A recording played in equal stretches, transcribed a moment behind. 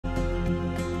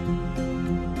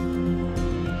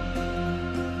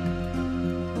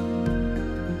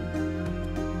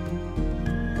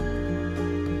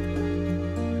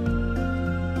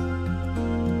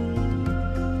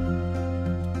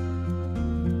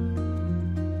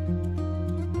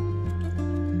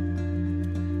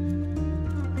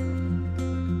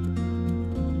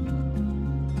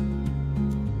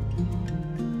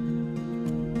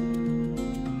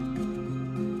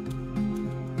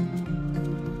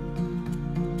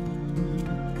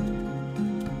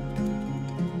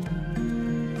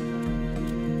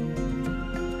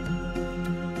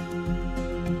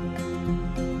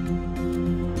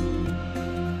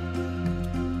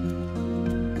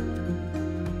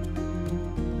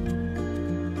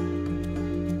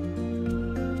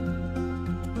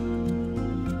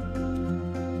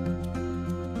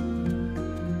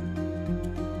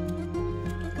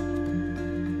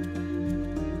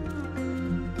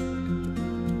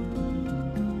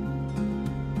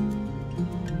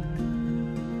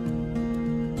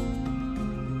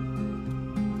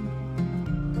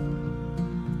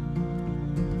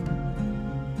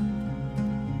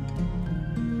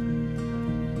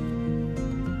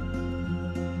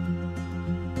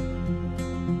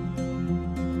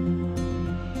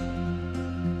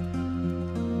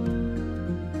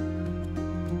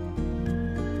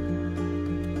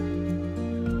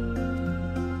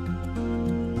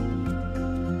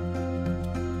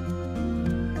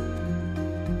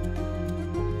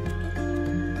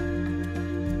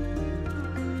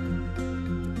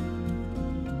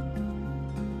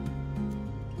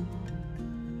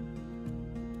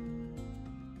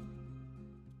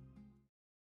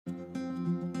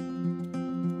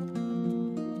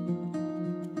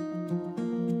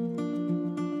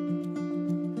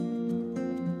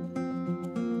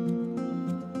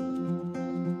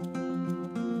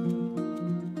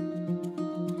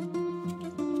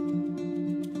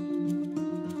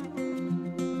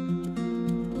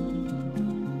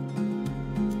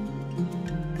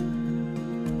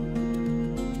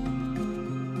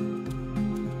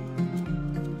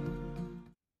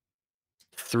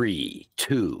3,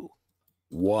 2,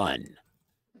 1.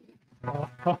 Zero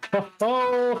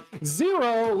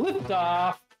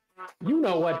liftoff. You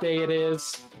know what day it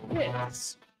is.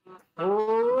 It's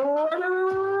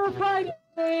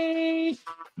Friday,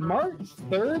 March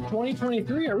 3rd,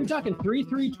 2023. Are we talking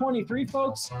 3/3/23,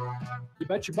 folks? You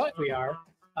bet your butt we are.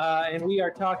 And we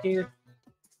are talking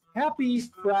happy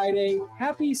Friday,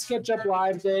 happy SketchUp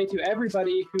Live Day to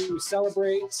everybody who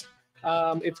celebrates.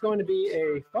 It's going to be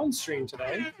a fun stream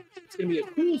today. It's going to be a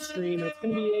cool stream. It's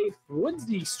going to be a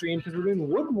woodsy stream because we're doing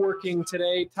woodworking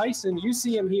today. Tyson, you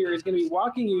see him here, is going to be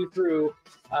walking you through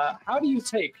how do you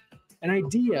take an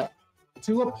idea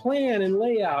to a plan and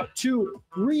layout to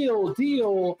real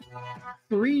deal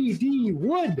 3D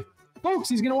wood. Folks,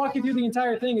 he's going to walk you through the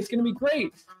entire thing. It's going to be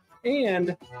great.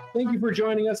 And thank you for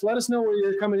joining us. Let us know where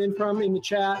you're coming in from in the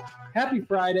chat. Happy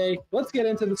Friday. Let's get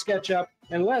into the SketchUp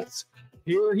and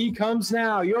here he comes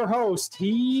now, your host.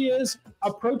 He is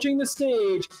approaching the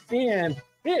stage, and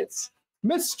it's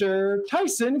Mr.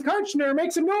 Tyson Karchner.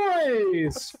 Make some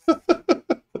noise.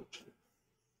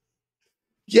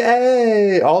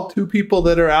 Yay! All two people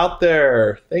that are out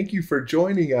there. Thank you for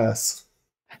joining us.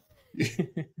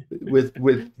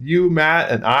 with you, Matt,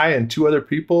 and I, and two other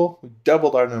people, we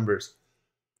doubled our numbers.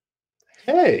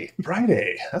 Hey,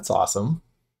 Friday. That's awesome.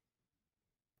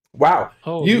 Wow.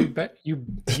 Oh, you bet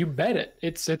it.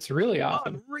 It's really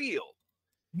awesome. Unreal.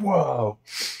 Whoa.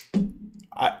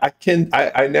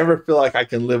 I never feel like I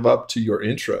can live up to your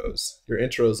intros. Your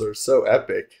intros are so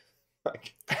epic.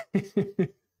 Okay.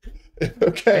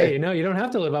 Hey, no, you don't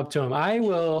have to live up to them. I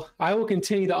will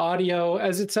continue the audio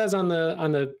as it says on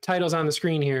the titles on the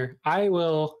screen here. I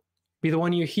will be the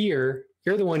one you hear.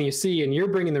 You're the one you see, and you're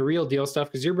bringing the real deal stuff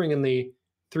because you're bringing the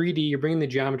 3D, you're bringing the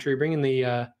geometry, you're bringing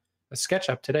the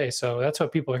SketchUp today. So that's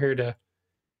what people are here to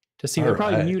see. They'll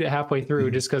probably mute it halfway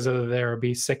through just because they'll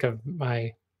be sick of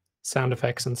my sound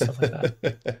effects and stuff like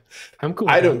that. I'm cool.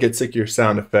 I don't get sick of your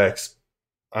sound effects.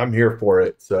 I'm here for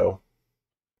it. So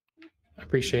I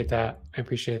appreciate that.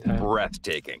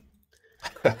 Breathtaking.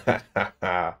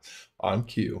 On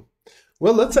cue.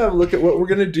 Well, let's have a look at what we're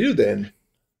gonna do then.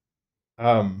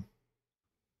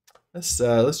 Let's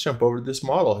jump over to this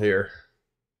model here.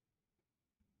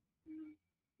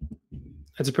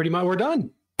 That's a pretty much we're done.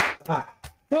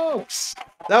 Folks.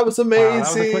 That was amazing. Wow, that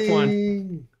was a quick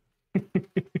one.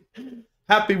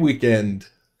 Happy weekend.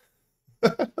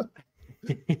 Yeah,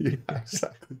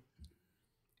 exactly.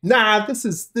 Nah, this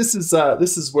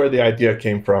is where the idea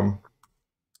came from.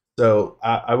 So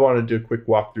I want to do a quick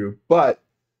walkthrough, but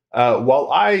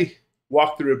while I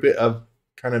walk through a bit of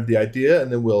kind of the idea,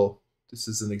 and then this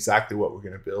isn't exactly what we're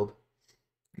going to build.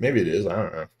 Maybe it is. I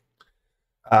don't know.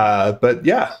 But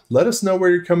yeah, let us know where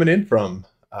you're coming in from.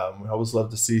 We always love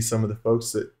to see some of the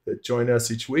folks that join us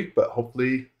each week, but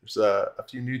hopefully there's a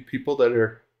few new people that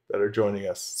are joining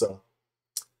us. So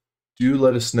do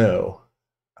let us know.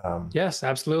 Yes,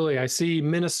 absolutely. I see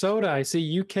Minnesota. I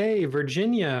see UK,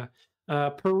 Virginia,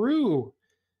 Peru.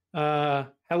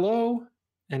 Hello.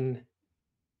 And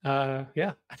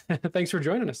yeah, thanks for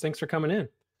joining us. Thanks for coming in.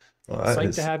 Well,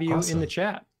 Excited to have you awesome. in the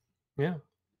chat. Yeah.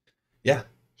 Yeah.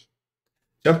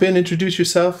 Jump in, introduce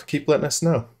yourself, keep letting us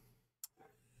know.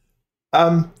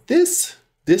 This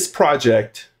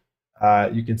project,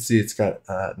 you can see it's got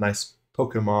a nice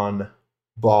Pokemon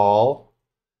ball.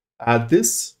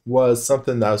 This was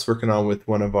something that I was working on with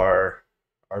one of our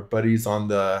buddies on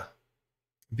the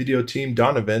video team,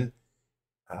 Donovan.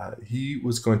 He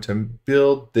was going to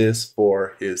build this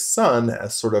for his son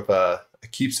as sort of a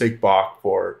keepsake box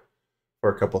for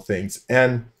a couple things.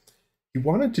 And he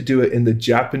wanted to do it in the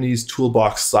Japanese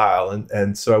toolbox style.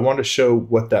 And so I wanted to show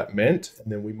what that meant,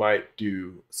 and then we might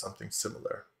do something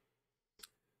similar.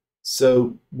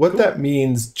 So what that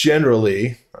means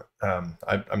generally, I'm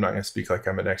not going to speak like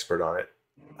I'm an expert on it,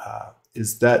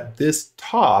 is that this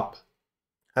top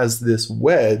has this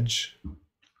wedge,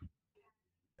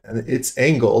 and it's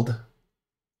angled.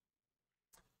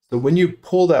 So when you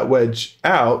pull that wedge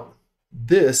out,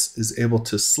 this is able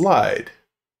to slide.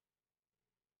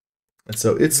 And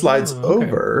so it slides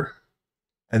over,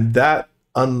 and that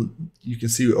you can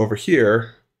see over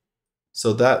here.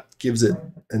 So that gives it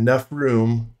enough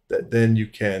room that then you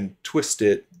can twist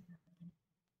it.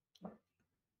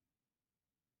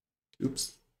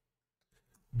 Oops.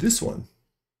 This one.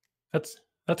 That's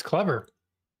clever.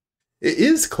 It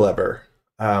is clever.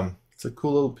 It's a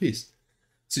cool little piece.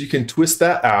 So you can twist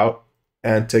that out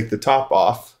and take the top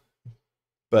off.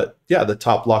 But yeah, the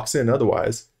top locks in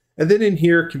otherwise. And then in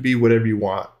here can be whatever you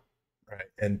want, right?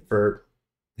 And for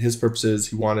his purposes,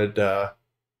 he wanted,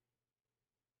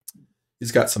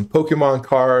 he's got some Pokemon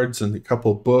cards and a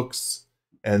couple books,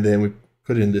 and then we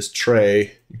put in this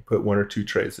tray. You put 1 or 2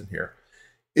 trays in here.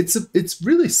 It's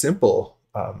really simple.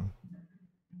 But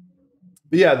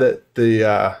yeah,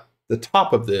 the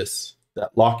top of this,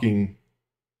 that locking,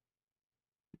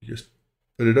 you just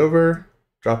put it over,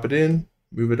 drop it in,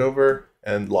 move it over,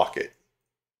 and lock it.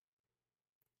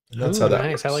 And that's how that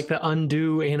nice. works. I like the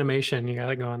undo animation. You got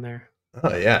to go on there.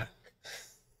 Oh yeah.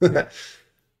 That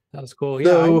was cool.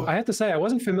 So, yeah, I have to say I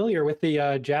wasn't familiar with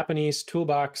the Japanese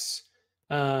toolbox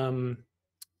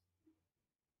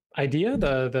idea,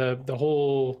 the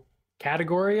whole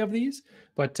category of these.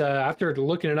 But after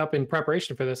looking it up in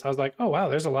preparation for this, I was like, oh wow,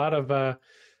 there's a lot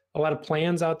of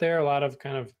plans out there, a lot of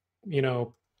kind of, you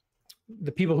know,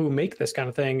 the people who make this kind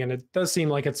of thing, and it does seem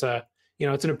like it's a, you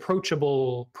know, it's an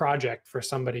approachable project for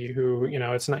somebody who, you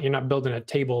know, it's not, you're not building a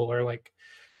table or like,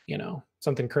 you know,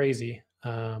 something crazy.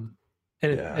 And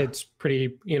it's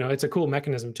pretty, you know, it's a cool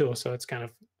mechanism too, so it's kind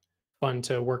of fun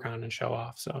to work on and show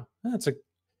off. So it's a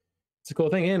cool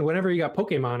thing. And whenever you got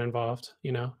Pokemon involved,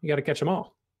 you know, you got to catch them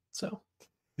all. So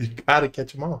you gotta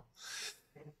catch them all.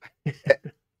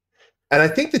 And I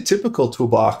think the typical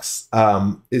toolbox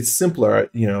is simpler.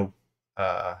 You know,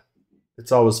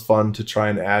 it's always fun to try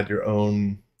and add your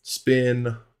own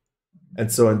spin.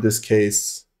 And so in this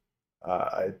case,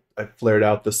 I flared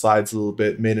out the sides a little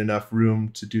bit, made enough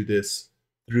room to do this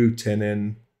through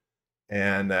tenon,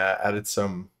 and added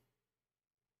some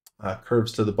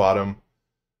curves to the bottom.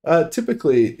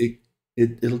 Typically,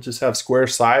 it'll just have square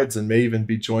sides and may even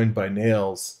be joined by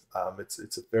nails.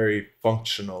 It's a very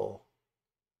functional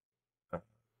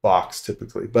box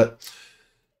typically, but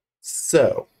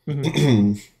so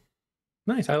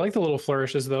nice. I like the little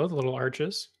flourishes though, the little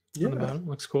arches on the bottom.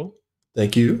 Looks cool.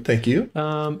 Thank you.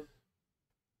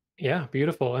 Yeah,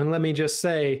 beautiful. And let me just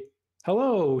say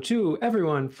hello to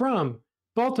everyone from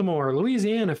Baltimore,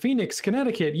 Louisiana, Phoenix,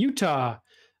 Connecticut, Utah,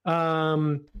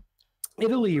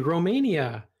 Italy,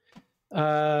 Romania.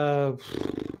 Am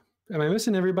I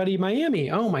missing everybody? Miami.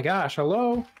 Oh my gosh.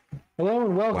 Hello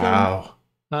and welcome. Wow.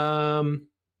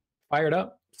 Fired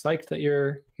up, psyched that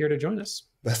you're here to join us.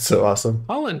 That's so awesome.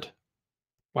 Holland.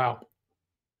 Wow.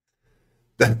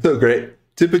 That's so great.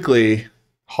 Typically,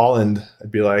 Holland,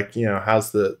 I'd be like, you know,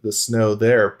 how's the snow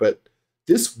there? But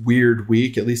this weird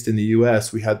week, at least in the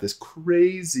US, we had this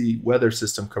crazy weather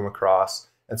system come across.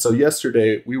 And so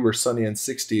yesterday we were sunny and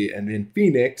 60, and in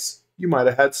Phoenix, you might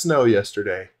have had snow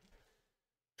yesterday.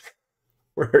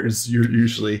 Whereas you're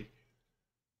usually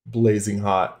blazing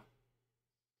hot.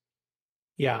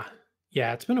 Yeah.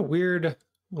 Yeah, it's been a weird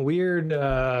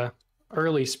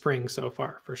early spring so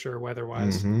far, for sure,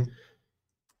 weather-wise.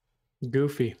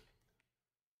 Goofy.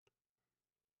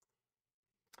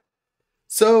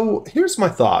 So here's my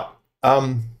thought.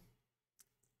 For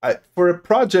a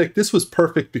project, this was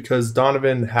perfect because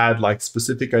Donovan had like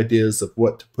specific ideas of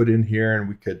what to put in here, and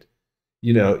we could,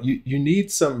 you know, you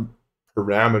need some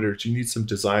parameters, you need some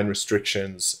design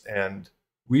restrictions, and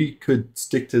we could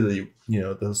stick to the, you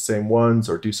know, those same ones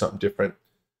or do something different.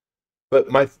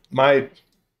 But I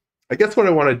guess what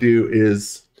I want to do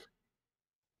is,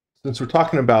 since we're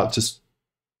talking about just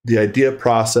the idea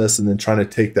process and then trying to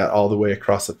take that all the way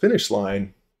across the finish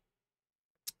line,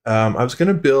 I was going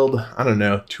to build, I don't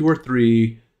know, 2 or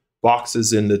 3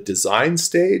 boxes in the design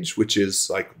stage, which is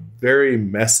like very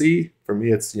messy. For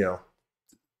me, it's, you know,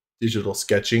 digital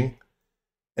sketching.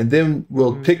 And then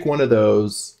we'll pick one of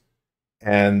those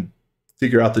and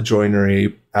figure out the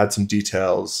joinery, add some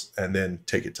details, and then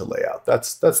take it to layout.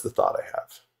 That's the thought I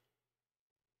have.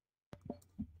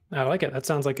 I like it. That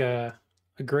sounds like a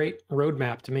great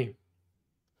roadmap to me.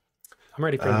 I'm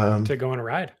ready to go on a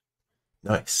ride.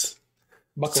 Nice.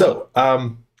 Buckle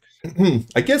up.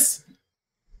 I guess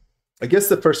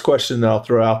the first question that I'll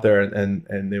throw out there, and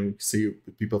then we see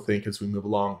what people think as we move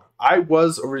along. I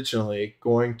was originally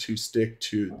going to stick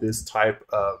to this type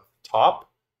of top,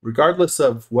 regardless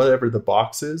of whatever the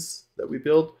box is that we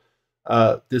build.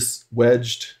 This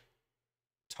wedged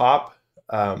top,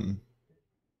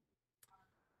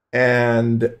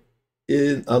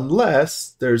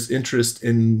 unless there's interest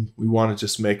in, we want to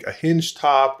just make a hinge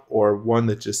top or one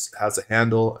that just has a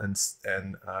handle and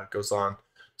goes on.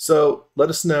 So let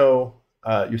us know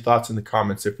your thoughts in the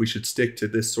comments if we should stick to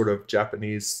this sort of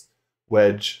Japanese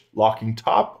wedge locking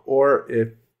top, or if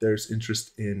there's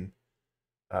interest in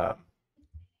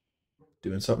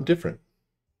doing something different.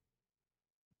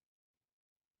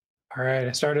 All right,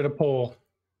 I started a poll.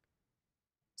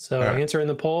 So answer in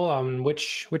the poll on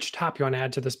which top you want to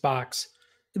add to this box.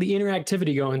 The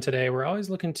interactivity going today. We're always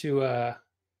looking to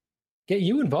get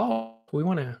you involved. We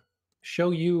want to show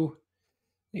you,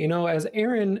 you know, as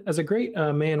Aaron, as a great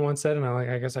man once said, and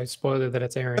I guess I spoiled it that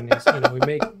it's Aaron. Is, you know,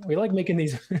 we like making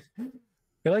these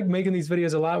We like making these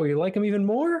videos a lot. We like them even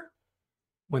more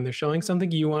when they're showing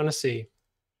something you want to see.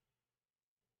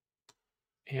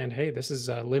 And hey, this is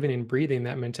living and breathing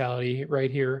that mentality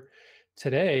right here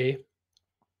today.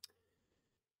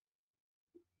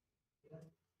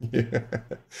 Yeah.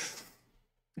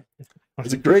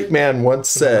 As a great man once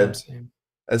said,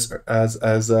 as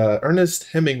Ernest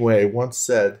Hemingway once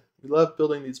said, we love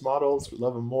building these models. We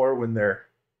love them more when they're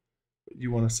what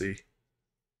you want to see.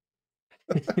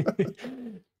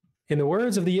 In the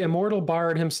words of the immortal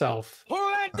bard himself. Who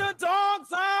let the dogs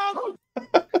out?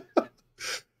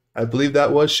 I believe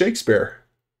that was Shakespeare.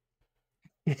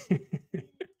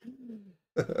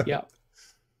 Yeah.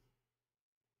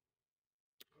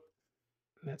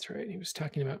 That's right. He was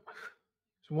talking about,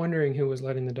 he was wondering who was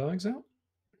letting the dogs out.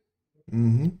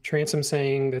 Mm-hmm. Transom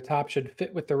saying the top should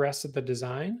fit with the rest of the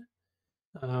design.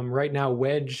 Right now,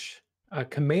 Wedge,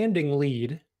 commanding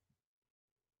lead.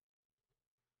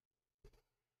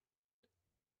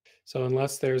 So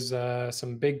unless there's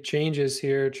some big changes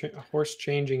here, horse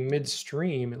changing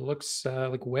midstream, it looks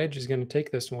like Wedge is going to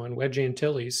take this one. Wedge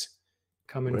Antilles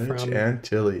coming Wedge from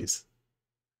Antilles.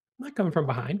 Not coming from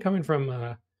behind, coming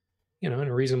from you know, in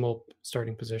a reasonable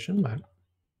starting position, but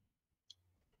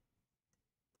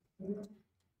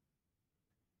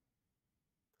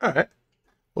all right.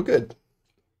 Well, good.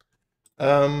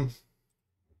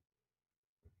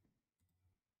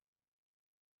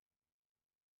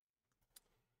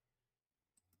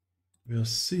 We'll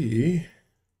see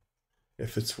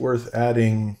if it's worth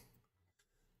adding.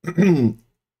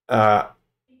 I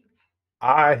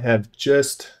have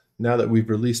just, now that we've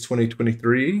released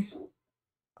 2023,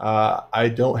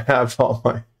 I don't have all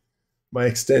my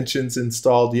extensions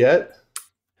installed yet.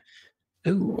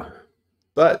 ooh.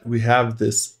 But we have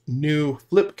this new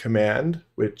flip command,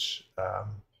 which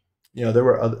you know, there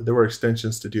were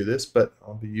extensions to do this, but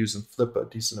I'll be using flip a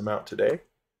decent amount today.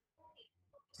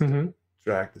 Mm-hmm.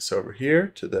 Drag this over here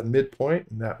to the midpoint,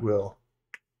 and that will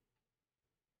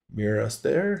mirror us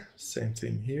there. Same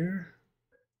thing here.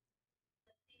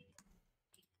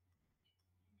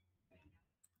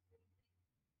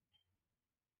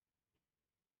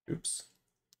 Oops,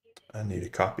 I need a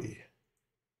copy.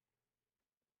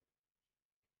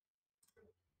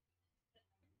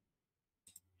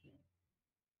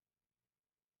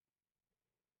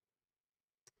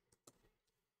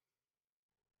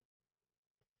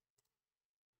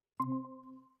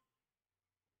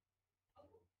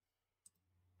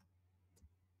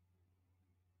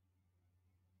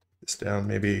 This down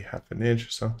maybe half an inch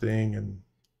or something, and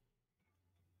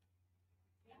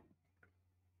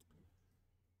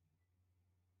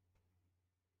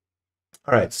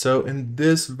all right, so in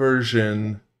this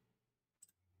version,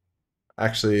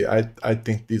 actually, I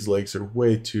think these legs are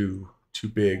way too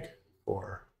big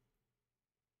for.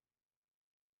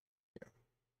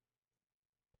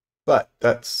 But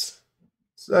that's,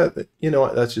 you know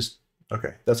what, that's just,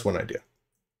 okay, that's one idea.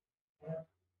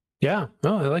 Yeah,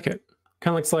 no, I like it.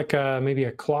 Kind of looks like maybe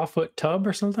a clawfoot tub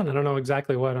or something. I don't know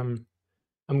exactly what I'm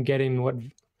getting, what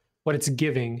it's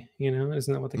giving, you know,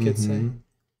 isn't that what the kids say?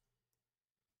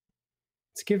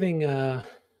 It's giving I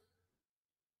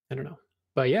don't know.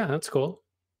 But yeah, that's cool.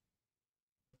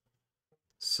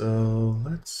 So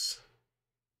let's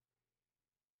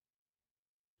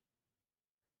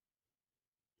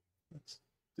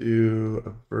do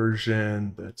a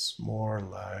version that's more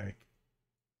like,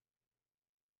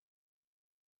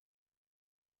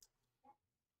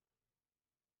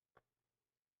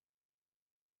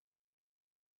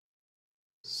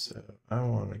 so I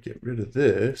want to get rid of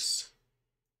this.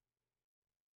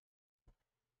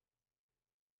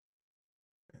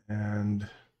 And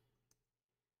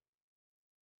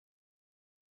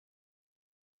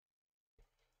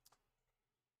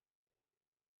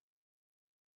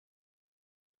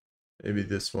maybe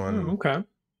this one. Oh, okay.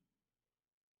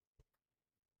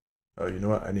 Oh, you know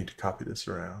what? I need to copy this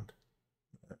around.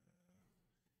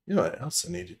 You know what else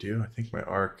I need to do? I think my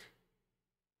arc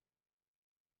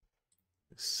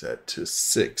is set to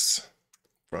 6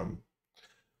 from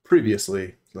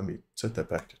previously. Let me set that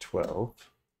back to 12.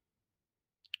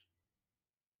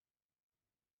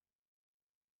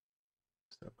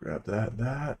 So grab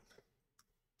that.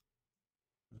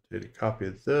 Did a copy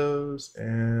of those,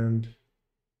 and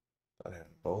I had them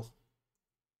both.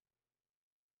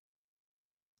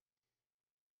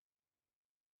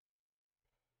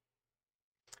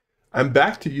 I'm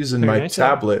back to using my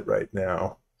tablet right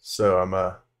now, so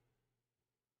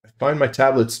I find my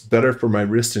tablet's better for my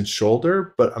wrist and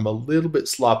shoulder, but I'm a little bit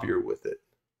sloppier with it.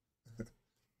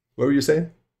 What were you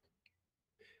saying?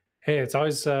 Hey, it's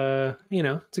always you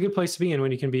know, it's a good place to be in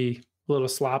when you can be a little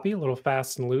sloppy, a little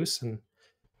fast and loose, and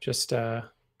just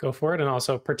go for it, and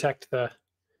also protect the,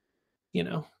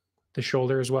 the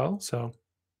shoulder as well. So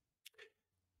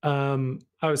I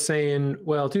was saying,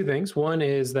 well, two things. One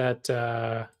is that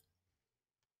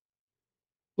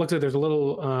looks like there's a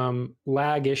little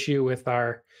lag issue with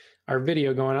our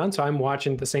video going on. So I'm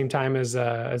watching at the same time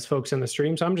as folks in the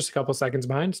stream. So I'm just a couple seconds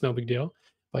behind. It's no big deal,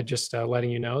 but just letting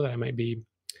you know that I might be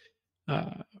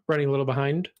running a little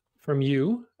behind from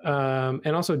you.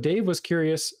 And also Dave was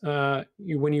curious,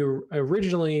 when you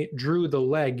originally drew the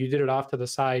leg, you did it off to the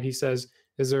side. He says,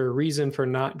 is there a reason for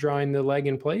not drawing the leg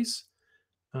in place?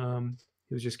 He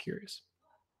was just curious.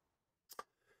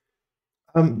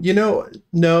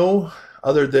 No,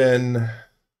 other than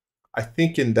I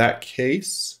think in that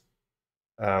case,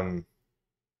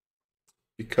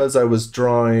 because I was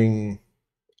drawing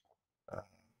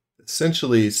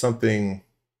essentially something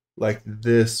like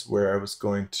this, where I was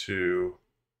going to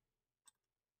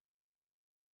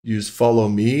use follow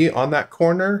me on that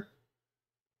corner,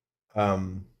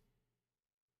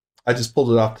 I just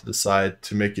pulled it off to the side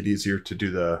to make it easier to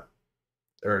do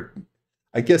or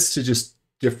I guess to just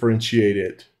differentiate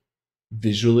it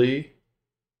visually.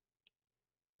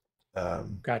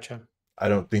 Gotcha. I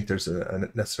don't think there's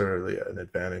necessarily an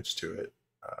advantage to it.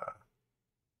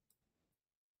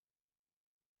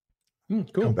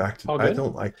 Cool. Come back to I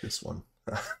don't like this one.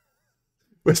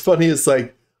 What's funny is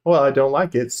like, well, I don't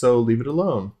like it, so leave it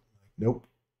alone. Nope.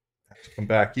 I have to come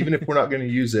back. Even if we're not going to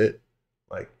use it,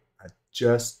 like, I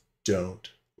just don't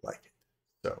like it.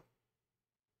 So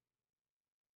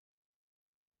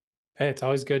hey, it's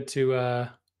always good to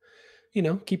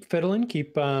keep fiddling,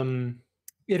 keep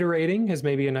iterating is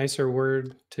maybe a nicer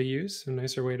word to use, a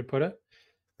nicer way to put it.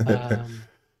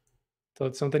 So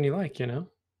it's something you like,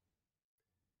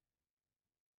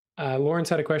 Lawrence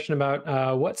had a question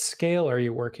about what scale are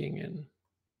you working in?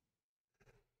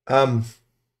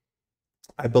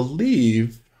 I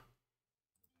believe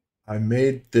I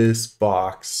made this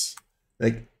box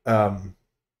like I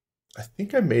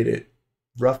think I made it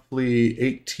roughly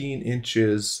 18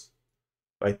 inches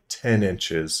by 10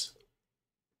 inches.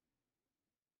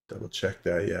 Double check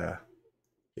that, yeah.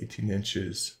 18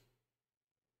 inches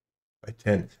by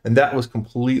 10. And that was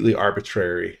completely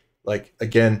arbitrary. Like,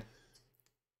 again,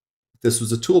 if this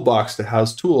was a toolbox to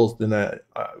house tools, then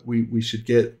we should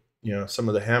get, some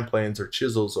of the hand planes or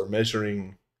chisels or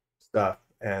measuring stuff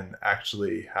and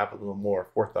actually have a little more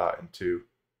forethought into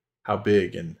how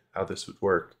big and how this would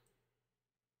work.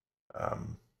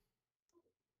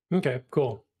 Okay,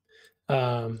 cool.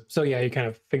 So yeah, you kind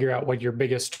of figure out what your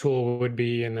biggest tool would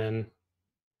be and then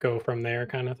go from there,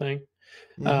 kind of thing.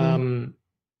 Mm-hmm.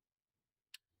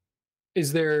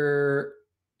 Is there,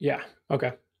 yeah,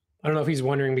 okay. I don't know if he's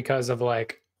wondering because of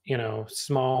like,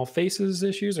 small faces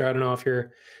issues, or I don't know if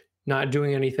you're not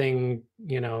doing anything,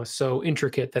 so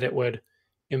intricate that it would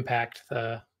impact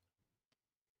the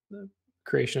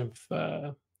creation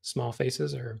of small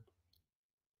faces, or.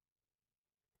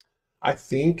 I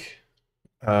think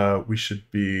we should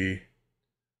be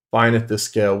fine at this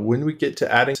scale. When we get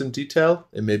to adding some detail,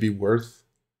 it may be worth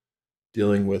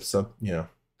dealing with some,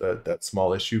 that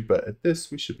small issue, but at this,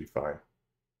 we should be fine.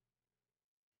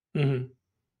 Mm-hmm.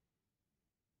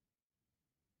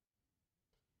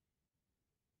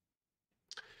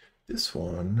 This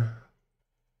one.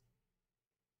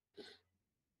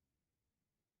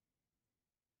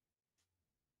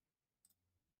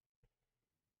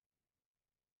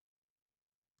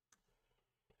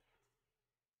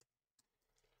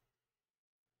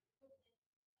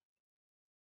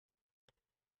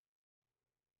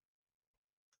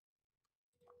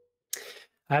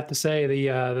 I have to say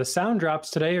the sound drops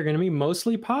today are going to be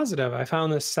mostly positive. I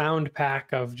found this sound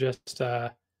pack of just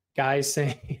guys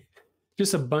saying,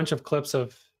 just a bunch of clips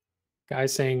of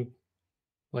guys saying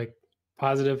like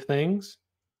positive things.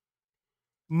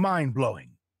 Mind blowing.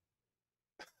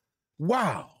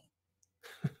 Wow.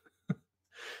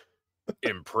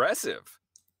 Impressive.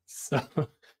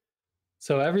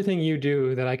 So everything you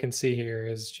do that I can see here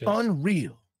is just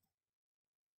unreal.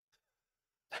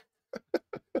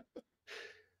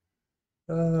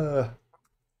 I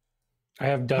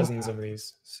have dozens of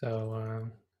these, so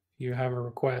you have a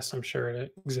request, I'm sure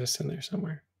it exists in there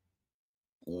somewhere.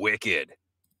 Wicked.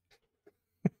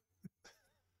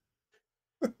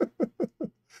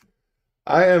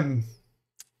 I am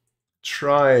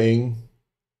trying,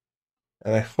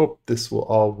 and I hope this will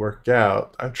all work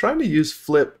out. I'm trying to use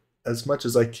Flip as much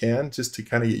as I can just to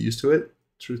kind of get used to it.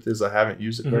 Truth is, I haven't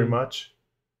used it very much.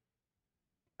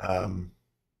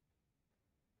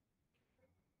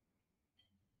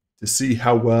 To see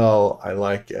how well I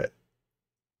like it.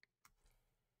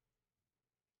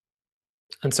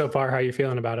 And so far, how are you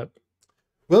feeling about it?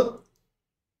 Well,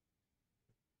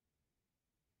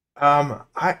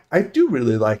 I do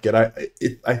really like it.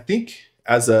 I think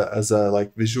as a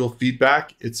like visual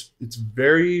feedback, it's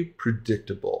very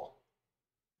predictable.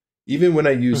 Even when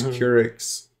I use Mhm.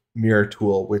 Keurig's mirror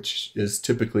tool, which is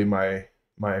typically my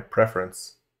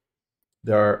preference,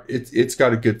 it's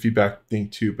got a good feedback thing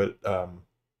too, but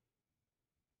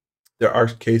there are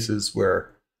cases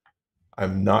where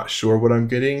I'm not sure what I'm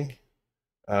getting.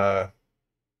 Uh,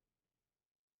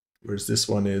 whereas this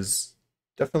one is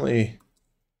definitely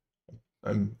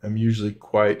I'm usually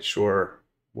quite sure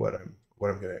what I'm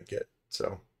gonna get.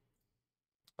 So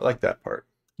I like that part.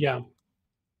 Yeah.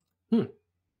 Hmm.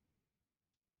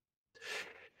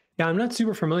 Yeah, I'm not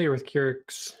super familiar with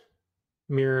Keurig's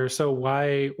mirror. So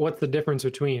what's the difference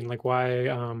between like why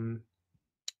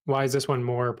is this one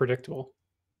more predictable?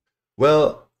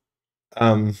 Well,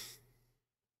 um,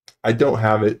 I don't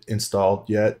have it installed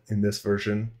yet in this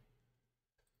version.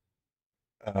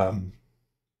 Um,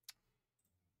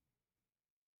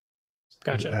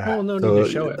 Gotcha. Well, no need to so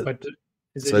show it, but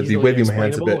is so it I'd be easily waving my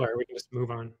hands a explainable bit. or we can just move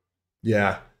on?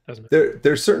 Yeah, Doesn't it?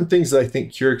 there's certain things that I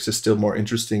think Keurig's is still more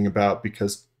interesting about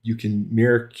because you can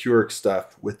mirror Keurig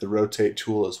stuff with the rotate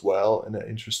tool as well in an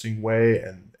interesting way,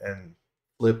 and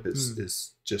flip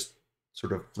is just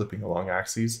sort of flipping along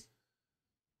axes.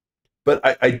 But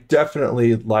I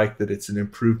definitely like that it's an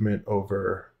improvement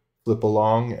over flip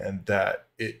along and that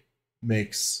it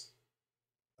makes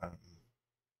um,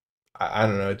 I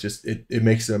don't know, it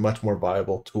makes it a much more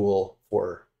viable tool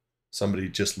for somebody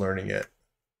just learning it.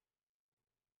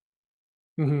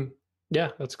 Hmm. Yeah,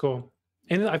 that's cool.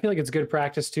 And I feel like it's good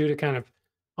practice too to kind of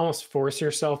almost force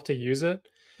yourself to use it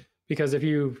because if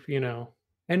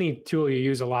any tool you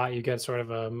use a lot, you get sort of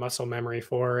a muscle memory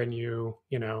for, and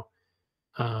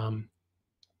um,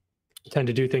 tend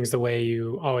to do things the way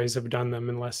you always have done them,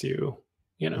 unless kind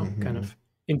Hmm. of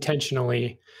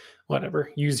intentionally,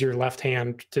 whatever, use your left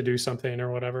hand to do something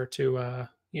or whatever to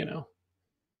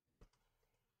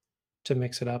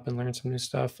mix it up and learn some new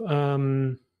stuff.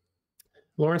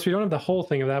 Lawrence, we don't have the whole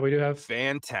thing of that. We do have, so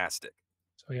Fantastic.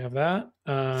 we have that.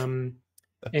 And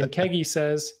Keggy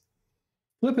says,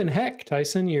 flippin' heck,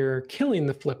 Tyson, you're killing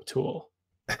the flip tool.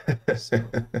 So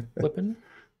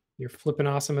you're flipping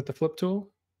awesome at the flip tool.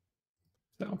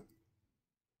 So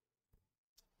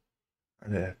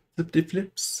Flippity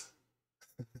flips.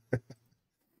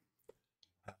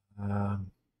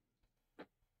 Um,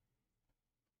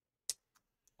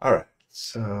 all right,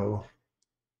 so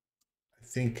I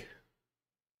think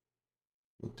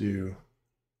we'll do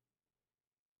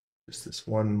just this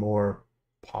one more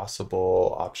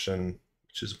possible option,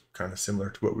 which is kind of similar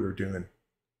to what we were doing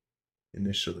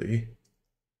initially.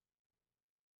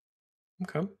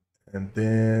 okay. And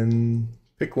then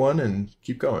pick one and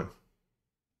keep going.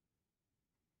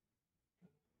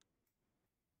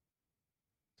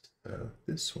 So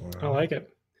this one. I like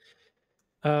it.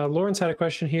 Lawrence had a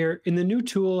question here. In the new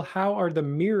tool, how are the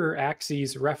mirror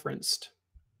axes referenced?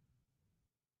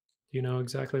 Do you know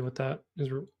exactly what that is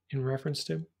in reference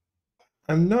to?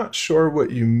 I'm not sure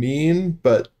what you mean,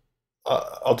 but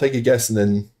I'll take a guess and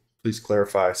then please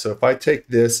clarify. So if I take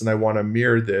this and I want to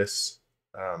mirror this,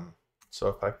 so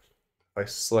if I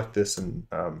select this and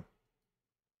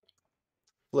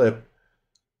flip,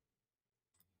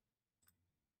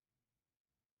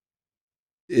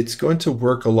 it's going to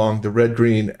work along the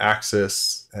red-green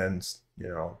axis and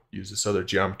use this other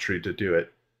geometry to do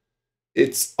it.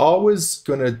 It's always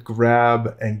going to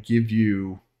grab and give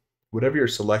you whatever your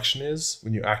selection is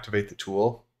when you activate the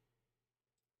tool.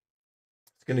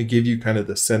 It's going to give you kind of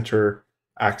the center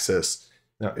axis.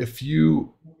 Now, if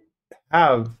you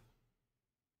have,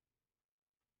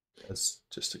 as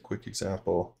just a quick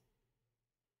example,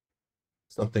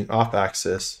 something off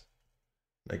axis,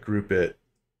 I group it.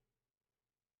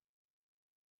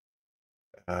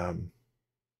 Trying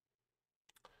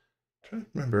to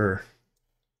remember,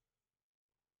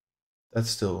 that's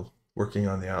still working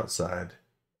on the outside.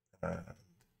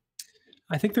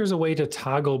 I think there's a way to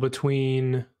toggle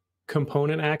between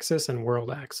component axis and world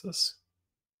axis.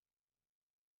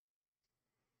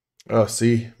 Oh,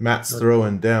 see, Matt's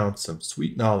throwing down some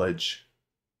sweet knowledge.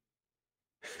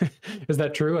 Is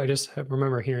that true? I just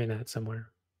remember hearing that somewhere.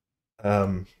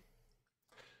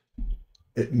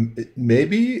 It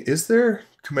maybe, is there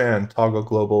command toggle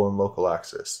global and local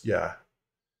axis? Yeah.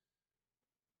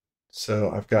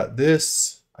 So I've got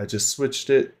this. I just switched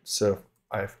it. So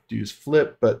I have to use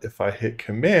flip, but if I hit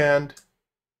command,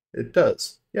 it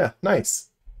does. Yeah, nice.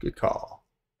 Good call.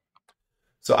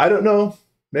 So I don't know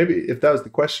maybe if that was the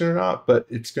question or not, but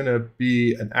it's going to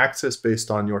be an axis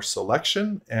based on your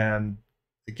selection. And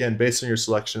again, based on your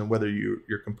selection, whether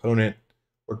your component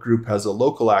or group has a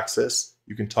local axis,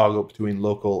 you can toggle between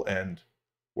local and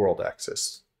world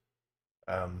axis.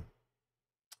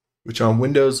 Which on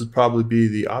Windows would probably be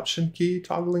the Option key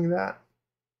toggling that.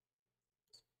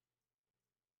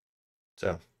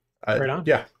 So, Right on.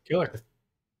 Yeah. Killer.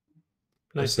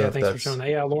 Nice. So Yeah, if thanks for that's showing that.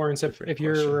 Yeah, Lawrence, a if different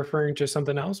you're question. referring to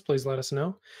something else, please let us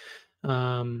know.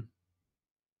 But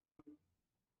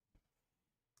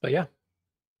yeah.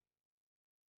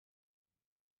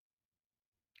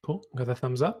 Cool. Got the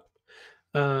thumbs up.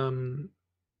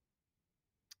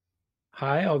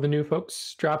 Hi, all the new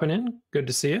folks dropping in. Good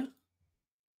to see you.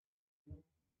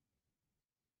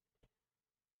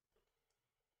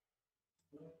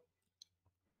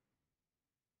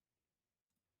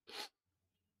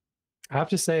 I have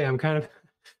to say, I'm kind of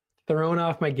thrown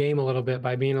off my game a little bit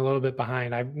by being a little bit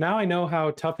behind. Now I know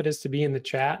how tough it is to be in the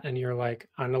chat and you're like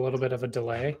on a little bit of a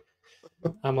delay.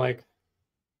 I'm like,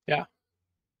 yeah.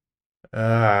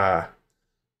 Darn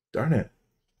it.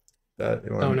 That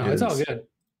Oh one no, it's all is. good.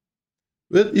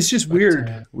 It's just But,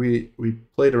 weird. We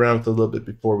played around with it a little bit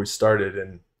before we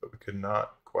started, but we could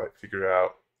not quite figure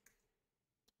out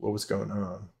what was going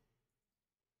on.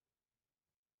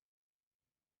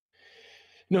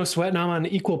 No sweat. Now I'm on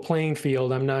an equal playing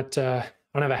field. I'm not. I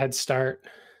don't have a head start.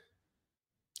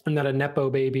 I'm not a nepo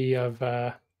baby of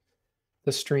the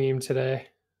stream today.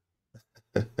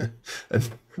 and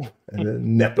a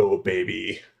nepo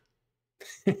baby.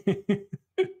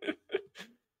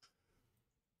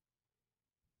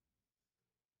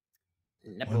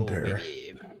 Nepo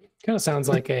baby. Kind of sounds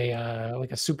like a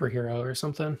superhero or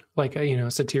something, like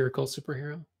a satirical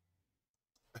superhero.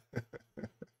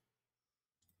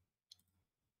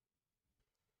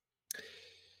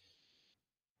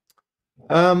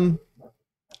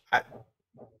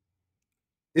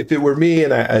 If it were me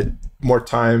and I had more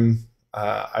time,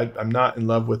 I'm not in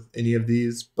love with any of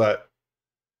these, but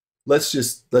let's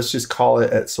just call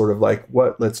it at sort of like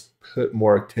what let's put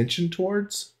more attention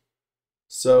towards.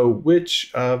 So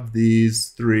which of these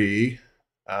three,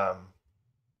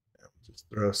 just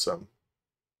throw some.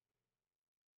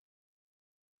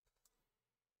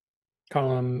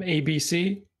 Call them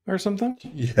ABC or something.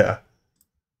 Yeah.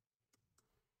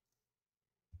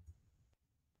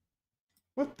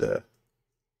 What the?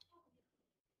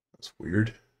 That's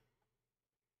weird.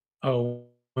 Oh,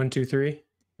 1, 2, 3.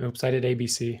 Oops, I did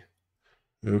ABC.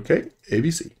 Okay,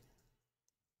 ABC.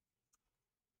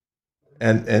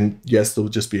 And yes, they'll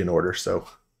just be in order. So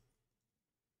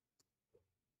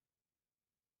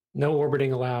No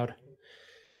orbiting allowed.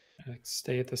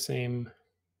 Stay at the same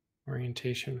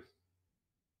orientation.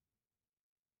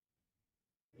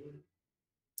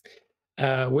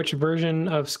 Which version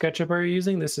of SketchUp are you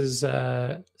using? This is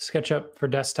SketchUp for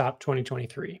Desktop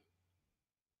 2023.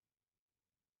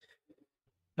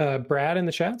 Brad in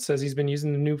the chat says he's been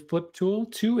using the new flip tool.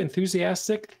 2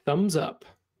 enthusiastic thumbs up.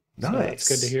 nice. So that's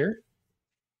good to hear.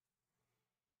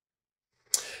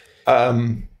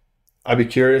 I'd be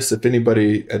curious if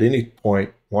anybody at any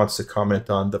point wants to comment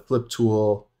on the flip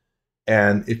tool,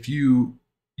 and if you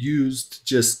used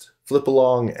just flip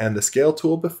along and the scale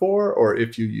tool before, or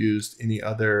if you used any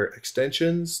other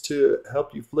extensions to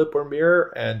help you flip or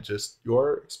mirror, and just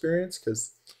your experience,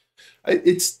 because I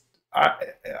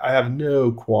have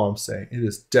no qualm saying it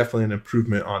is definitely an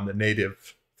improvement on the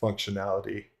native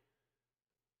functionality.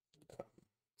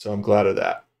 So I'm glad of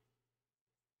that.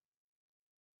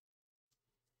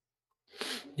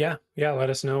 Yeah,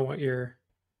 let us know what your...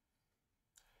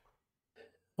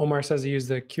 Omar says he used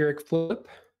the Keurig flip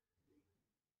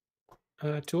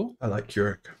tool. I like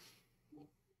Keurig.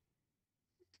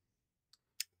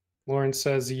 Lawrence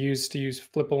says he used to use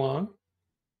flip along.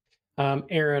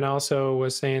 Aaron also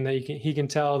was saying that he can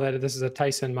tell that this is a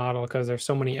Tyson model because there's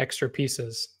so many extra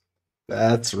pieces.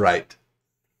 That's right.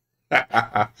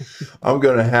 I'm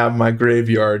going to have my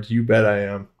graveyard. You bet I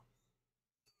am.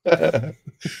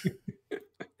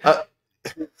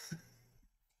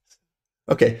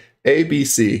 Okay,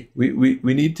 ABC.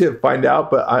 We need to find out,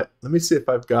 but let me see if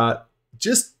I've got,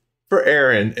 just for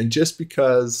Aaron, and just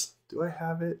because, do I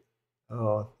have it?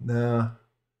 Oh, no.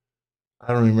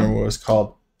 I don't remember what it was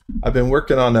called. I've been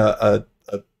working on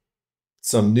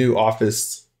some new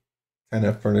office kind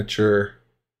of furniture,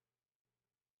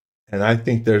 and I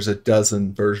think there's a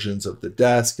dozen versions of the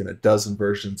desk and a dozen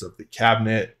versions of the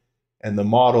cabinet, and the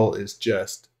model is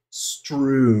just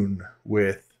strewn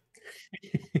with.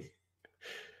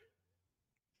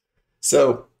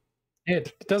 So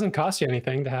it doesn't cost you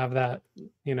anything to have that,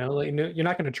 you're not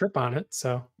going to trip on it.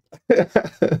 So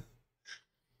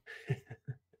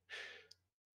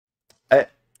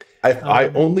I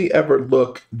only ever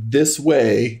look this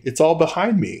way, it's all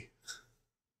behind me.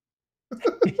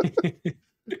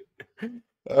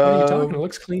 What are you talking? It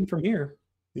looks clean from here.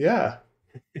 Yeah.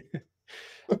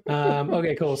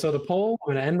 Okay, cool. So the poll,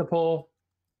 I'm going to end the poll.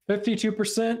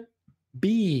 52%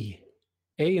 B.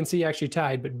 A and C actually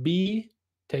tied, but B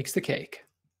takes the cake.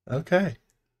 Okay.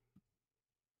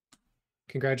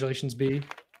 Congratulations, B.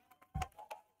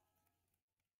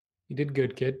 You did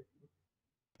good, kid.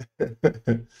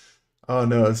 Oh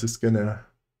no, it's just gonna.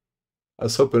 I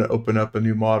was hoping to open up a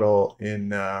new model in.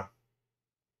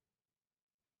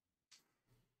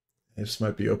 This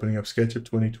might be opening up SketchUp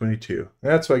 2022.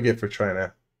 That's what I get for trying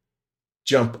to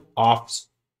jump off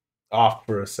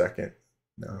for a second.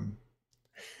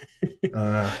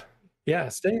 Yeah,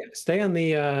 stay on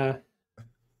the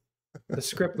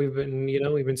script. We've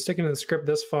been sticking to the script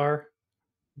thus far.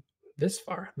 This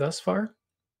far.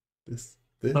 This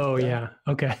Oh guy. yeah.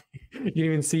 Okay. You didn't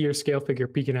even see your scale figure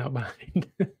peeking out behind.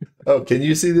 Oh, can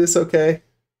you see this? Okay.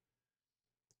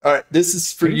 All right. This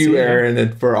is for I can you, see it, yeah. Aaron,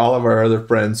 and for all of our other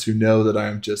friends who know that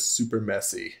I'm just super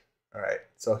messy. All right.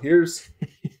 So here's,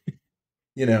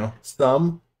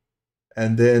 thumb,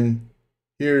 and then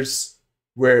here's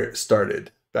where it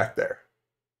started back there.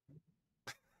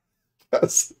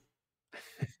 Because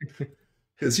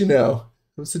it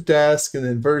was a desk, and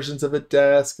then versions of a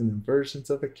desk, and then versions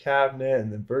of a cabinet,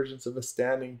 and then versions of a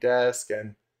standing desk,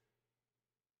 and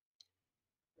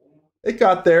it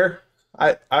got there.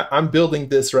 I'm building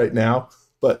this right now,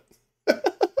 but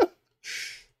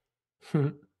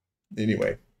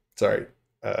anyway, sorry.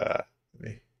 Let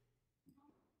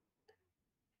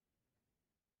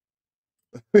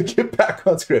me get back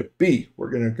on script. B. We're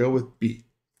gonna go with B.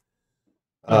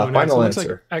 Nice. Final it looks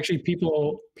answer. like actually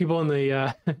people in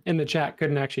the in the chat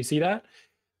couldn't actually see that.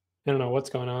 I don't know what's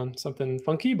going on. Something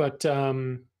funky, but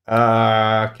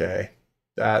okay.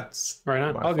 That's right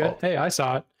on. my All fault. good. Hey, I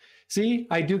saw it. See,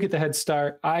 I do get the head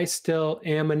start. I still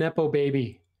am a Nepo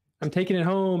baby. I'm taking it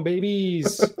home,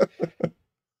 babies.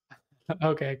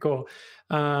 Okay, cool.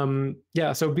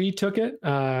 Yeah, so B took it.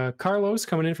 Carlos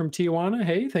coming in from Tijuana.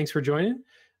 Hey, thanks for joining.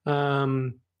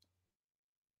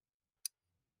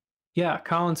 Yeah,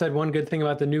 Colin said one good thing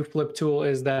about the new flip tool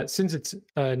is that since it's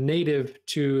native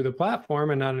to the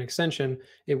platform and not an extension,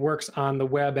 it works on the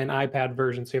web and iPad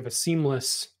version. So you have a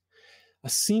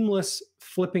seamless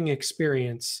flipping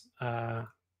experience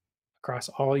across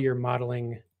all your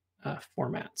modeling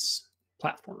formats,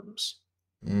 platforms.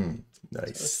 Nice. So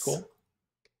that's cool.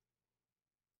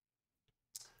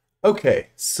 Okay,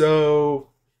 so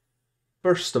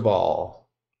first of all,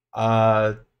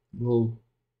 we'll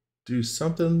do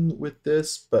something with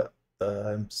this, but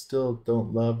I still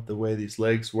don't love the way these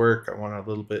legs work. I want a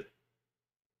little bit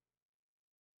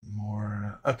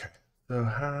more. Okay,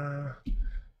 so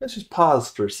let's just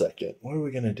pause for a second. What are we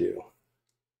gonna do?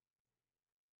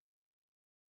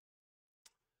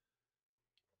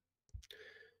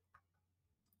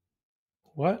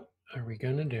 What are we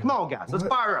gonna do? Come on, guys. Let's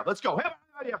fire up. Let's go. Have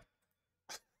an idea.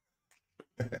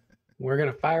 We're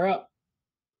gonna fire up.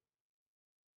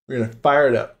 We're gonna fire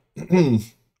it up. All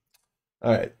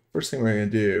right. First thing we're gonna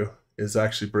do is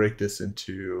actually break this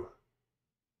into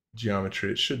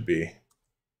geometry. It should be.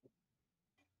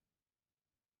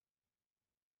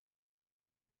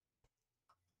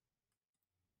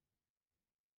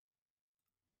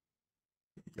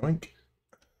 Yoink.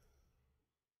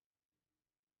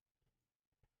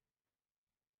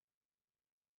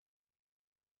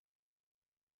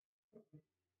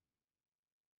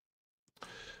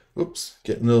 Oops,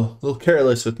 getting a little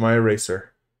careless with my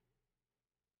eraser.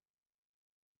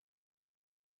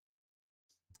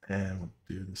 And we'll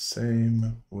do the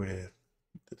same with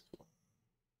this one.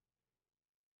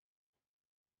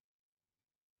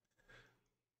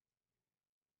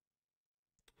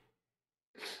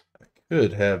 I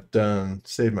could have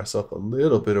saved myself a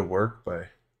little bit of work by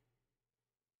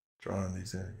drawing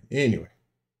these in. Anyway,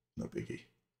 no biggie.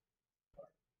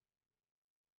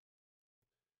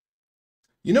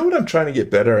 You know what I'm trying to get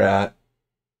better at?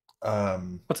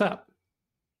 What's up?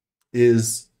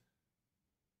 Is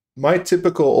my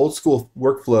typical old school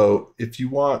workflow.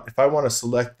 If I want to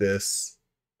select this,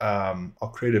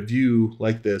 I'll create a view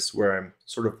like this where I'm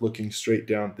sort of looking straight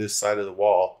down this side of the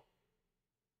wall.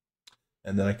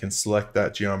 And then I can select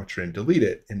that geometry and delete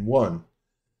it in one.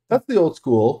 That's the old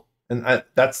school, and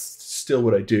that's still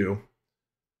what I do.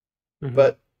 Mm-hmm.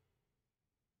 But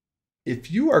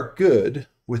if you are good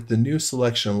with the new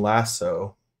selection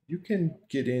lasso, you can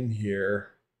get in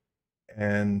here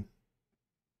and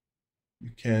you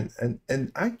can,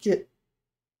 and I get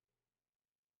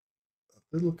a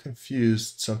little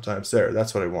confused sometimes there.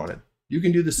 That's what I wanted. You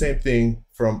can do the same thing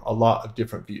from a lot of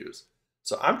different views.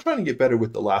 So I'm trying to get better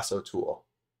with the lasso tool,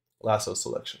 lasso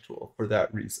selection tool, for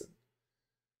that reason.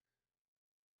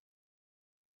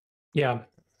 Yeah.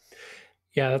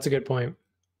 Yeah, that's a good point.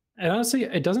 And honestly,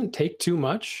 it doesn't take too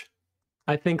much.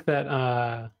 I think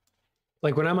that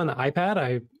like when I'm on the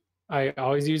iPad, I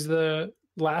always use the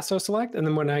lasso select, and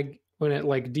then when it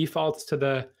like defaults to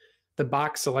the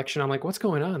box selection, I'm like, what's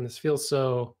going on? This feels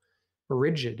so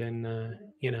rigid, and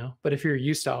But if you're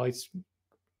used to always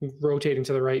rotating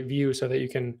to the right view so that you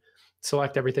can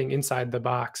select everything inside the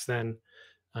box, then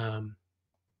um,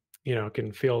 it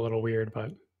can feel a little weird,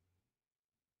 but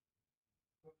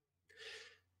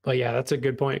yeah, that's a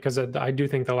good point because I do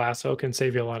think the lasso can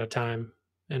save you a lot of time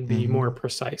and be more Mhm.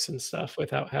 precise and stuff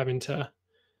without having to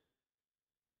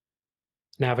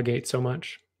navigate so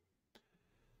much.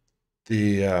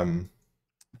 The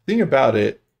thing about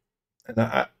it, and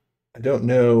I don't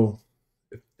know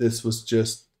if this was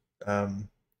just um,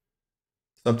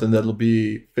 something that'll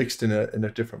be fixed in a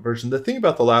different version. The thing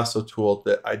about the lasso tool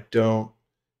that I don't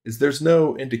is there's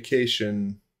no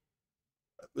indication.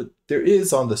 But there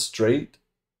is on the straight,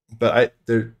 but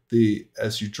the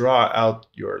as you draw out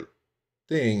your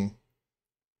thing,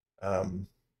 um,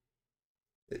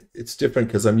 it's different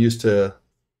because I'm used to.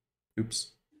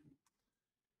 Oops,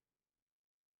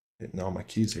 hitting all my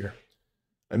keys here.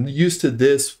 I'm used to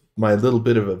this, my little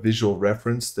bit of a visual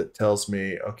reference that tells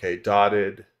me, okay,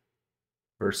 dotted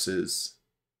versus,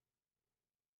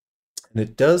 and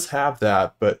it does have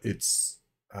that, but it's,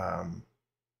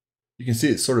 you can see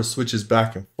it sort of switches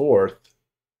back and forth.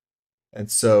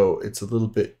 And so it's a little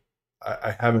bit,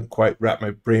 I haven't quite wrapped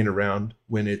my brain around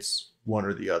when it's one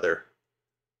or the other.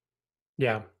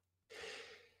 Yeah.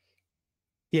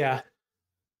 Yeah.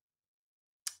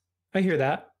 I hear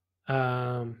that.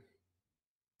 From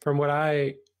what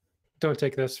I don't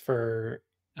take this for,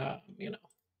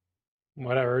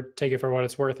 whatever, take it for what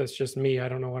it's worth. It's just me. I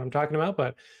don't know what I'm talking about,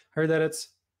 but I heard that it's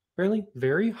really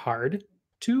very hard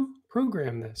to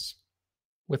program this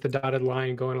with the dotted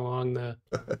line going along the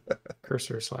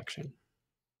cursor selection.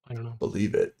 I don't know.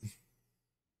 Believe it.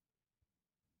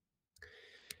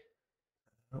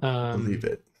 Believe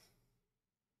it.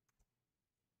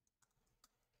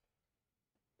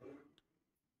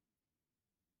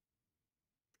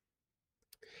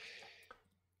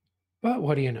 But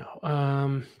what do you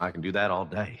know? I can do that all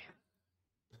day.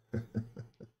 What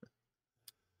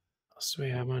else do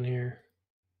we have on here?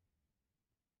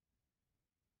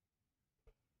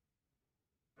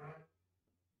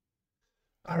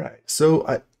 All right. So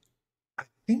I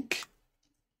think,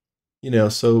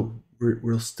 so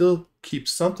we'll still keep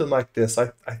something like this.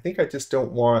 I think I just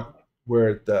don't want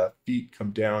where the feet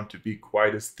come down to be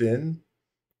quite as thin,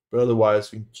 but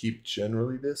otherwise we can keep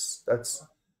generally this. That's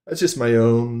just my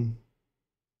own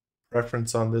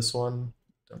preference on this one.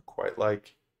 Don't quite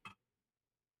like.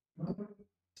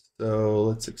 So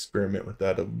let's experiment with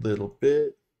that a little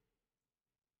bit.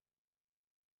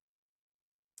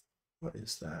 What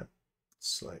is that?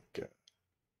 It's like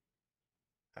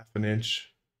half an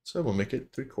inch. So we'll make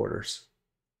it 3/4.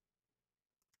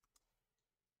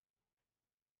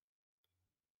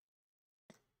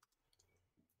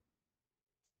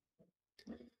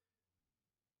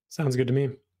 Sounds good to me.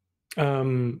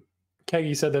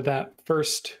 Keggy said that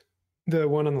the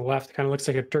one on the left kind of looks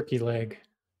like a turkey leg.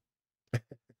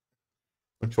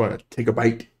 Don't you want to take a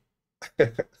bite?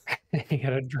 He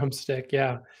had a drumstick.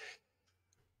 Yeah.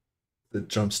 The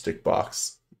drumstick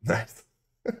box. Nice.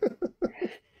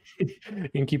 You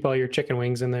can keep all your chicken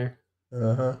wings in there.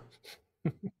 Uh-huh.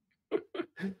 I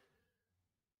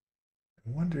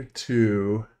wonder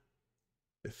too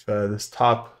if this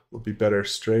top will be better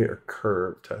straight or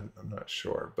curved. I'm not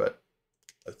sure, but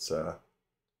let's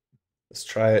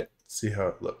try it, see how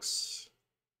it looks.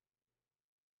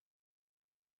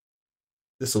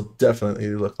 This will definitely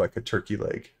look like a turkey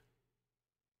leg.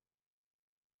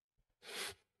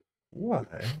 Why?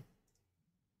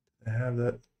 I have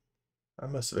that. I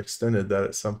must have extended that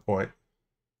at some point.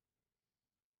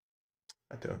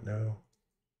 I don't know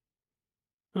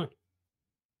Huh.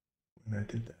 when I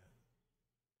did that.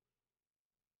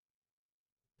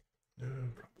 No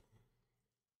problem.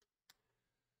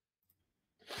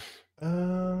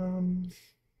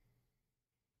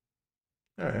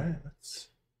 All right, let's.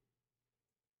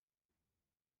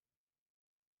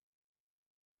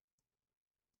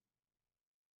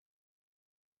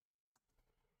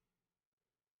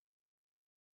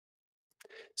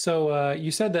 So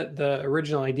you said that the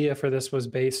original idea for this was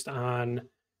based on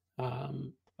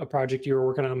a project you were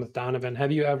working on with Donovan.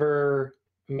 Have you ever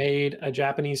made a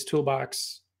Japanese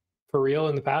toolbox for real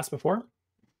in the past before?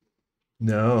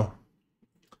 No.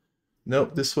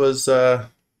 Nope, this was the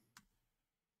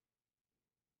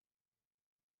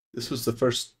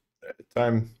first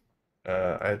time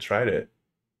I had tried it.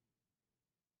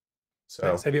 So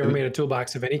Nice. Have you ever made a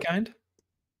toolbox of any kind?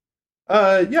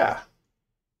 Yeah.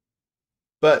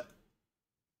 But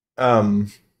I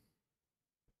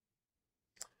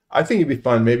think it'd be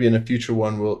fun. Maybe in a future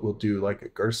one we'll do like a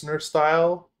Gersner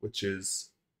style, which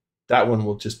is that one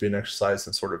will just be an exercise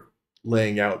in sort of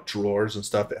laying out drawers and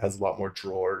stuff. It has a lot more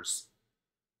drawers.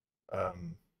 But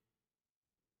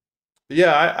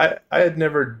yeah, I had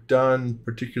never done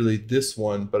particularly this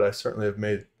one, but I certainly have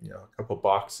made a couple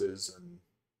boxes, and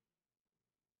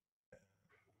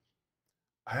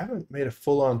I haven't made a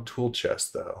full-on tool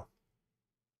chest though.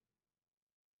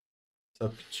 So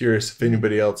I'm curious if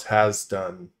anybody else has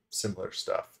done similar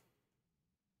stuff.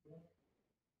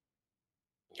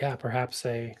 Yeah, perhaps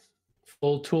a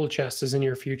full tool chest is in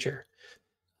your future.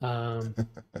 Donovan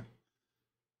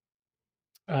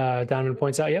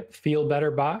points out, yep, feel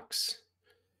better box.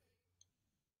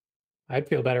 I'd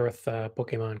feel better with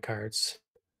Pokemon cards.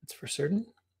 That's for certain.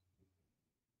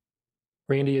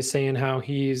 Randy is saying how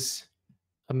he's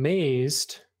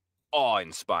amazed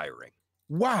Awe-inspiring.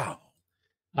 Wow.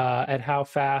 at how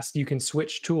fast you can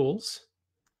switch tools,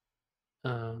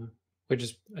 which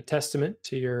is a testament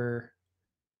to your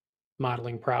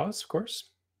modeling prowess, of course.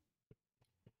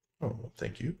 Oh, well,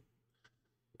 thank you.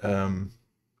 20 And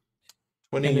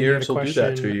then years you will had a do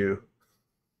that to question- you.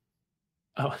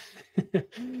 Oh,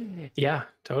 yeah,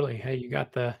 totally. Hey, you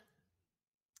got the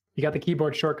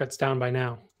keyboard shortcuts down by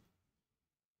now.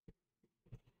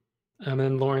 And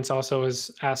then Lawrence also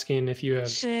is asking if you have.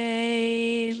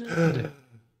 Shame.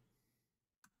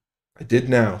 I did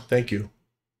now. Thank you.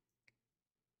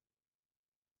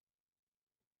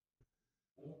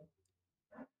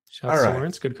 Shouts All to right.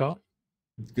 Lawrence, good call.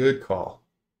 Good call.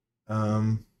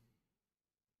 Why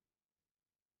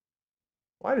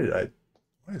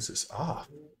is this off?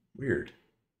 Weird.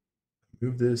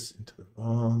 Move this into the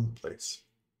wrong place.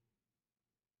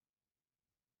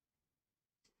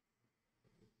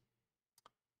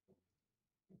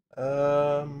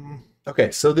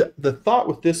 Okay, so the thought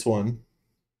with this one,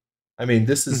 I mean,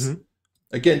 this is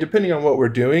again, depending on what we're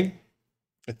doing,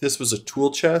 if this was a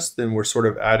tool chest, then we're sort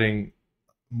of adding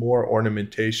more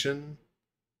ornamentation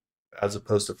as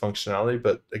opposed to functionality.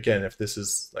 But again, if this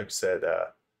is, like I said,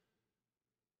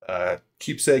 a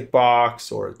keepsake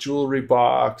box or a jewelry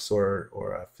box or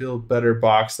a feel better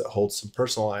box that holds some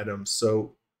personal items,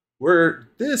 so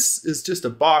this is just a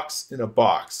box in a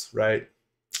box, right?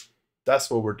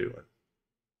 That's what we're doing.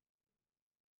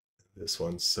 This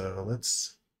one. So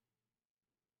let's.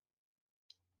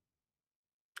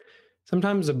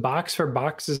 Sometimes a box for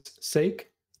box's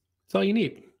sake, that's all you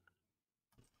need.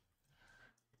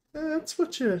 That's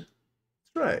what you. That's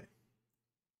right.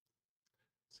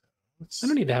 I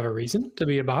don't need to have a reason to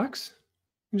be a box.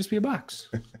 I can just be a box.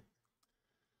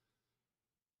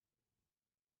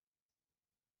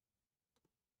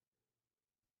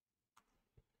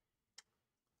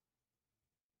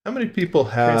 How many people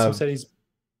Ransom have? said he's.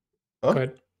 Oh? Go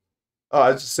ahead. Oh,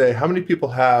 I was just say, how many people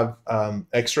have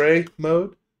X-ray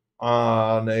mode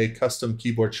on a custom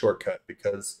keyboard shortcut?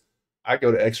 Because I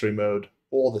go to X-ray mode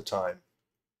all the time.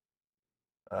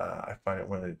 I find it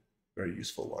one of the very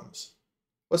useful ones.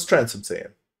 What's Transom saying?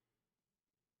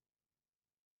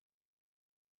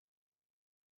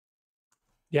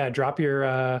 Yeah, drop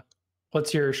your.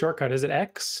 What's your shortcut? Is it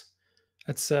X?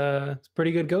 That's it's a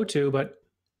pretty good go-to. But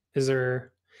is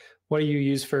there? What do you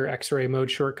use for X-ray mode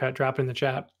shortcut? Drop it in the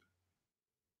chat.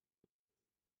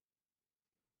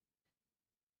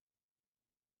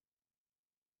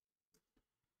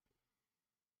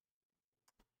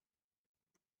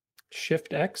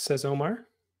 Shift X, says Omar.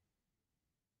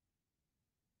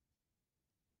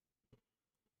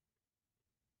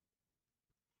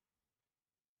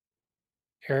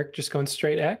 Eric just going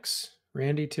straight X.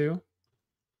 Randy too.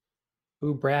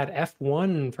 Ooh, Brad,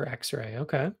 F1 for X-ray.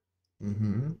 Okay.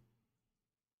 Mm-hmm.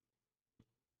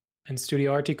 And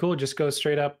Studio RT Cool just goes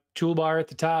straight up. Toolbar at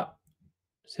the top.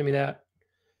 Send me that.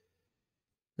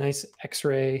 Nice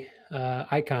X-ray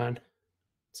icon.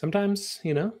 Sometimes,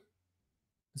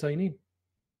 that's all you need.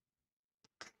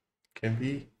 Can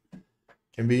be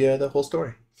the whole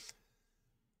story.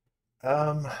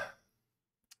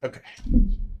 Okay.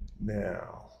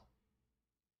 Now,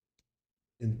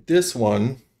 in this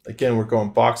one, again, we're going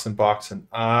box and box, and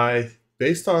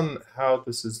based on how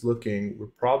this is looking, we're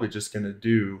probably just going to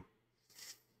do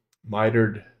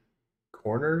mitered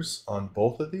corners on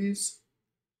both of these.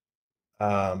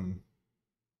 Right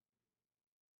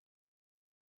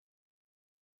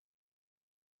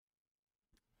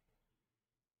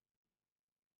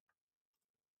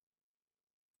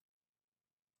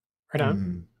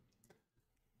on.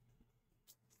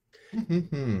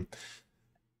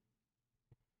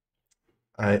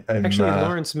 I'm Actually,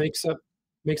 Lawrence makes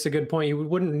a good point. You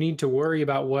wouldn't need to worry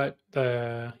about what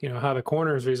the how the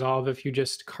corners resolve if you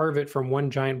just carve it from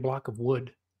one giant block of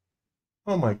wood.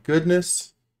 oh my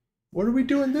goodness. What are we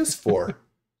doing this for?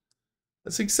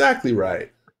 That's exactly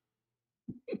right.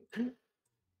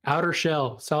 Outer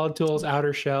shell, solid tools,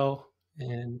 outer shell,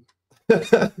 and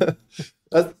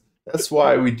That's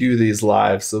why we do these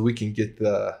live, so we can get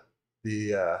the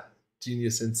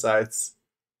genius insights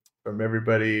from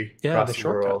everybody yeah, across the the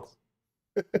world.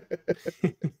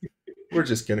 shortcuts. We're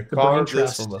just gonna The brain carve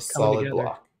this trust from a coming solid together.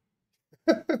 block.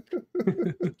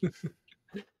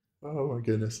 Oh my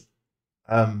goodness.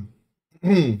 Um,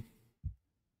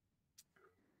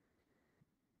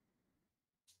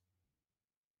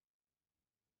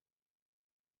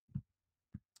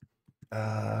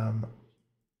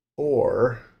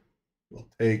 or we'll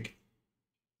take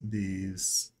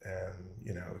these and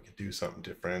we could do something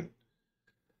different.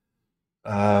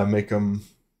 Make them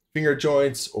finger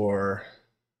joints or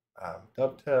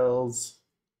dovetails.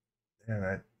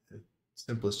 And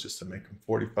simplest just to make them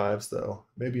 45s though.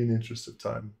 Maybe in the interest of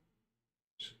time,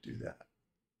 should do that.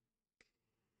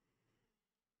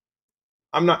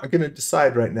 I'm not going to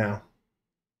decide right now.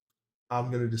 I'm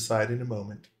going to decide in a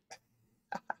moment.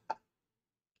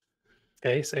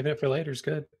 Okay, saving it for later is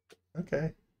good.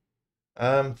 Okay.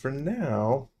 For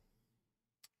now,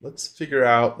 let's figure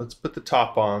out, let's put the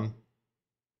top on,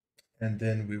 and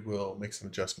then we will make some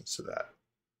adjustments to that.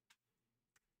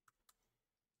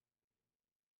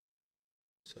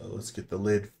 So let's get the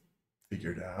lid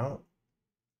figured out.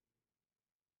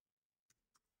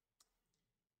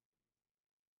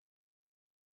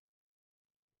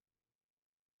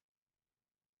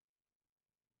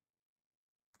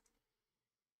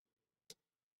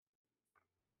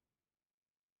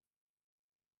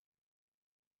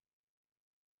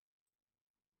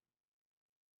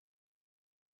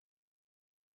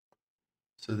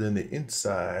 So then the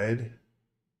inside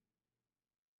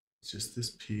is just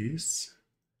this piece.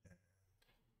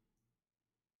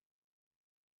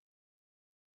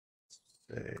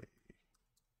 Say,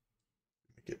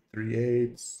 make it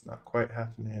 3/8, not quite half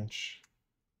an inch.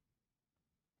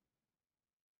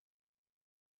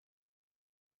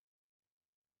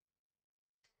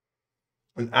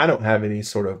 And I don't have any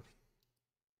sort of,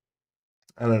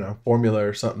 I don't know, formula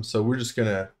or something. So we're just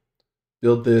gonna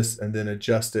build this and then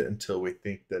adjust it until we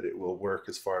think that it will work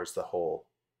as far as the whole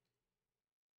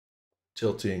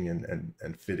tilting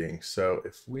and fitting. So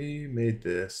if we made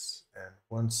this and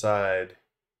one side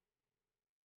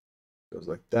goes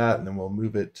like that, and then we'll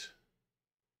move it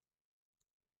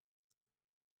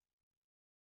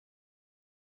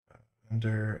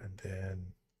under, and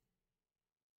then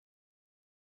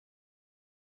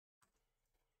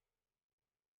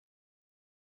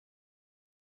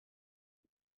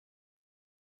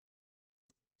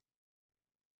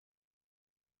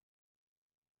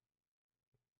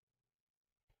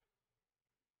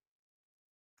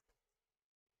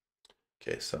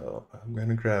okay, so I'm going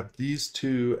to grab these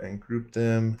two and group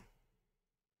them.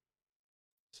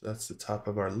 So that's the top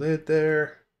of our lid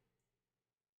there.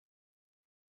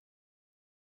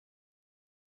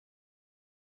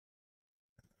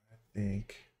 I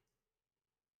think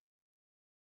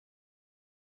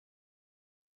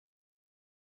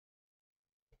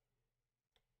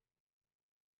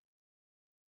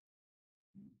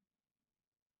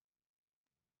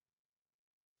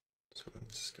so I'm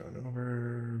just going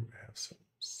over, we have some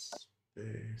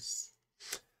space.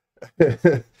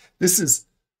 This is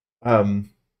I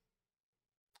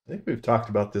think we've talked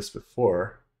about this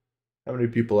before. How many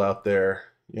people out there,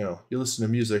 you listen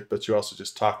to music, but you also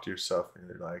just talk to yourself and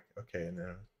you're like, okay, and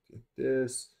then get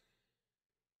this.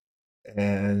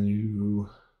 And you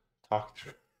talk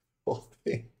through the whole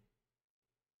thing.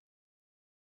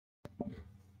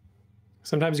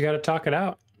 Sometimes you got to talk it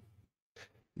out.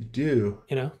 You do.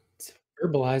 It's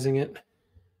verbalizing it,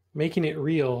 making it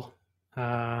real.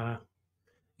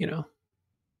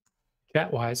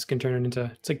 Chat wise can turn it into,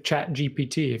 it's like Chat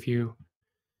GPT. If you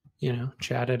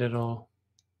chat it, it'll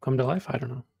come to life. I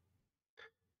don't know.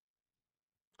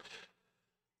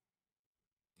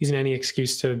 Using any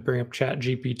excuse to bring up Chat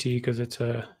GPT because it's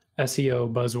a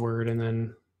SEO buzzword, and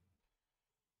then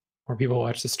more people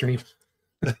watch the stream.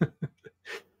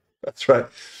 That's right.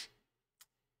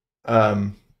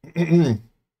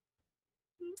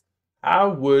 How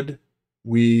would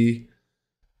we?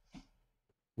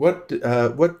 What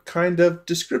kind of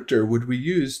descriptor would we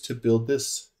use to build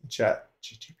this Chat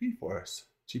GTP for us?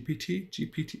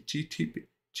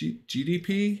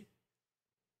 GDP,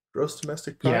 gross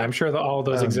domestic product. Yeah, I'm sure that all of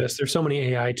those exist. There's so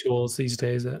many AI tools these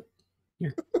days that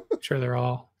you're sure they're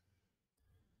all.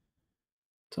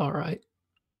 It's all right.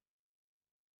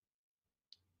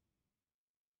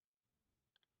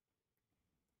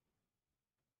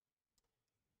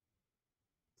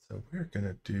 So we're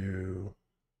gonna do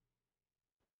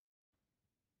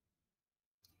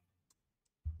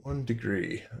 1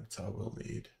 degree. That's all we'll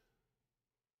need.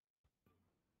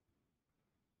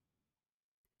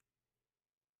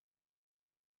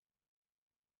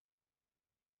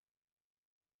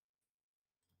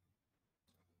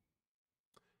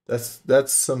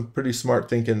 That's some pretty smart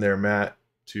thinking there, Matt,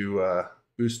 to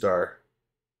boost us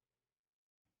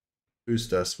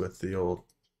with the old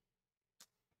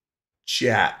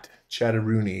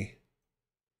chatteroony.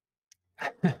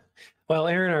 Well,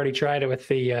 Aaron already tried it with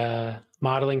the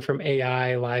modeling from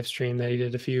AI live stream that he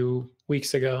did a few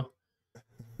weeks ago.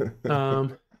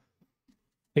 Maybe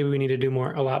we need to do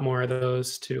a lot more of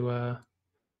those to.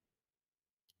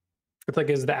 It's like,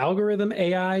 is the algorithm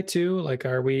AI too? Like,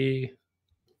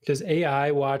 does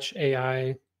AI watch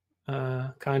AI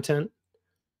content,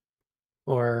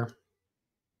 or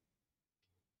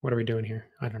what are we doing here?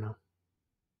 I don't know.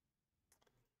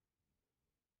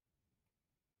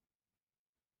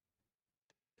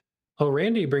 Oh,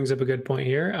 Randy brings up a good point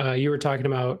here. You were talking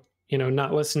about,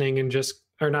 not listening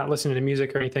or not listening to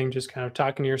music or anything, just kind of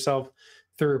talking to yourself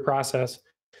through a process.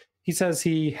 He says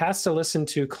he has to listen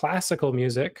to classical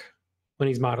music when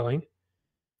he's modeling.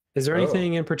 Is there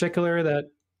anything in particular that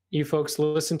you folks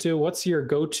listen to? What's your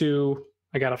go-to,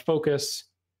 I gotta focus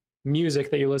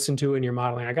music that you listen to in your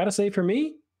modeling? I gotta say, for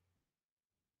me,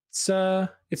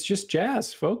 it's just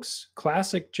jazz, folks.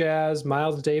 Classic jazz,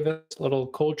 Miles Davis, little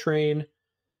Coltrane.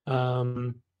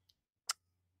 That's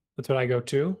what I go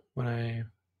to when I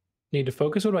need to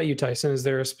focus. What about you, Tyson? Is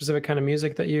there a specific kind of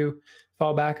music that you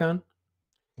fall back on?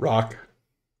 Rock.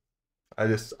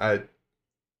 It's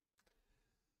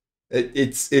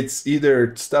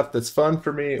either stuff that's fun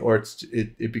for me or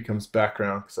it becomes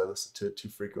background because I listen to it too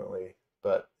frequently.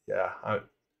 But yeah,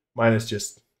 mine is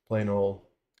just plain old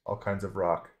all kinds of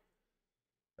rock.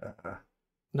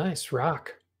 Nice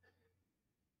rock.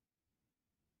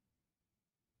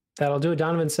 That'll do it.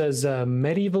 Donovan says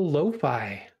medieval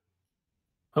lo-fi.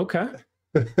 Okay.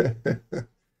 I don't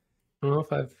know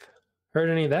if I've heard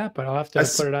any of that, but I'll have to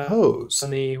put it up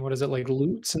on the, what is it, like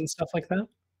lutes and stuff like that?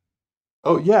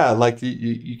 Oh yeah, like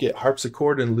you get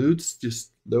harpsichord and lutes,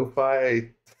 just lo-fi.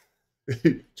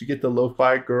 Did you get the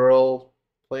lo-fi girl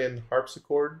playing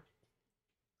harpsichord?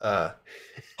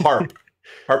 Harp.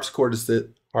 Harpsichord is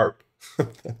the harp.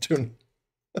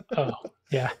 Oh,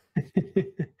 yeah.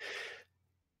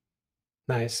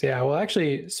 Nice. Yeah. Well,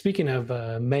 actually, speaking of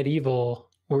medieval,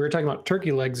 we were talking about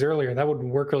turkey legs earlier. That would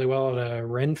work really well at a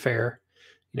Ren fair.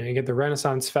 You get the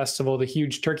Renaissance Festival, the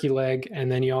huge turkey leg,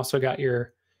 and then you also got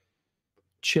your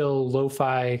chill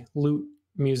lo-fi lute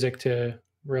music to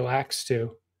relax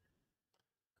to.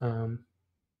 I'm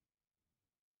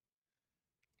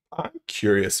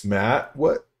curious, Matt.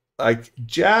 What, like,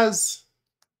 jazz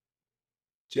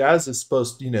is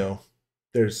supposed to,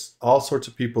 there's all sorts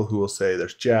of people who will say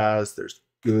there's jazz, there's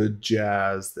good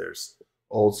jazz, there's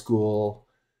old school.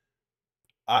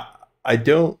 I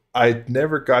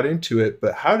never got into it,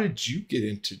 but how did you get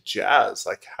into jazz?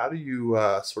 Like, how do you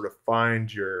sort of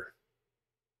find your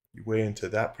way into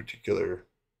that particular?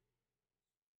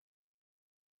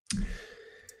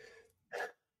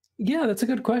 Yeah, that's a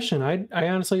good question. I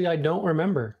honestly, I don't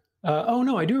remember. Oh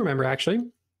no, I do remember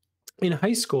actually. In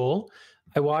high school,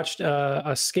 I watched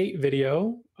a skate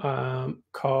video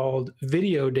called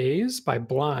Video Days by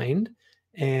Blind.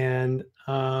 And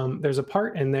there's a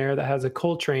part in there that has a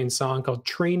Coltrane song called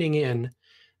Training In.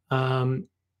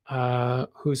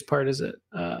 Whose part is it?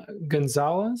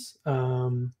 Gonzalez?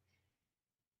 Can't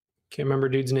remember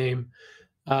dude's name.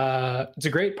 It's a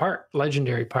great part,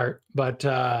 legendary part. But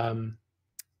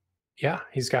yeah,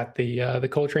 he's got the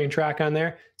Coltrane track on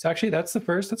there. So actually, that's the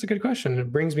first. That's a good question.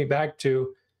 It brings me back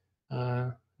to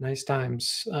nice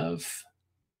times of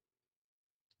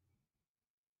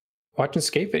watching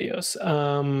skate videos.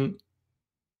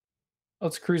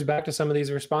 Let's cruise back to some of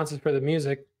these responses for the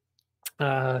music.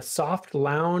 Soft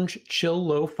lounge, chill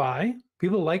lo-fi.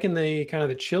 People liking the kind of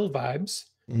the chill vibes.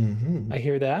 Mm-hmm. I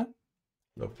hear that.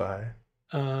 Lo-fi.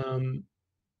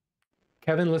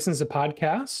 Kevin listens to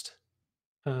podcast.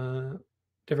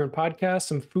 Different podcasts,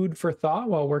 some food for thought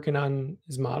while working on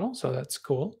his model. So that's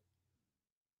cool.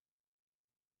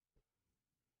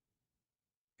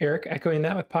 Eric echoing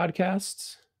that with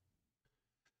podcasts.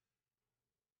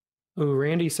 Ooh,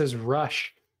 Randy says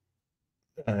Rush.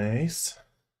 Nice.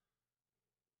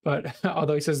 But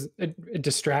although he says it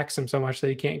distracts him so much that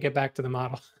he can't get back to the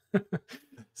model.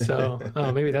 So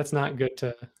maybe that's not good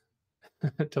to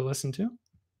to listen to.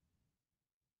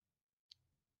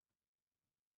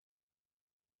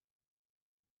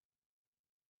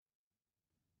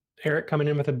 Eric coming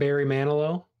in with a Barry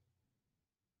Manilow.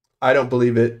 I don't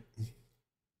believe it.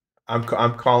 I'm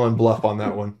calling bluff on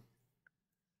that one.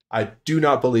 I do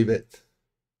not believe it.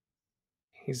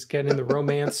 He's getting in the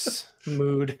romance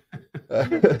mood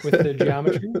with the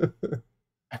geometry.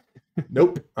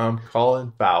 Nope, I'm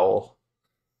calling foul.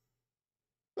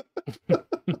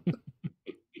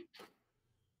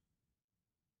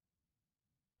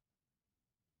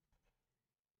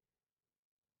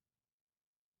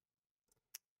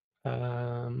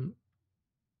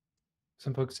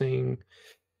 Some folks saying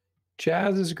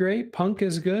jazz is great, punk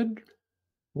is good,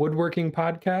 woodworking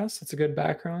podcast, that's a good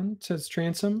background, says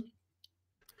Transom.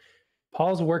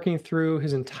 Paul's working through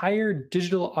his entire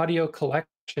digital audio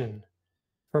collection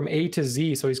from A to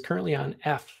Z, so he's currently on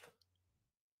F.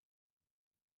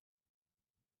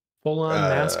 Full on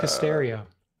mask hysteria.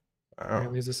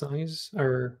 Apparently is the song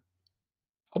or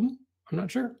album? I'm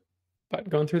not sure, but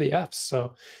going through the Fs.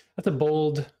 So that's a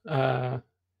bold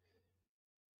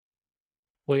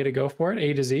way to go for it.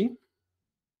 A to Z.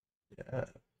 Yeah.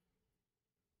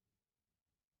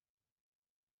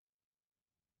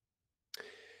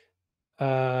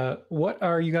 What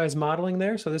are you guys modeling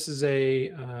there? So this is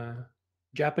a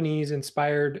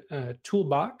Japanese-inspired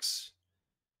toolbox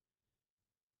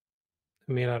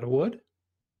made out of wood.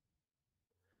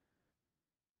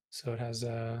 So it has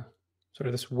sort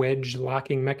of this wedge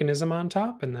locking mechanism on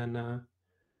top, and then,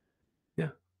 yeah,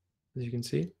 as you can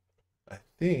see, I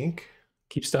think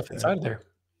keep stuff inside of there.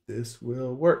 This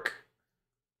will work.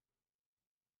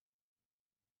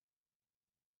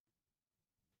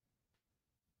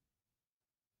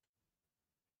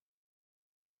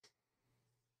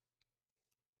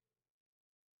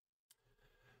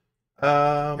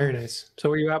 Very nice. So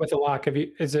where you at with the lock?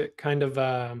 Is it kind of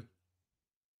how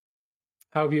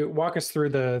have you walk us through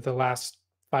the last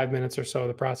 5 minutes or so of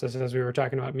the process as we were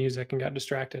talking about music and got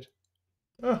distracted?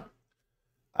 Oh,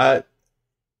 I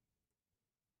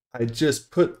just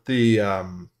put the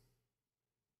if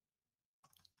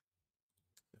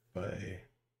I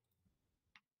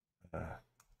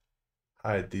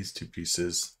hide these two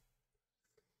pieces.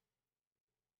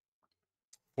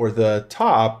 For the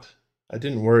top, I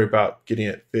didn't worry about getting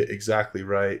it fit exactly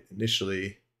right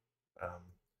initially.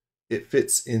 It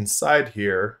fits inside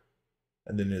here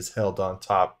and then is held on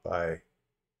top by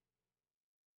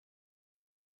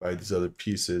these other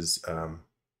pieces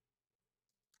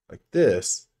like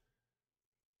this.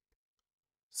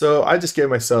 So I just gave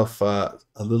myself a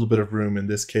little bit of room. In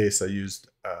this case, I used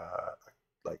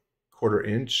like 1/4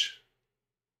 inch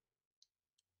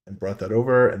and brought that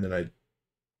over, and then I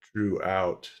drew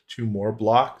out 2 more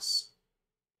blocks.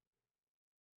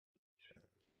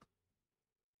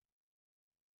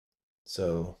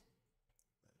 So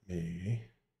let me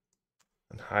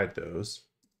hide those.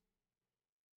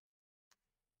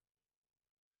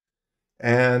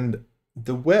 And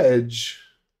the wedge,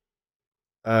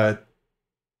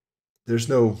 there's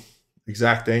no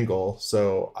exact angle,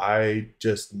 so I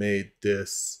just made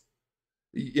this.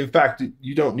 In fact,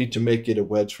 you don't need to make it a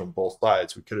wedge from both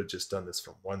sides. We could have just done this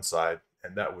from one side,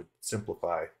 and that would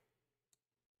simplify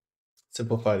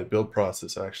the build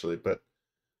process actually. But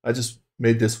I just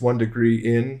made this 1 degree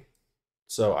in,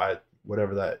 so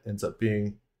whatever that ends up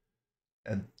being.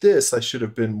 And this I should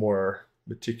have been more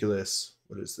meticulous.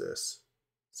 What is this?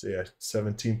 So yeah,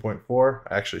 17.4.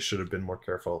 I actually should have been more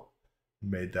careful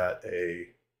and made that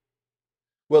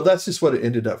well, that's just what it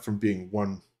ended up from being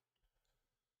one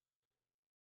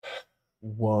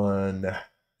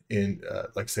in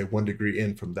like say 1 degree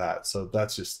in from that. So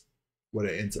that's just what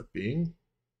it ends up being.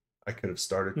 I could have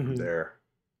started from there.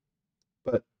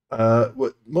 But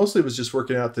what mostly was just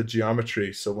working out the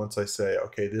geometry. So once I say,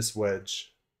 okay, this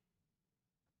wedge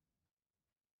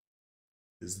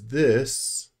is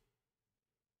this,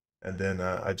 and then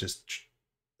I just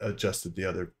adjusted the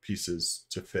other pieces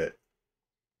to fit.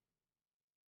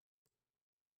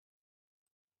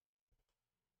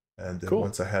 And then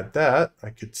once I had that,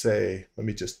 I could say, let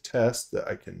me just test that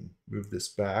I can move this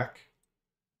back,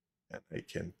 and I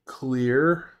can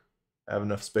clear. I have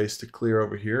enough space to clear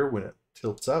over here when it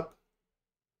tilts up.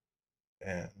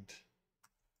 And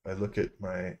I look at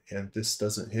and this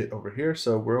doesn't hit over here,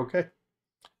 so we're okay.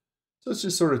 So it's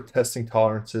just sort of testing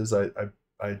tolerances. I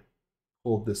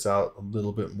pulled this out a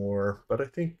little bit more, but I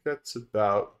think that's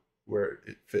about where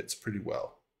it fits pretty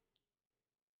well.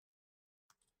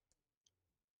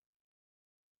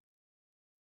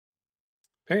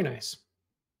 Very nice.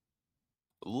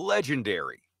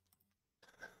 Legendary.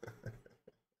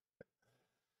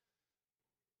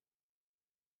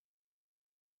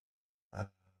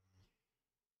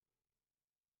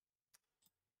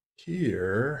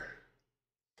 Here.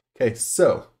 Okay,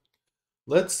 so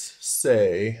let's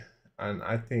say, and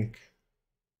I think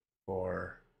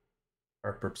for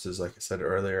our purposes, like I said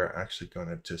earlier, I'm actually going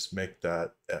to just make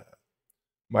that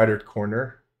mitered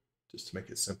corner just to make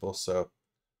it simple. So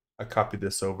I copy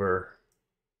this over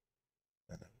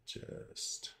and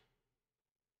just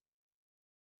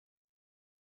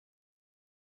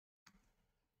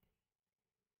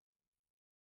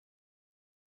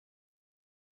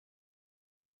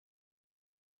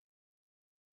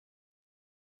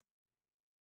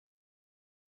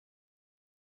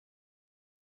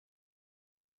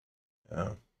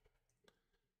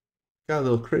got a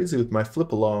little crazy with my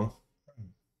flip along.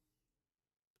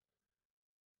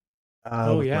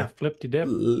 Oh with yeah, my flippity dip.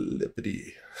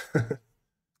 flippity.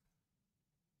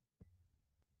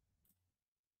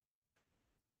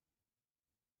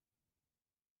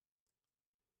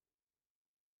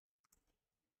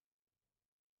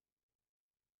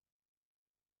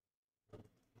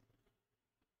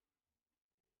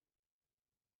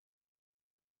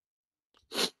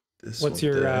 What's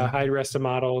your hide rest of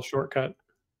model shortcut?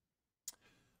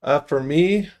 For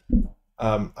me,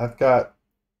 I've got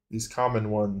these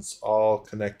common ones all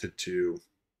connected to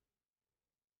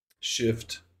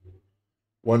Shift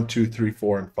 1, 2, 3,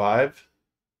 4, and 5.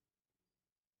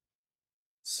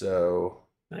 So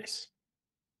nice.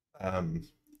 And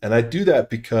I do that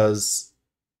because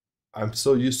I'm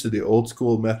so used to the old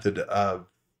school method of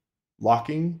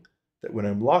locking that when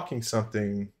I'm locking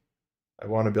something, I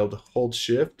want to be able to hold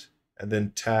Shift and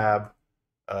then tab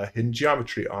hidden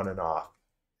geometry on and off,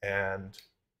 and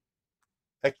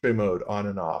X-ray mode on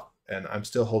and off, and I'm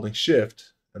still holding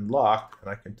Shift and lock, and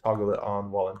I can toggle it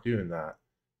on while I'm doing that,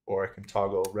 or I can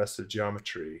toggle rest of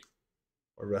geometry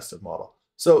or rest of model.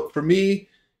 So for me,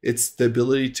 it's the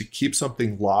ability to keep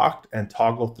something locked and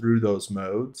toggle through those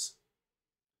modes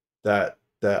that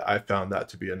I found that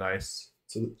to be a nice.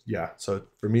 So yeah, so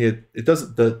for me, it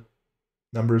doesn't, the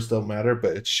numbers don't matter,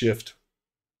 but it's Shift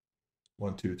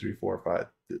 1, 2, 3, 4, 5.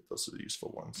 Those are the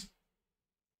useful ones.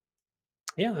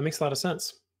 Yeah, that makes a lot of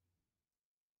sense.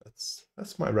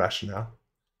 That's my rationale.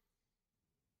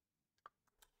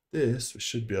 This we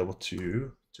should be able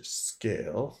to just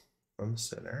scale from the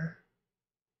center.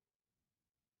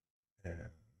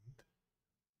 And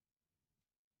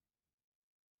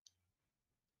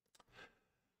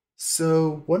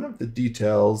so one of the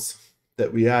details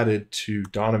that we added to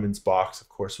Donovan's box, of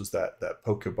course, was that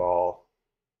Pokeball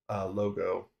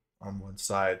logo on one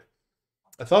side.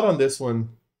 I thought on this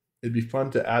one, it'd be fun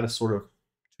to add a sort of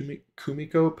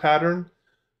Kumiko pattern,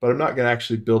 but I'm not going to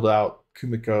actually build out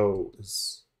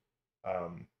Kumiko's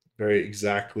very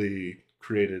exactly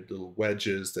created little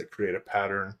wedges that create a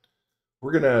pattern.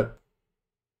 We're going to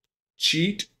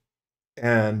cheat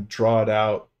and draw it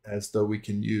out as though we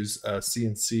can use a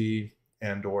CNC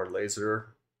and or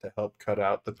laser to help cut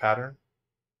out the pattern.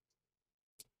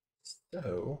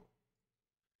 So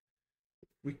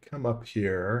we come up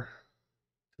here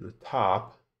to the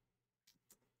top.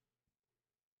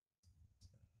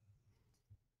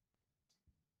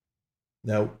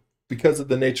 Now, because of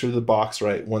the nature of the box,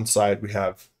 right, one side we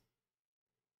have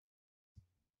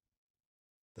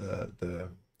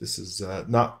this is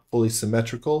not fully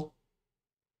symmetrical.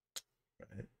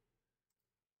 Right?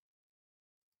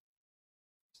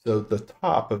 So the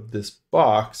top of this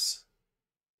box,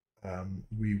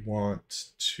 we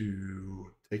want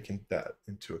to take that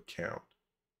into account.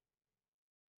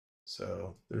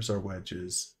 So there's our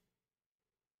wedges.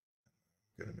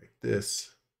 I'm going to make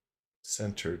this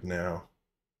centered now.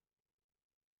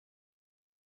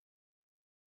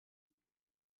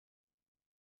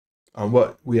 On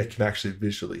what we can actually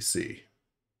visually see.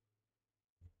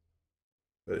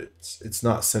 But it's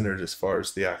not centered as far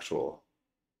as the actual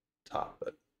top,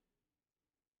 but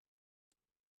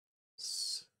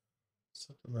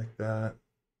something like that.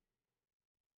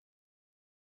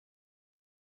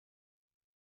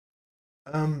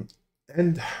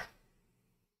 And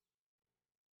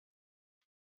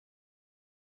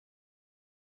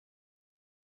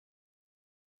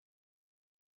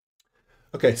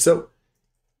okay, so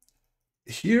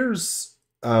here's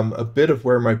a bit of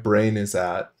where my brain is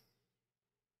at.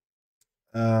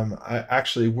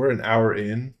 We're an hour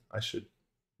in. I should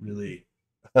really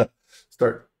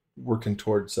start working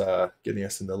towards getting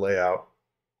us in the layout.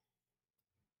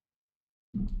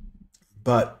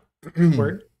 But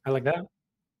word, I like that.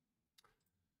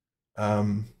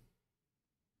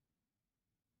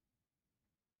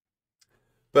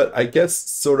 But I guess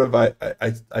sort of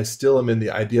I still am in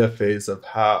the idea phase of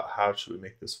how should we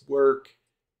make this work,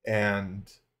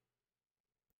 and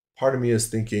part of me is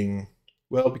thinking,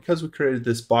 well, because we created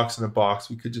this box in a box,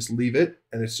 we could just leave it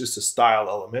and it's just a style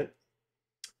element.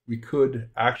 We could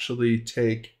actually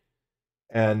take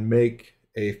and make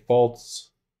a false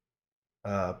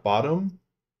bottom,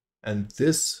 and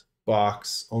this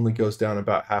box only goes down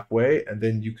about halfway, and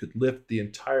then you could lift the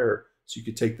entire, so you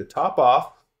could take the top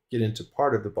off, get into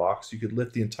part of the box, you could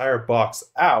lift the entire box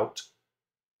out,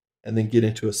 and then get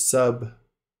into a sub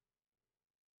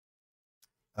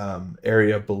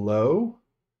area below.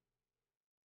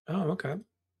 Oh, okay.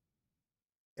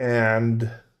 And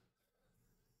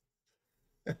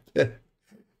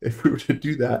if we were to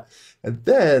do that, and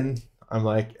then I'm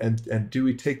like, and do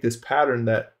we take this pattern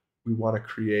that we want to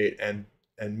create and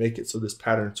make it so this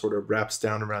pattern sort of wraps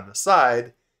down around the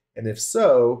side? And if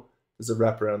so, does it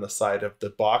wrap around the side of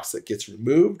the box that gets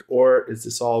removed, or is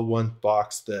this all one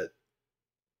box that,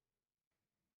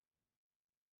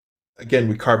 again,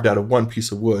 we carved out of one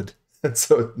piece of wood, and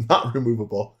so it's not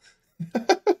removable?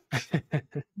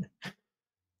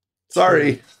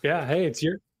 Sorry. Yeah. Hey,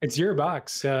 it's your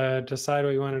box. Decide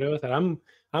what you want to do with it. I'm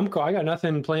cool. I got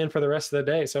nothing planned for the rest of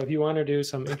the day. So if you want to do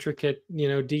some intricate,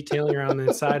 detailing around the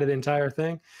inside of the entire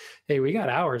thing, hey, we got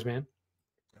hours, man.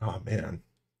 Oh man.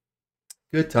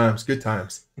 Good times, good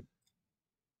times.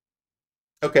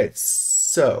 Okay,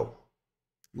 so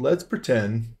let's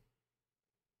pretend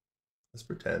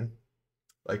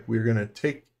like we're gonna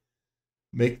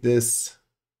make this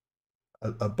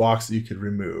a box that you could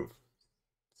remove.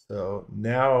 So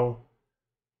now,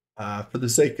 for the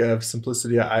sake of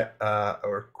simplicity,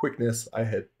 or quickness, I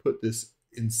had put this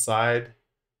inside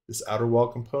this outer wall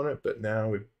component, but now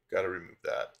we've got to remove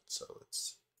that. So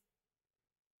let's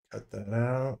cut that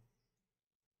out,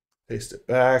 paste it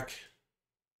back.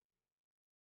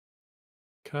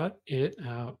 Cut it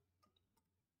out.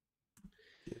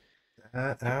 Get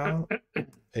that out,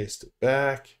 paste it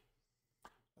back.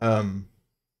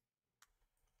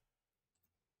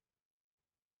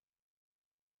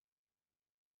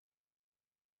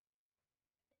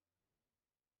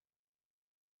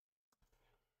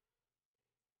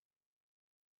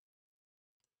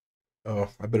 Oh,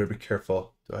 I better be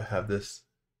careful. Do I have this?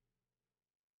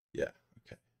 Yeah,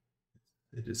 okay.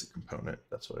 It is a component.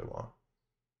 That's what I want.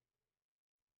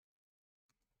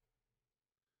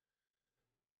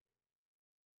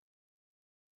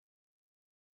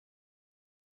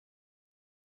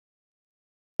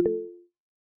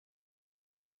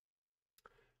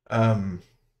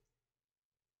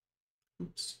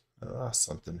 Oops, I lost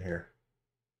something here.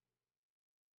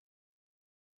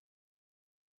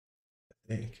 I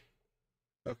think.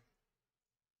 Okay.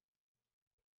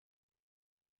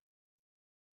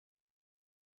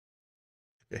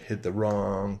 I hit the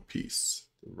wrong piece.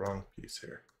 The wrong piece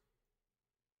here.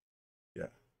 Yeah.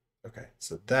 Okay.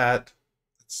 So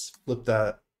let's flip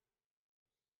that.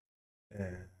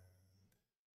 And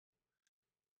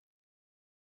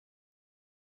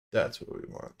that's what we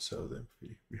want. So then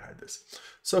we hide this.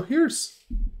 So here's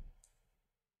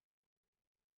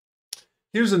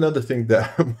another thing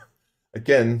that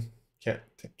again can't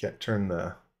turn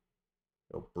the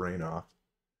brain off.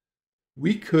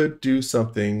 We could do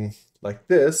something like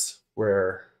this,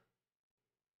 where,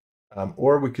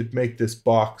 or we could make this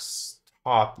box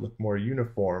top look more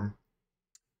uniform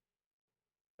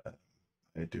by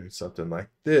doing something like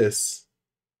this.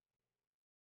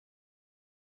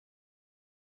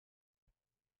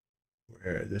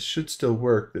 Where this should still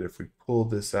work, that if we pull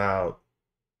this out,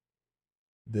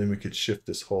 then we could shift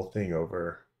this whole thing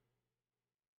over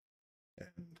and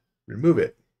remove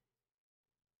it.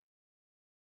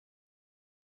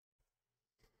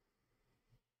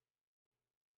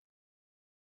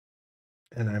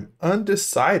 And I'm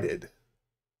undecided.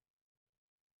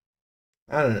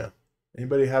 I don't know.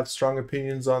 Anybody have strong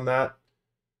opinions on that?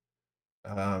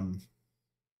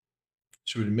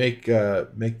 Should we make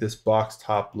this box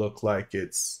top look like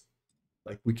it's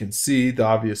like we can see the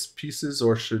obvious pieces,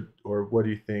 or what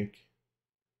do you think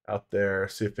out there?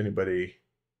 See if anybody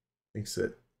thinks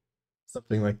that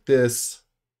something like this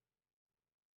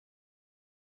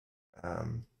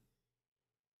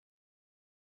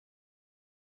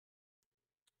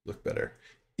look better.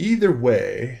 Either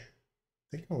way,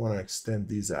 I think I want to extend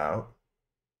these out.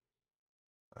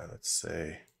 Let's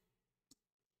say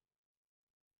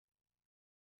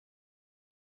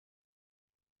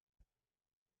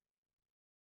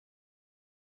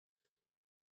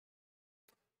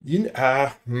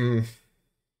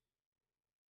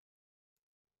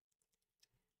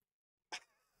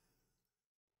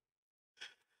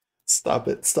stop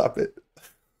it.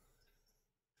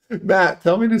 Matt,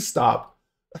 tell me to stop.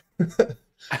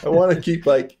 I want to keep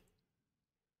like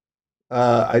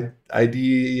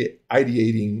ideating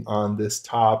on this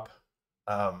top.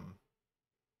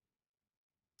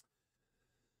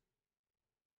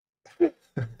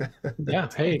 Yeah.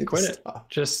 Hey, quit it. Stop.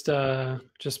 Just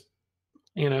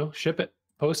ship it,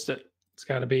 post it. It's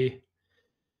got to be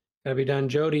done.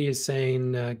 Jody is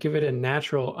saying, give it a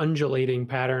natural undulating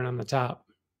pattern on the top.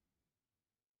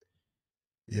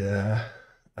 Yeah.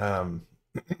 Yeah,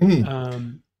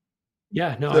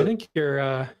 no, So- I think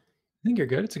you're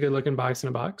good. It's a good looking box in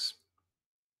a box.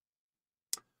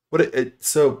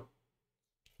 So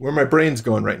where my brain's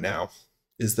going right now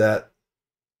is that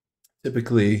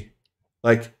typically,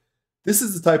 like, this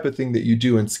is the type of thing that you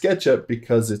do in SketchUp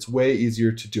because it's way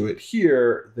easier to do it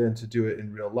here than to do it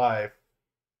in real life.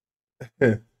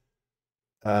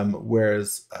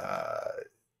 Whereas at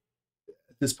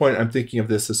this point, I'm thinking of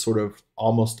this as sort of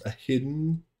almost a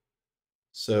hidden.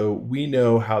 So we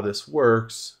know how this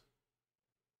works,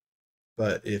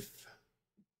 but if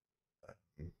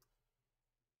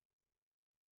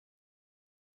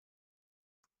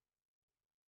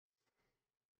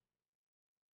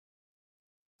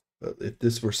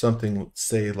this were something,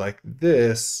 say, like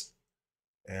this,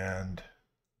 and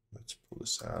let's pull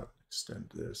this out, extend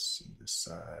this and this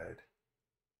side.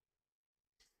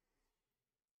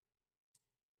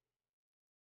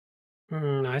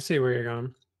 I see where you're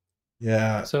going.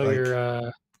 Yeah. So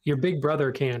like, your big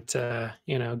brother can't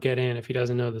get in if he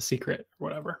doesn't know the secret or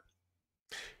whatever.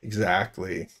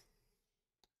 exactly.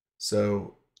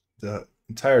 So the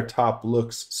entire top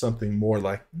looks something more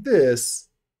like this,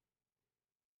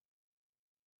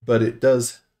 but it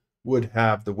would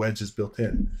have the wedges built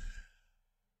in.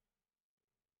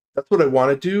 That's what I want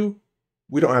to do.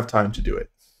 We don't have time to do it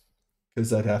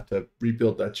because I'd have to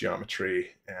rebuild that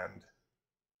geometry,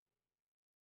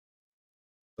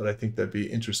 but I think that'd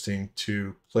be interesting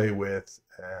to play with,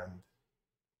 and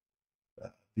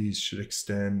these should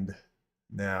extend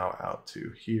now out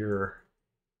to here,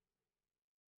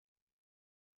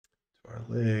 to our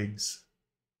legs.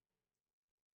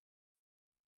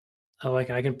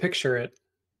 I can picture it.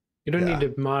 You don't need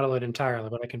to model it entirely,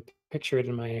 but I can picture it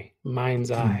in my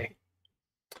mind's eye.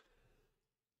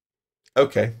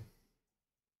 Okay.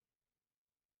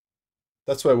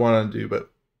 That's what I want to do,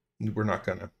 but we're not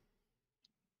gonna.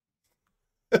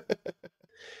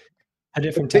 A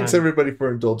different time. Thanks everybody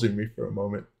for indulging me for a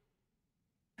moment.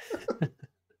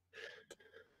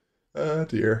 Oh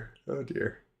dear. Oh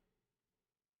dear.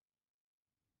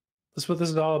 That's what this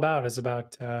is all about. It's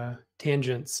about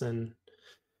tangents and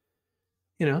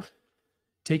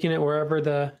taking it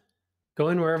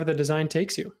going wherever the design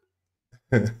takes you.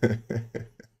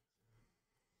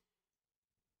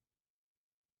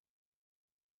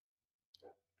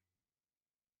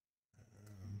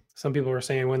 Some people were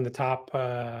saying when the top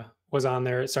was on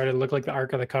there, it started to look like the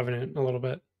Ark of the Covenant a little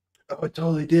bit. Oh, it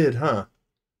totally did, huh?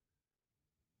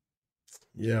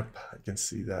 Yep, I can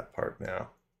see that part now.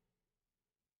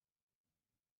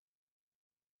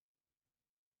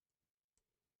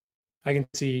 I can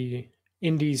see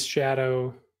Indy's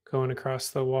shadow going across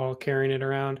the wall, carrying it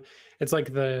around. It's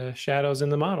like the shadows in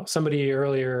the model. Somebody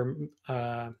earlier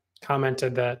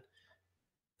commented that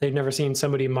they've never seen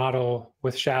somebody model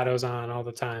with shadows on all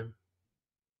the time.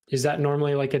 Is that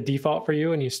normally like a default for you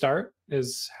when you start?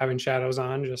 Is having shadows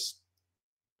on just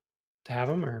to have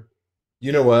them, or?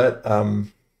 You know what?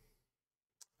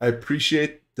 I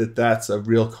appreciate that that's a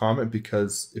real comment,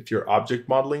 because if you're object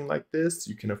modeling like this,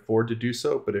 you can afford to do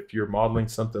so. But if you're modeling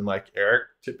something like Eric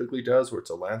typically does, where it's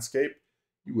a landscape,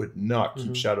 you would not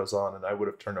keep shadows on, and I would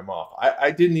have turned them off.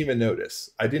 I didn't even notice.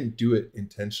 I didn't do it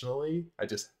intentionally. I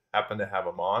just happened to have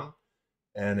them on,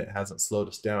 and it hasn't slowed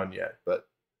us down yet. But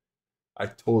I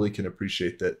totally can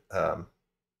appreciate that.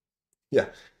 Yeah,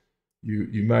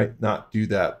 you might not do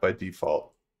that by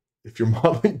default if you're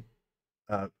modeling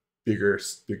bigger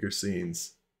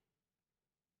scenes.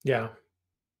 Yeah,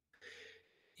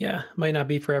 might not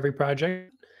be for every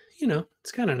project.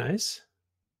 It's kind of nice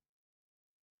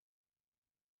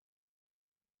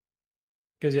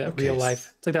because real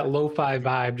life. It's like that lo-fi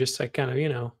vibe, just like kind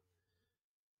of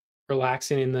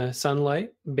relaxing in the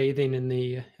sunlight, bathing in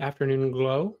the afternoon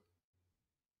glow.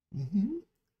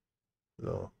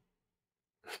 So,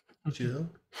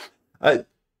 chill.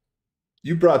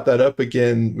 You brought that up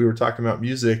again. We were talking about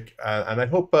music, and I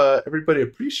hope everybody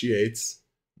appreciates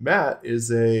Matt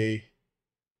it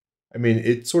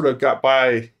sort of got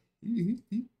by. He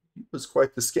was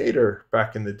quite the skater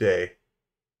back in the day.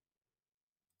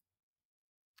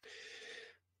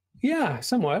 Yeah,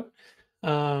 somewhat.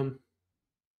 Yeah,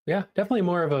 definitely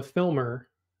more of a filmer.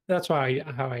 That's how I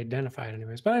identify it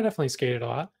anyways, but I definitely skated a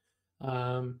lot.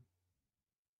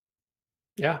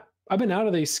 Yeah, I've been out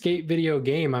of the skate video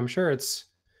game. I'm sure it's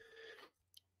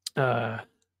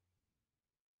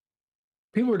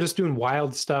people were just doing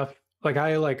wild stuff. Like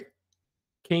I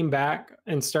came back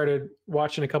and started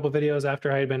watching a couple videos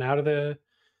after I had been out of the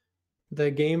the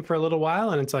game for a little while,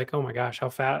 and it's like, oh my gosh,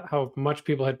 how much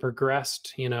people had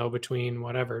progressed, between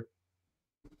whatever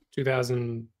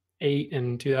 2008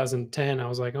 and 2010. I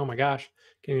was like, oh my gosh,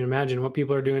 can't even imagine what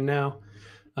people are doing now.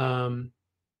 Um,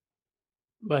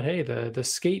 but hey, the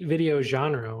skate video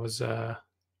genre was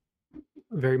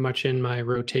very much in my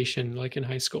rotation, like in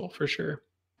high school for sure.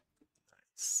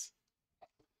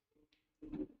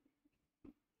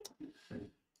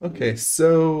 Okay,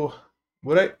 so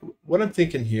what I'm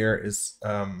thinking here is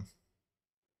in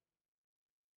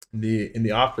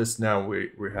the office now we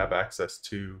have access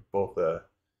to both a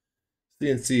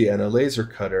CNC and a laser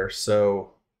cutter.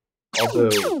 So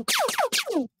although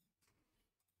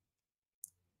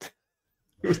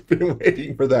we've been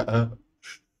waiting for that, huh?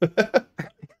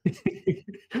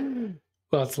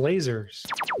 Well, it's lasers.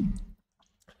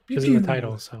 Pew, Is in the pew.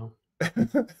 title, so.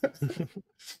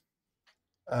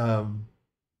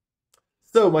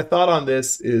 So my thought on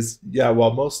this is, yeah,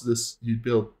 while most of this you'd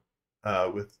build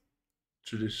with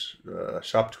traditional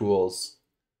shop tools,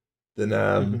 then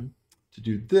to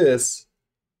do this,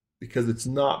 because it's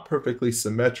not perfectly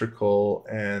symmetrical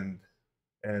and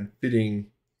fitting.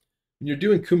 When you're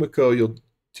doing Kumiko, you'll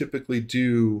typically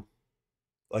do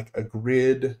like a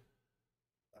grid,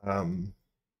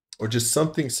 or just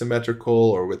something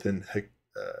symmetrical or within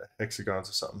hexagons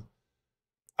or something.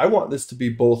 I want this to be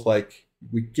both, like,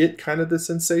 we get kind of the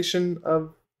sensation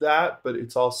of that, but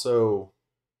it's also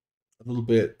a little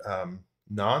bit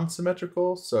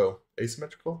non-symmetrical, so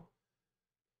asymmetrical.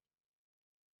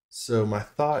 So my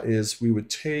thought is we would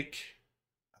take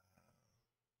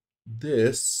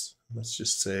this, let's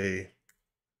just say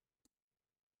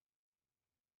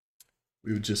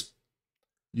we would just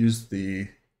use the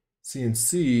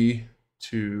CNC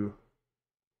to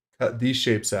cut these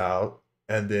shapes out,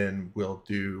 and then we'll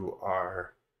do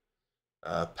our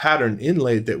pattern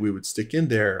inlaid that we would stick in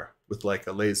there with like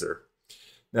a laser.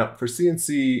 Now for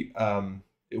CNC,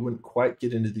 it wouldn't quite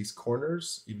get into these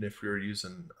corners, even if we were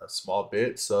using a small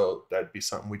bit. So that'd be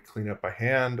something we'd clean up by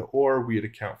hand, or we'd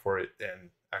account for it and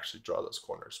actually draw those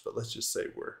corners. But let's just say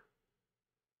we're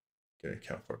going to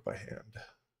account for it by hand.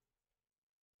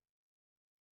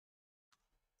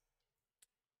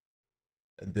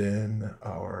 And then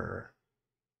our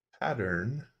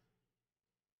pattern,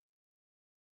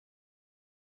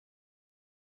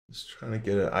 just trying to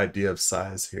get an idea of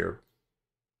size here.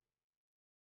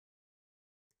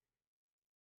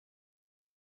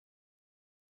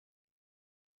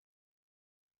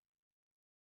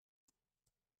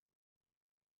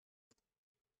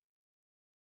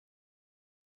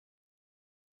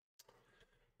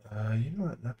 You know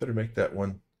what? I better make that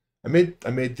one. I made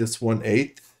this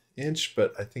 1/8 inch,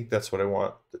 but I think that's what I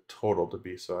want the total to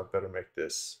be. So I better make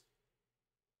this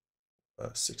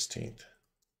 1/16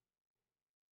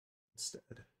 instead.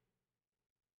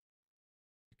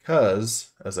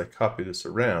 Because as I copy this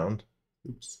around,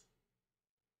 oops,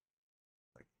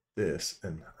 like this,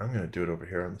 and I'm going to do it over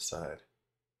here on the side.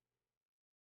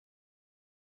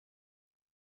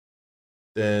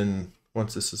 Then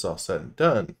once this is all said and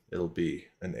done, it'll be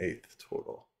 1/8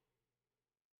 total.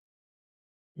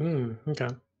 Okay.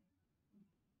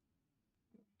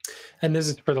 And this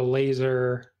is for the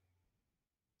laser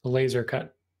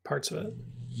cut parts of it.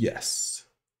 Yes.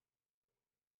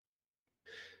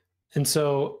 And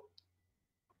so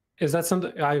is that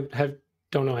something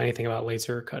don't know anything about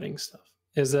laser cutting stuff.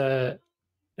 Is that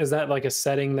like a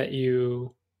setting that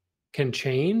you can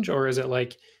change, or is it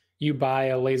like you buy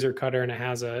a laser cutter and it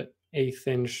has a 1/8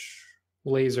 inch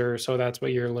laser, so that's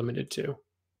what you're limited to?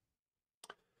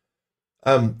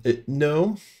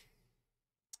 No.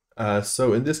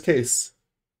 So in this case,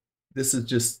 this is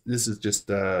just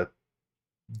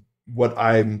what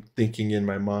I'm thinking in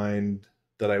my mind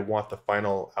that I want the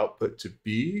final output to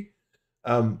be.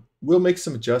 We'll make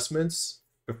some adjustments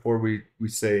before we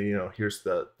say, here's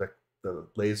the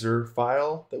laser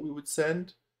file that we would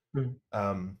send.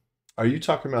 Are you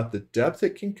talking about the depth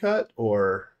it can cut,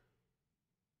 or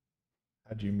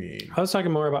how do you mean? I was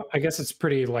talking more about, I guess it's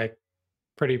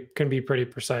can be pretty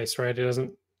precise, right? It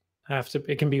doesn't have to,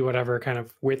 it can be whatever kind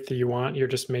of width you want. You're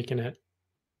just making it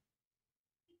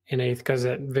an 1/8 because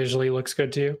it visually looks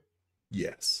good to you.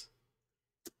 Yes.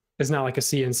 It's not like a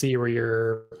CNC where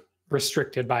you're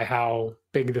restricted by how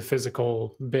big the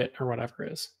physical bit or whatever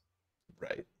is.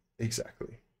 Right.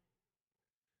 Exactly.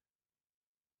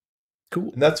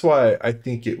 Cool. And that's why I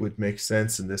think it would make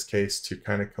sense in this case to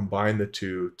kind of combine the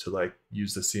two, to like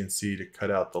use the CNC to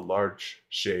cut out the large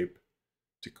shape,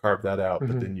 to carve that out,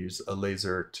 but then use a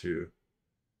laser to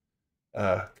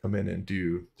come in and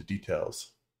do the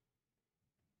details.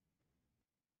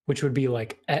 Which would be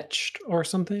like etched or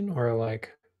something, or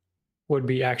like? would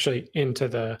be actually into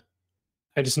the.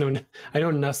 I just know I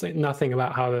know nothing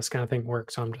about how this kind of thing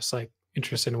works. So I'm just like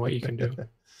interested in what you can do.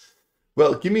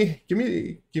 Well, give me.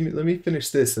 Let me finish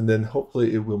this, and then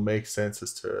hopefully it will make sense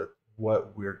as to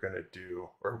what we're gonna do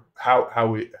or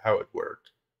how it would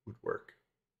work.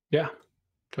 Yeah,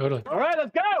 totally. All right,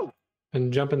 let's go.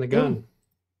 And jump in the gun.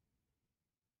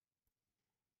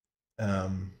 I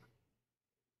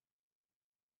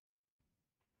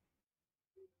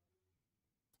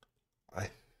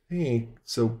think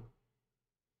so.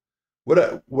 What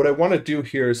I want to do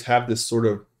here is have this sort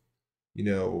of,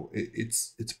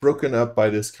 it's broken up by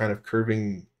this kind of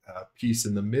curving piece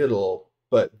in the middle,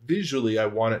 but visually I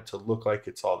want it to look like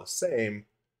it's all the same.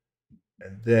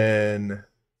 And then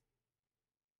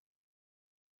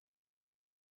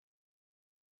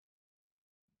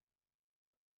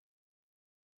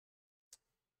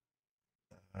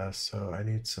so I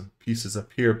need some pieces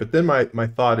up here, but then my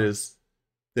thought is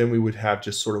then we would have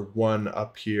just sort of one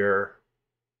up here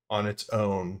on its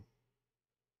own.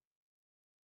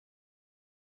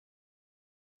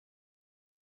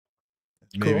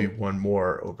 Maybe Cool. one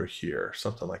more over here,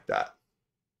 something like that.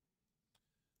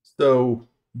 So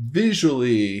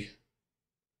visually,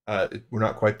 we're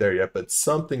not quite there yet, but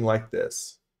something like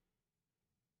this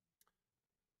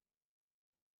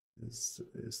is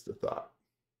the thought.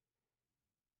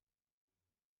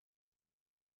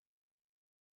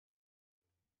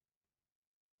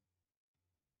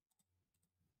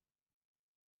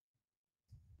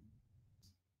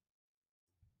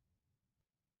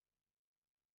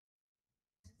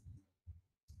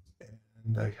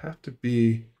 And I have to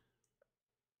be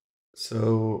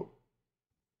so.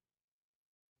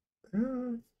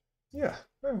 Yeah,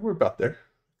 we're about there.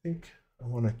 I think I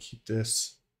want to keep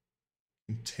this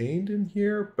contained in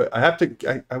here, but I have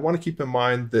to. I want to keep in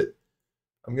mind that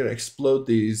I'm going to explode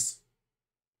these,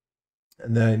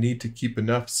 and then I need to keep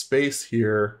enough space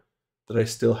here that I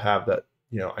still have that.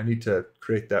 I need to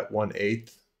create that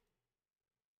 1/8.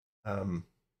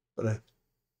 But I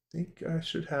think I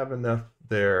should have enough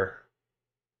there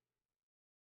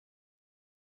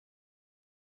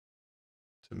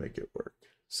to make it work.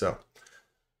 So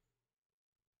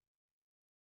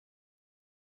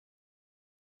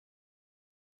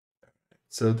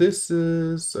this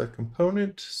is a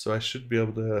component, so I should be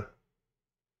able to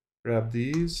grab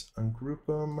these, ungroup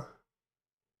them,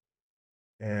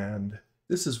 and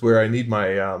this is where I need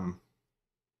my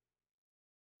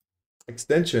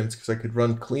extensions, because I could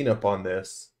run cleanup on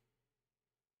this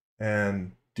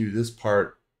and do this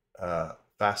part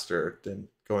faster than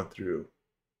going through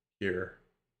here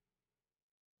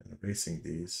and erasing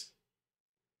these.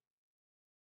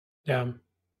 Yeah.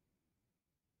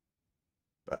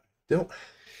 But don't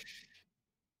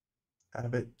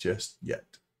have it just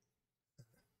yet.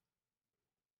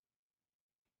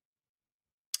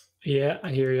 Yeah,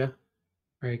 I hear you.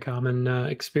 Very common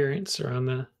experience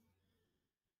around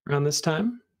this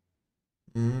time.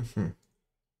 Mm-hmm.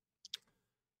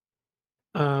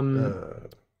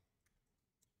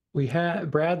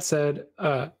 Brad said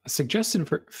a suggestion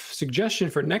for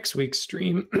next week's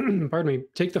stream. Pardon me.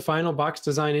 Take the final box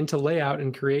design into layout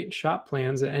and create shop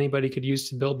plans that anybody could use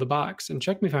to build the box. And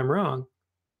check me if I'm wrong.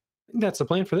 I think that's the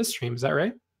plan for this stream. Is that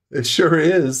right? It sure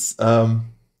is.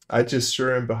 I just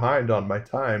sure am behind on my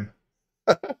time.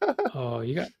 Oh,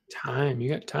 you got time.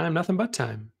 You got time. Nothing but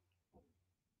time.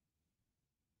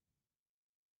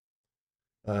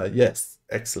 Yes,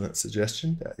 excellent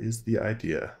suggestion. That is the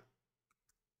idea.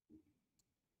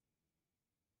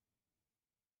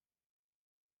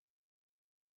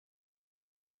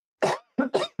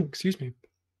 Excuse me.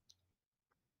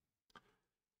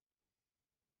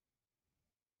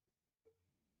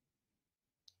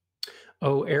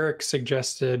 Oh, Eric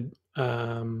suggested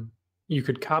you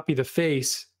could copy the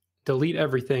face, delete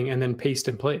everything, and then paste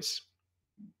in place.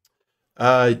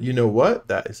 You know what?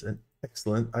 That is an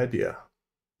excellent idea.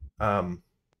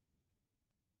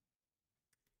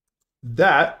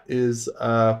 That is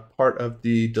part of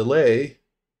the delay.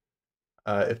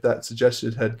 If that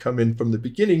suggestion had come in from the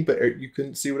beginning, but you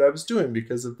couldn't see what I was doing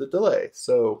because of the delay.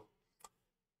 So,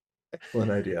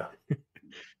 excellent idea.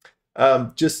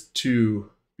 Just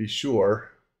to be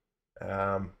sure,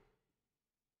 I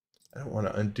don't want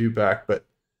to undo back, but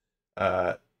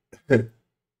if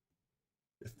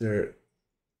there,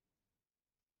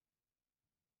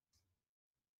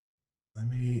 let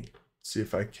me see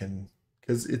if I can,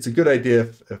 because it's a good idea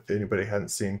if anybody hadn't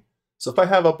seen. So if I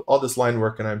have up all this line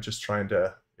work and I'm just trying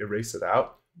to erase it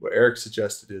out, what Eric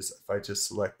suggested is if I just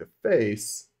select the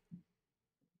face,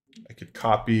 I could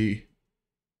copy,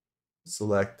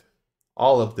 select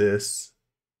all of this,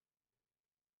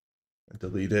 and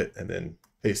delete it, and then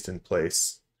paste in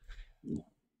place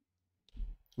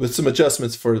with some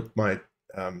adjustments for my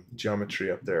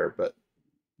geometry up there. But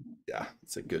yeah,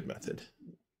 it's a good method.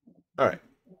 All right.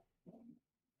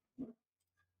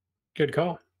 Good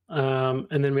call.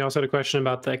 And then we also had a question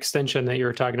about the extension that you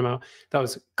were talking about. That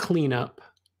was cleanup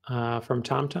from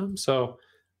TomTom. So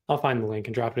I'll find the link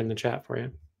and drop it in the chat for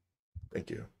you. Thank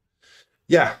you.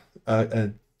 Yeah,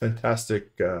 a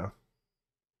fantastic.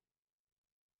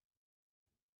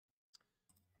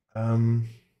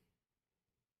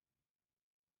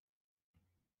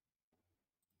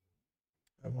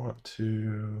 I want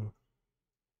to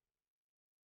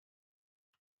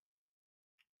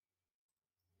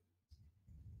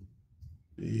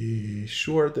be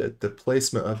sure that the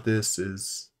placement of this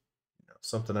is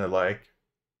something I like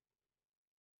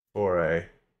for a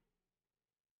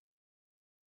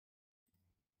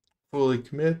fully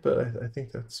commit, but I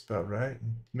think that's about right.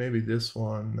 Maybe this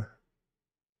one,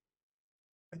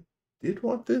 I did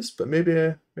want this, but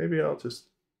maybe I'll just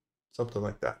something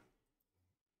like that.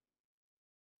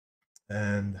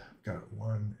 And I've got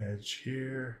one edge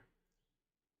here.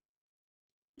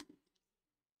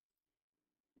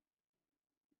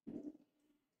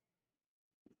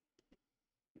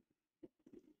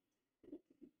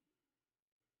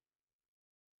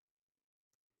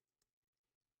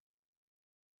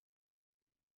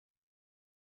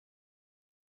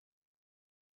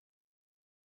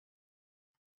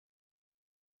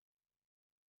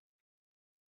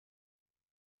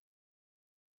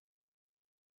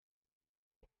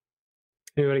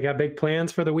 Anybody got big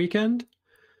plans for the weekend?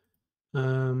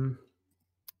 Doing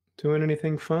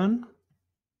anything fun?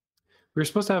 We were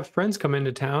supposed to have friends come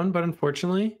into town, but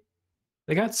unfortunately,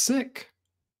 they got sick.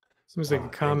 Seems like a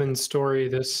common story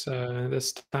this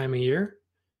time of year.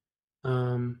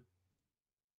 You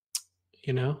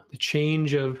know, the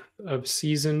change of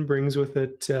season brings with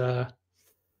it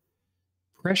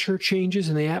pressure changes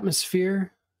in the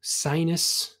atmosphere,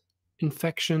 sinus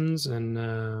infections,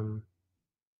 and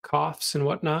coughs and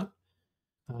whatnot.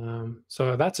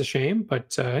 So that's a shame.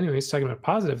 But anyways, talking about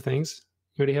positive things.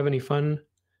 Anybody have any fun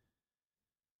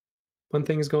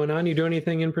things going on? You do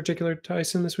anything in particular,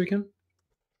 Tyson, this weekend?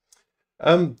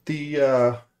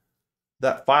 That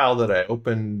file that I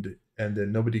opened and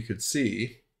then nobody could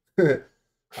see.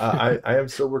 I am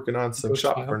still working on some Ghost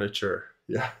shop file. furniture.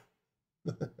 Yeah.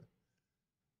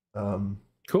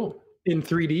 Cool. In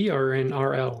 3D or in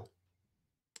RL?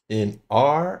 In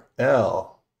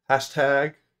RL.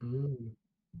 Hashtag.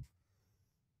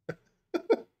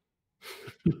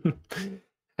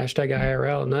 Hashtag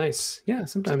IRL. Nice. Yeah.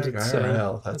 Sometimes Hashtag it's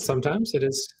IRL. sometimes it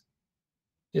is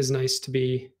nice to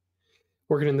be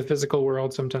working in the physical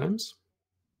world sometimes.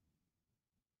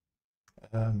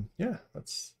 Yeah,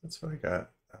 that's what I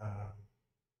got.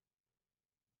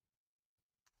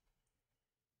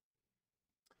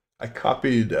 I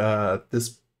copied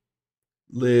this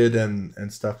lid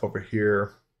and stuff over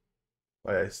here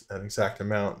by an exact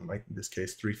amount, like in this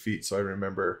case 3 feet, so I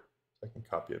remember I can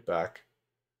copy it back.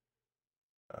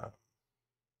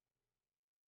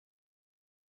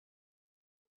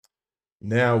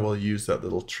 Now we'll use that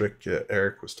little trick that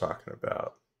Eric was talking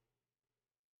about.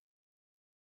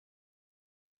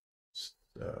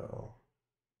 So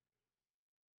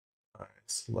I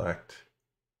select,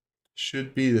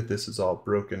 should be that this is all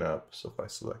broken up. So if I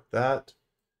select that,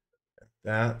 and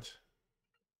that,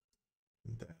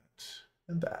 and that,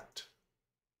 and that,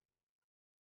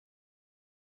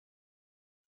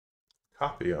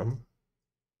 copy them,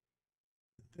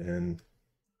 and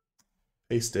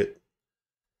paste it.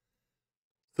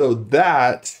 So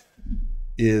that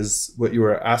is what you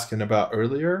were asking about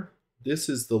earlier. This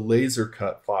is the laser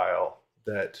cut file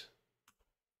that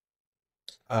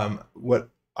what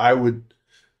I would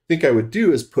think I would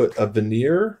do is put a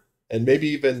veneer and maybe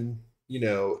even,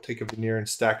 take a veneer and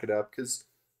stack it up, because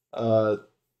the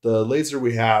laser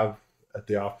we have at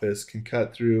the office can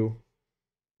cut through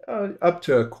up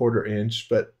to 1/4 inch,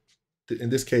 but in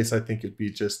this case, I think it'd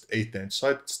be just 1/8 inch. So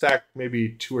I'd stack maybe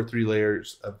 2 or 3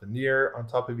 layers of veneer on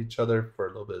top of each other for a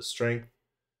little bit of strength.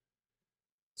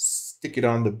 Stick it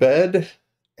on the bed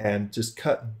and just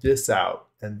cut this out.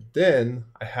 And then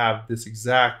I have this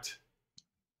exact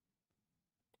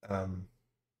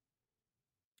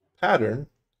pattern.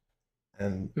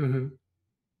 And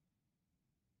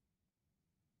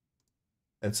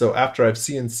and so after I've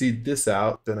CNC'd this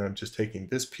out, then I'm just taking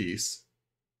this piece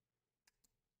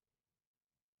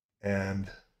and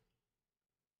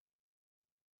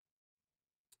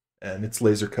it's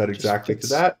laser cut exactly to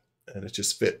that, and it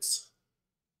just fits.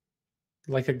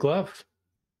 Like a glove.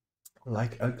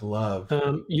 Like a glove.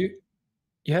 You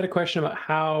had a question about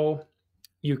how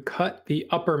you cut the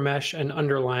upper mesh and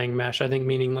underlying mesh. I think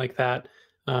meaning like that,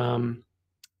 you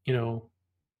know,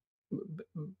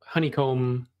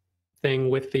 honeycomb thing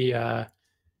with the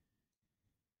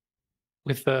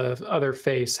other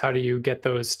face. How do you get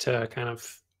those to kind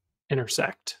of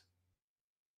intersect?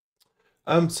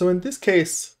 So in this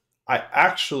case, I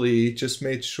actually just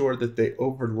made sure that they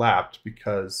overlapped,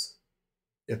 because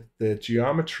if the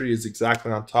geometry is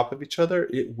exactly on top of each other,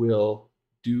 it will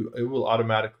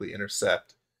automatically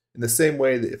intersect. In the same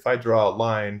way that if I draw a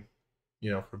line,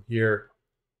 from here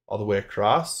all the way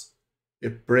across,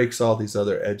 it breaks all these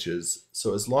other edges.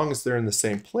 So as long as they're in the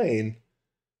same plane,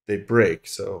 they break.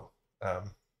 So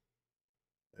I'll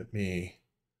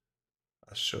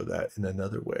show that in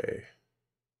another way.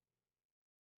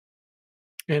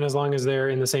 And as long as they're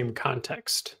in the same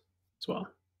context as well.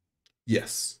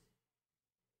 Yes.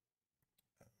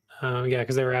 Yeah,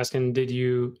 because they were asking, did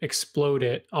you explode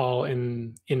it all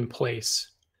in place?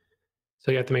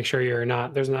 So you have to make sure they're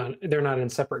not in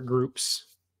separate groups.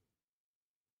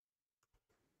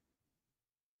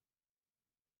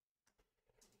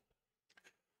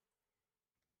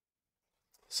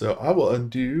 So I will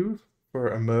undo for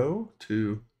a mo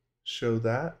to show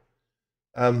that.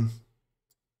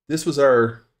 This was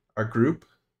our group,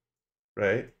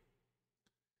 right?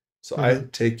 So I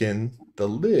had taken the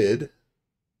lid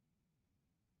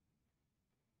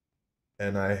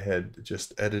and I had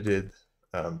just edited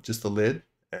just the lid,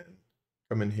 and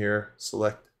come in here,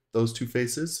 select those two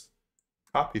faces,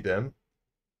 copy them.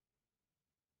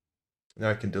 Now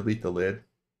I can delete the lid.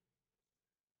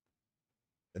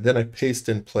 And then I paste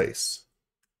in place.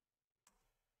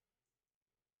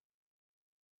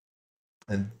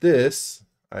 And this,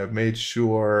 I made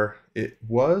sure it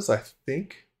was, I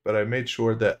think, but I made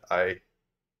sure that I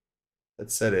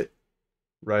had set it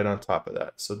right on top of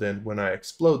that. So then when I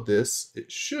explode this,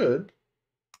 it should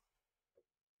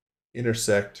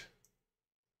intersect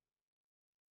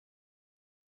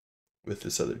with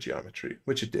this other geometry,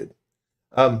 which it did.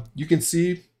 You can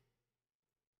see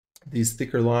these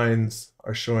thicker lines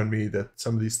are showing me that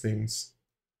some of these things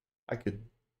I could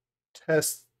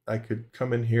test. I could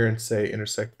come in here and say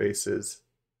intersect faces.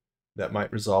 That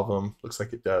might resolve them. Looks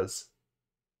like it does.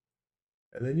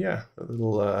 And then yeah, a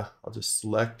little I'll just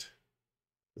select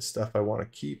the stuff I want to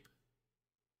keep,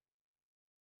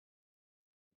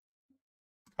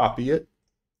 copy it,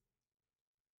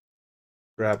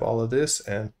 grab all of this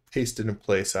and paste it in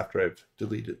place after I've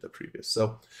deleted the previous.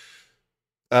 So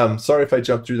sorry if I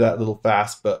jumped through that a little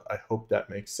fast, but I hope that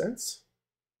makes sense.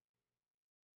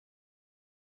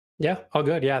 Yeah, all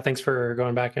good. Yeah, thanks for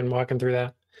going back and walking through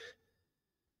that.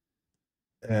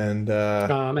 And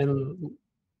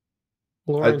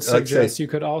Lauren suggests say, you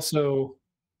could also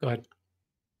go ahead.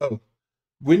 Oh,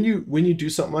 when you do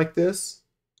something like this,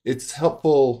 it's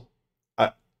helpful.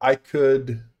 I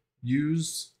could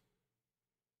use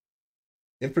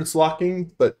inference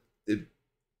locking, but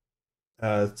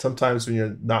sometimes when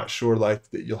you're not sure, like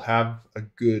that you'll have a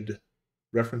good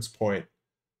reference point,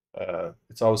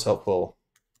 it's always helpful.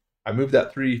 I move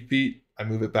that 3 feet, I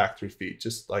move it back 3 feet,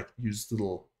 just like use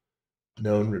little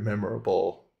known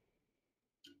rememberable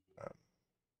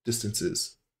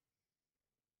distances.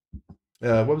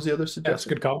 What was the other suggestion? That's a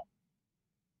good call.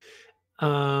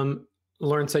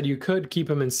 Lauren said you could keep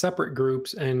them in separate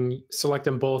groups and select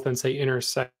them both and say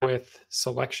intersect with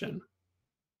selection.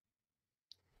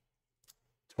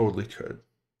 Totally could.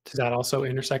 Does that also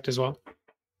intersect as well?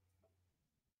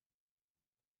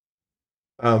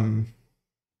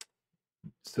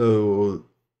 So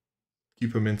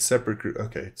keep them in separate group.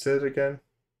 Okay, say it again.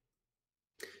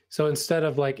 So instead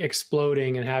of like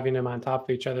exploding and having them on top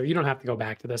of each other, you don't have to go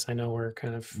back to this. I know we're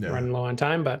kind of running low on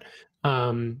time, but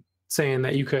saying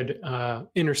that you could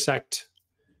intersect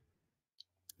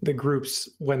the groups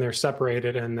when they're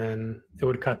separated, and then it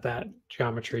would cut that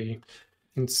geometry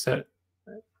instead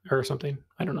or something.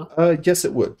 I don't know. Yes,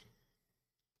 it would.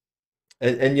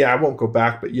 And yeah, I won't go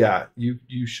back, but yeah,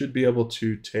 you should be able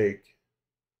to take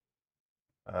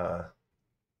that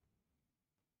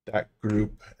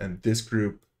group and this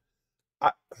group.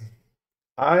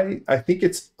 I think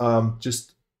it's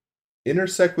just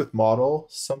intersect with model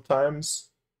sometimes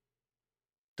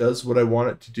does what I want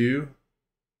it to do,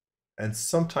 and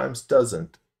sometimes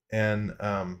doesn't. And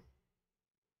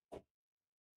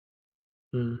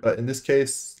but in this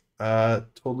case,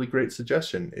 totally great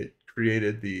suggestion. It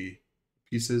created the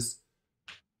pieces.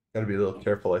 Got to be a little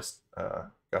careful. I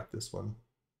got this one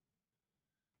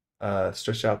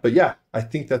stretched out, but yeah, I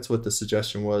think that's what the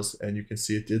suggestion was, and you can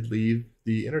see it did leave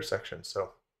the intersection.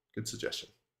 So good suggestion.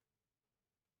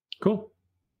 Cool.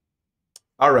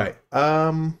 All right.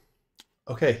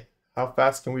 Okay. how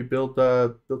fast can we build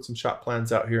some shop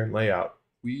plans out here in layout?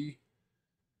 We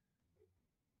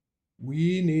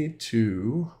need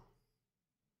to.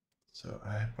 So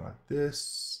I bought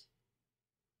this.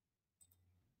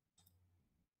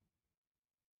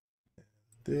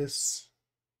 This.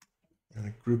 I'm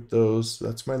going to group those.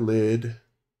 That's my lid.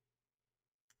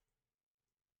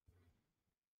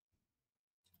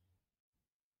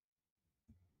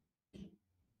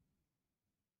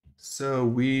 So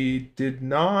we did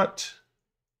not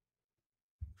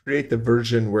create the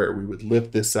version where we would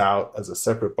lift this out as a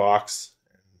separate box.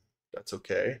 And that's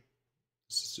okay.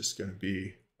 This is just going to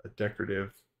be a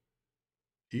decorative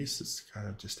piece. This is kind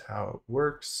of just how it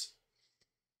works.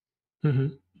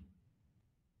 Mm-hmm.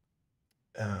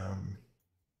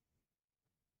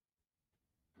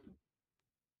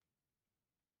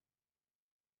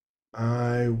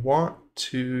 I want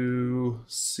to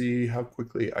see how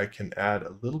quickly I can add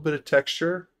a little bit of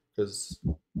texture, because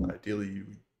ideally you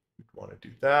would want to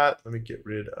do that. Let me get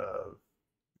rid of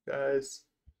you guys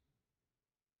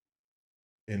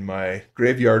in my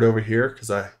graveyard over here, because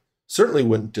I certainly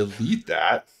wouldn't delete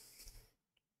that.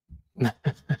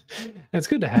 It's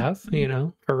good to have, you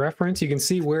know, for reference. You can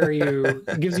see where you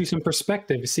it gives you some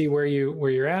perspective. See where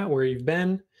you're at, where you've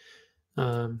been.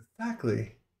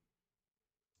 Exactly.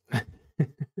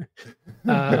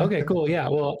 Okay, cool. Yeah.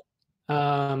 Well,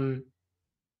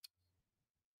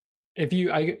 if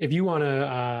you want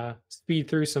to speed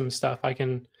through some stuff, I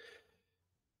can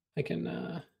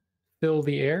fill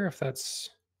the air if that's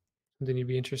something you'd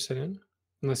be interested in.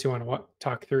 Unless you want to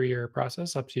talk through your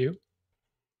process, up to you.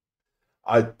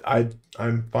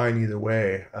 I'm fine either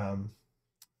way. Let's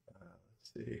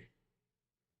see.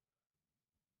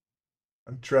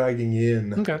 I'm dragging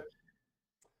in. Okay.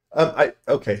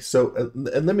 Okay. So,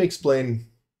 and let me explain.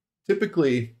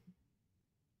 Typically,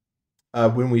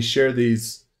 when we share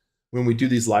these, when we do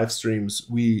these live streams,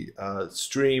 we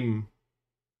stream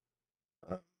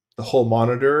the whole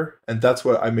monitor, and that's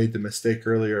what I made the mistake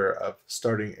earlier of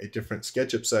starting a different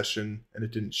SketchUp session and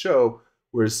it didn't show.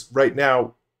 Whereas right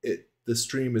now, the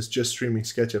stream is just streaming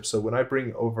SketchUp. So when I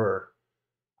bring over,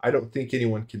 I don't think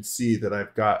anyone can see that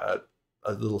I've got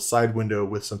a little side window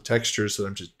with some textures that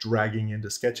I'm just dragging into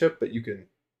SketchUp, but you can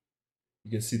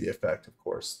see the effect, of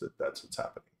course, that's what's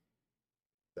happening.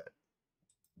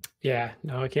 Yeah,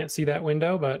 no, I can't see that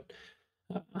window, but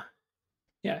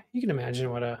yeah, you can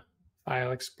imagine what a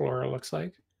file explorer looks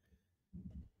like.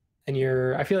 And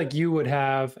I feel like you would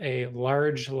have a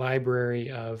large library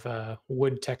of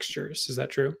wood textures. Is that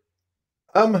true?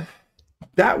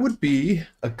 That would be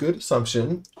a good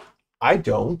assumption. I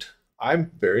don't. I'm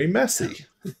very messy.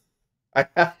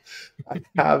 I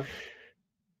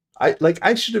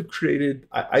should have created,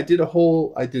 I did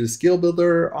a skill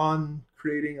builder on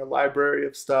creating a library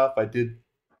of stuff.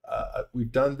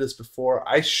 We've done this before.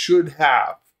 I should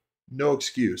have. No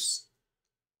excuse.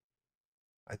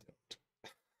 I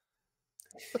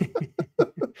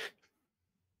don't.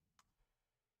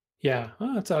 Yeah,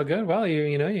 well, that's all good. Well,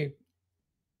 you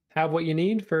have what you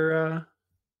need for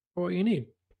what you need.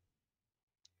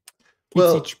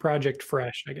 Keeps each project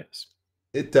fresh, I guess.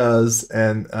 It does,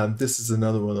 and this is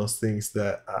another one of those things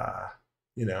that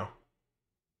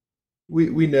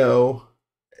we know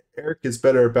Eric is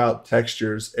better about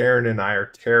textures. Aaron and I are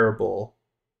terrible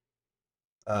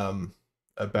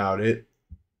about it,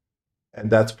 and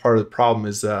that's part of the problem.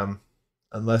 Is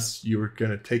unless you were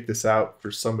going to take this out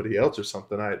for somebody else or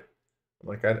something, I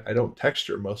don't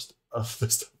texture most of the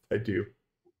stuff I do.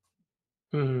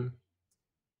 Mm-hmm.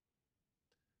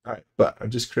 All right, but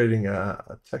I'm just creating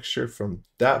a texture from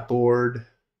that board.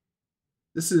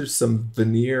 This is some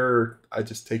veneer. I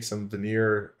just take some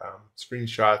veneer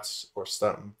screenshots or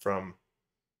something from,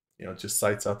 just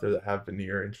sites out there that have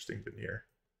veneer, interesting veneer.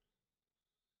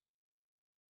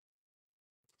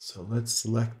 So let's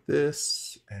select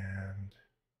this and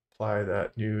apply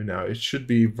that new. Now it should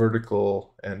be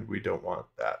vertical and we don't want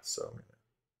that. So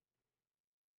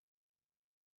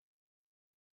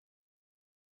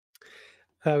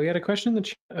we had a question in the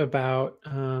chat about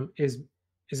is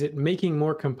it making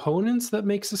more components that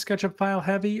makes the SketchUp file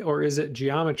heavy, or is it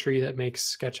geometry that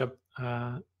makes SketchUp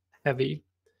heavy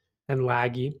and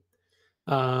laggy?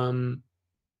 And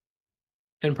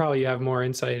probably you have more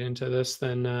insight into this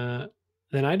than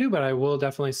I do, but I will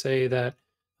definitely say that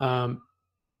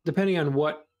depending on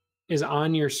what is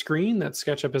on your screen that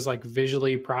SketchUp is like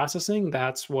visually processing,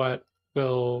 that's what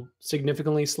will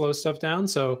significantly slow stuff down.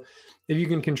 So if you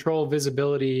can control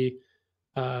visibility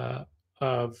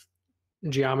of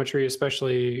geometry,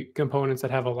 especially components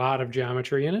that have a lot of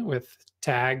geometry in it with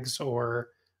tags or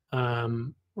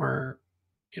hiding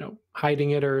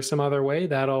it or some other way,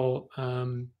 that'll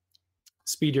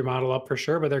speed your model up for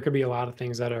sure, but there could be a lot of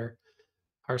things that are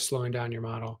slowing down your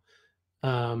model.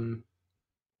 Um,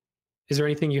 is there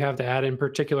anything you have to add in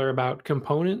particular about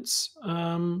components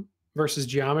versus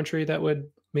geometry that would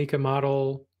make a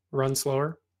model run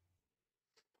slower?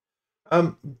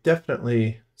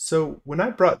 Definitely. So when I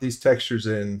brought these textures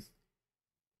in,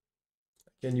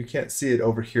 and you can't see it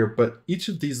over here, but each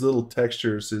of these little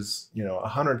textures is,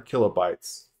 100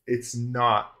 kilobytes. It's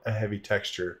not a heavy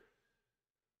texture.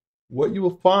 What you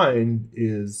will find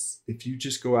is if you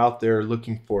just go out there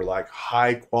looking for like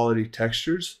high quality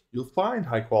textures, you'll find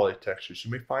high quality textures.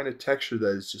 You may find a texture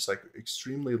that is just like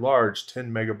extremely large,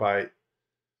 10 megabyte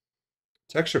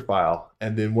texture file.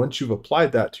 And then once you've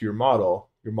applied that to your model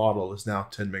is now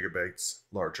 10 megabytes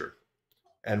larger.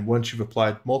 And once you've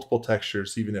applied multiple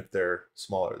textures, even if they're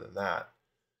smaller than that.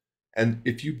 And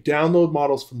if you download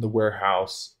models from the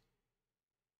warehouse,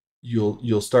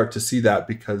 you'll start to see that,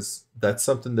 because that's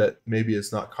something that maybe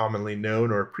is not commonly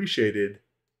known or appreciated.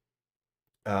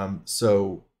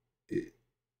 So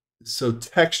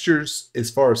textures, as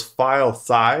far as file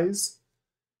size,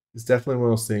 is definitely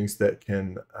one of those things that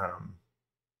can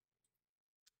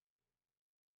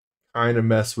kind of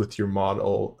mess with your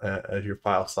model at your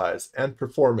file size and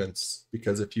performance,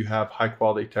 because if you have high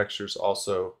quality textures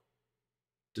also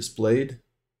displayed.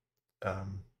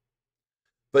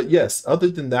 But yes, other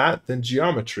than that, then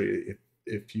geometry.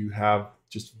 If you have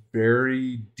just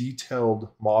very detailed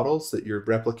models that you're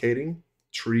replicating,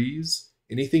 trees,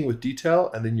 anything with detail,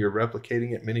 and then you're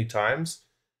replicating it many times,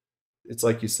 it's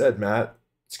like you said, Matt,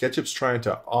 SketchUp's trying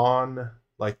to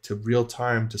to real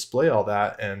time display all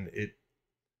that, and it's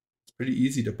pretty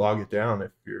easy to bog it down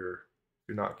if you're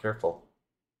not careful.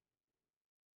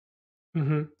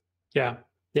 Mm-hmm. Yeah.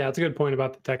 Yeah, it's a good point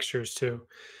about the textures too.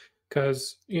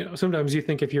 Because, sometimes you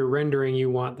think if you're rendering, you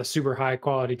want the super high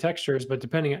quality textures, but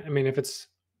I mean, if it's,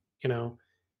 you know,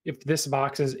 if this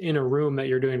box is in a room that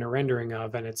you're doing a rendering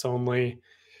of and it's only,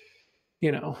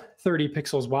 30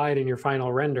 pixels wide in your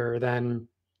final render, then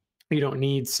you don't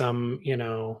need some,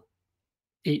 8,000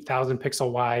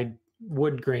 pixel wide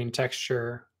wood grain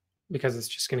texture, because it's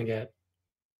just going to get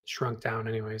shrunk down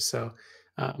anyway. So,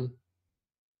 um,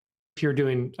 if you're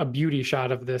doing a beauty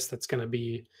shot of this that's going to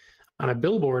be on a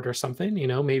billboard or something,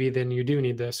 maybe then you do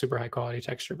need the super high quality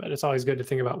texture. But it's always good to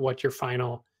think about what your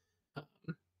final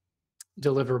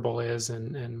deliverable is,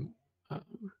 and um,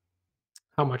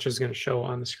 how much is going to show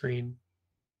on the screen.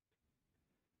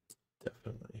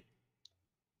 Definitely.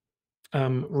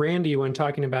 Randy, when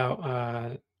talking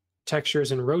about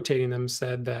textures and rotating them,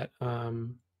 said that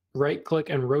right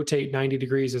click and rotate 90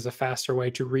 degrees is a faster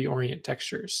way to reorient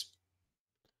textures.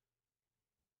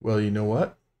 Well, you know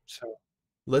what? So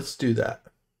Let's do that.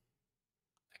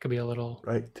 that could be a little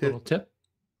tip. tip.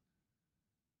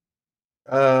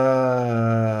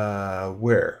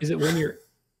 Where? Is it when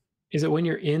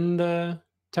you're in the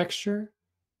texture?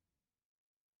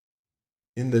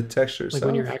 In the texture Like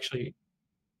when you're itself? actually,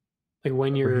 like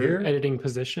when Over you're here? editing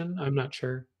position? I'm not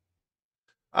sure.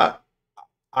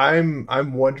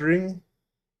 I'm wondering.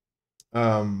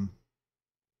 I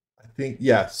think,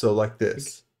 yeah. So like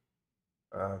this,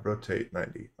 rotate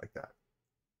 90 like that.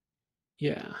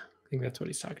 Yeah, I think that's what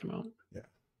he's talking about. Yeah.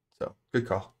 So good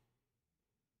call.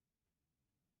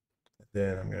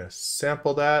 Then I'm gonna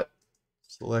sample that,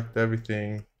 select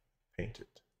everything, paint it.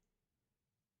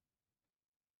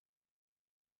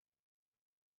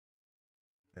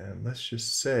 And let's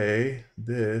just say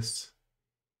this.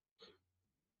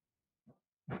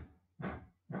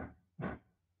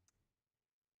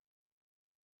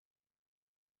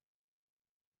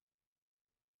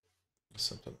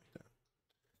 Something like that.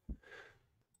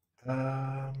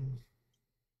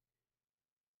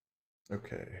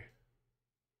 Okay.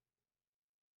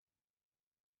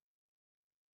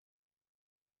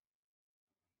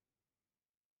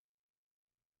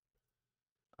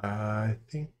 I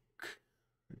think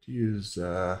we'd use,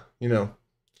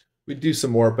 we'd do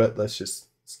some more, but let's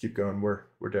keep going. We're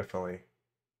definitely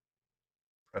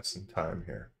pressing time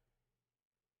here.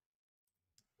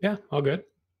 Yeah, all good.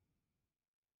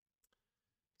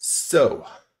 So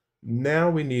now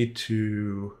we need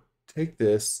to take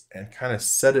this and kind of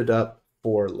set it up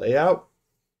for layout,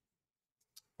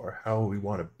 or how we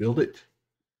want to build it.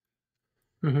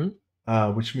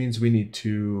 Which means we need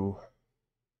to,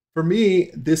 for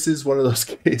me, this is one of those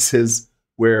cases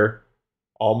where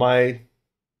all my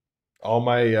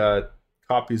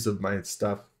copies of my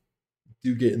stuff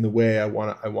do get in the way. I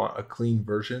want a clean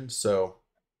version. So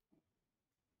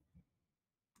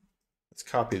let's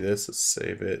copy this, let's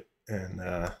save it, and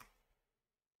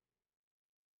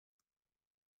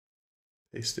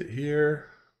paste it here.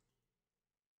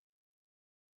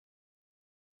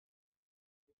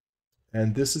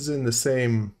 And this is in the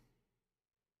same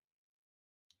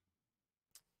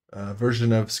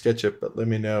version of SketchUp, but let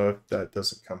me know if that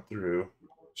doesn't come through.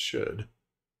 Should.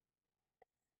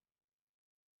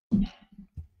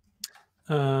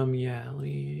 Yeah, let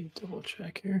me double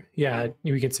check here. Yeah,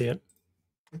 we can see it.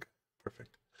 Okay,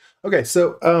 perfect. Okay,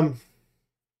 so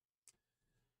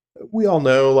we all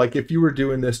know, like, if you were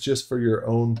doing this just for your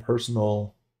own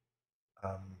personal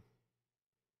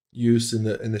use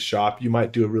in the shop, you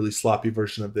might do a really sloppy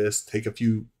version of this, take a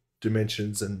few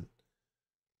dimensions, and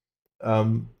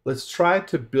let's try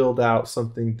to build out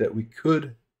something that we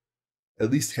could at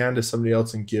least hand to somebody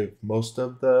else and give most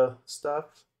of the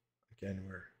stuff. Again,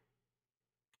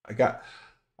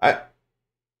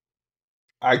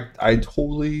 I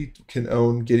totally can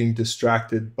own getting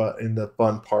distracted, but in the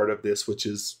fun part of this, which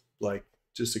is like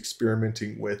just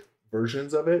experimenting with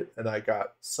versions of it, and I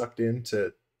got sucked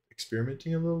into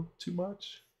experimenting a little too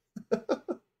much.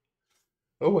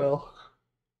 Oh well.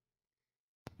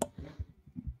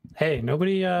 Hey,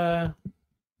 nobody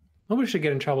should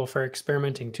get in trouble for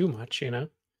experimenting too much, you know?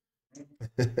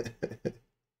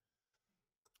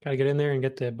 Gotta get in there and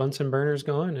get the Bunsen burners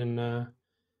going and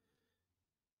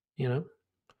you know,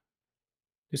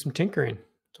 do some tinkering.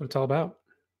 That's what it's all about.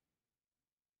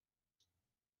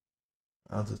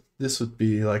 This would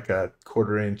be like a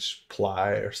 1/4 inch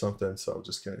ply or something, so I'm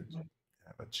just gonna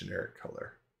have a generic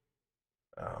color.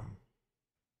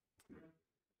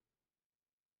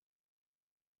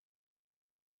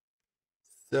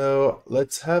 So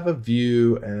let's have a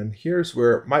view, and here's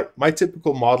where my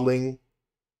typical modeling,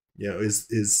 is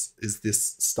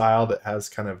this style that has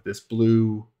kind of this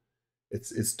blue.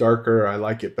 It's darker. I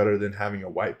like it better than having a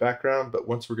white background. But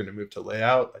once we're going to move to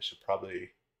layout, I should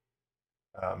probably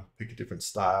pick a different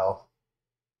style.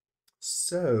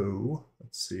 So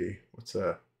let's see, what's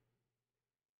a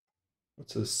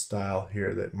style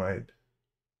here that might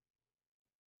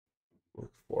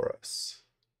work for us.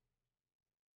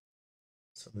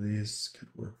 Some of these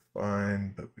could work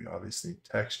fine, but we obviously need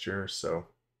texture, so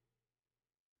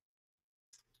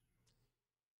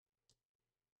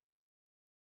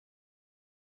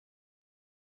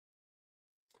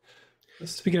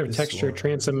Speaking of texture,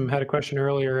 Transom had a question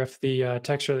earlier if the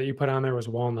texture that you put on there was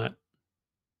walnut.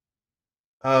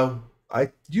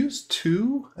 I used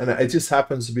two, and it just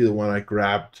happens to be the one I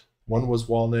grabbed. One was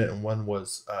walnut and one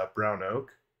was brown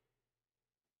oak,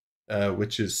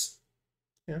 which is,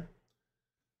 yeah,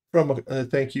 from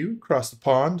thank you across the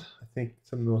pond. I think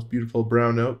some of the most beautiful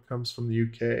brown oak comes from the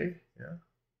UK. Yeah.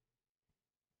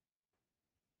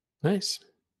 Nice.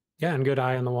 Yeah, and good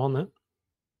eye on the walnut.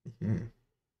 Mm-hmm.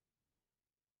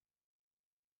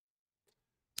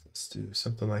 Let's do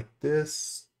something like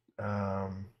this.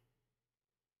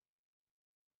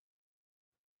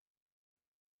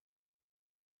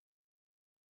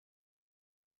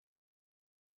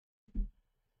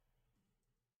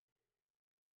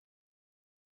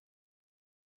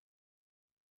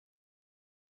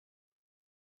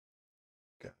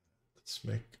 Let's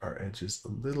make our edges a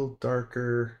little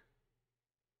darker.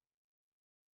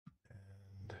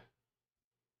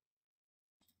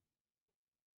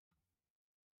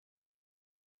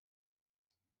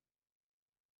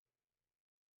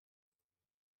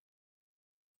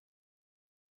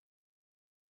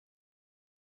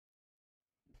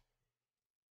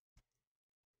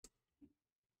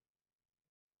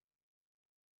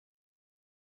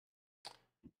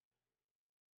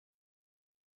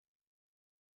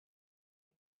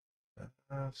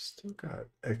 And I've still got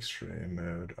X-ray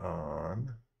mode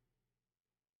on.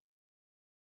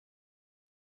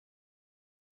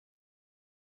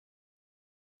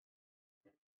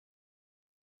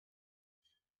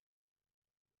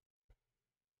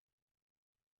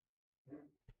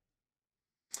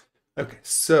 Okay,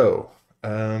 so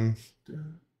kind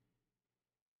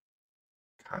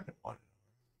of want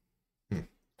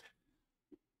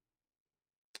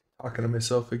talking to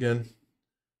myself again.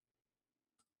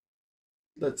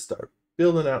 Let's start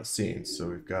building out scenes. So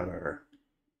we've got our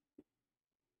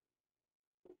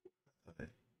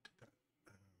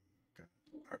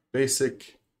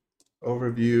basic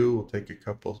overview. We'll take a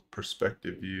couple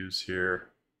perspective views here.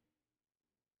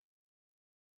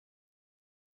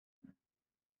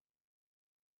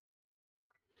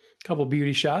 Couple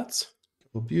beauty shots.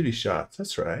 Couple beauty shots.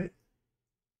 That's right.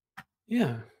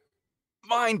 Yeah.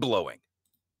 Mind blowing.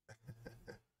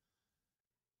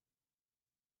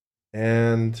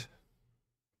 And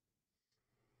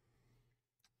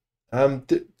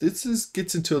this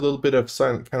gets into a little bit of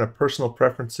some kind of personal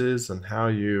preferences and how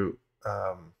you.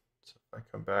 So if I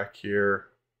come back here,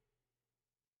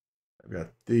 I've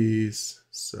got these.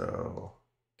 So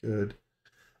good.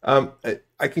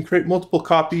 I can create multiple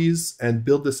copies and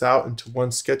build this out into one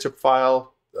SketchUp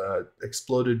file,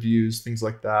 exploded views, things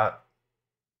like that.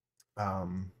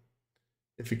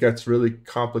 If it gets really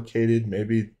complicated,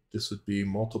 maybe this would be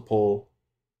multiple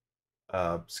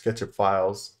SketchUp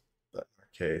files. But in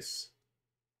our case,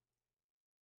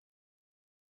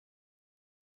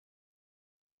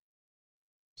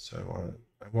 so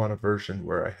I want a version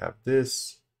where I have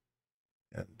this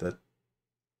and the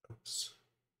oops,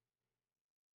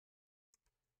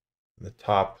 and the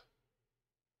top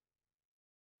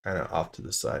kind of off to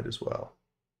the side as well.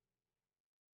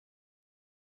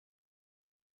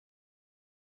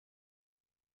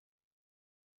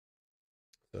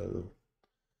 So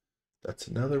that's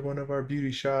another one of our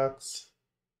beauty shots.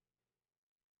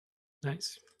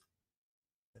 Nice.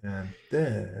 And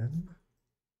then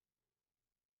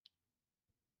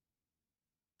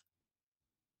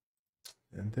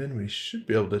we should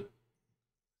be able to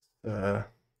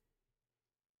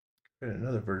create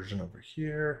another version over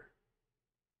here.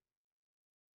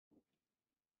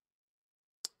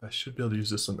 I should be able to use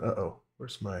this one. Uh-oh,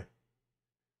 where's my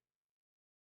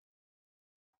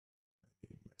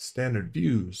standard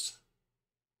views?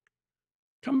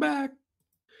 Come back.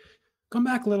 Come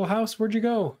back, little house. Where'd you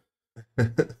go?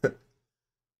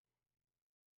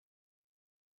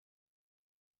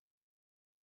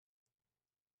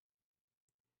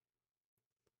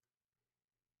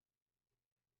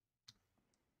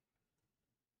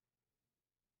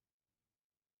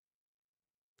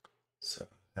 So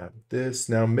have this.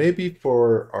 Now maybe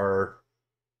for our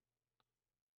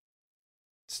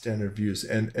standard views,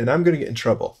 and I'm going to get in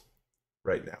trouble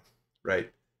right now,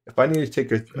 right? If I need to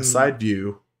take a side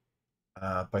view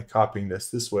by copying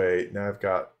this way, now I've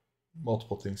got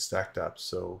multiple things stacked up.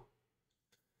 So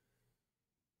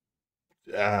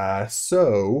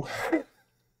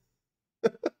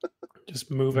just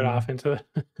move it off into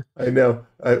the I know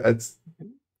it's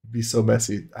be so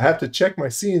messy. I have to check my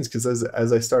scenes because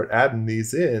as I start adding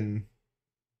these in,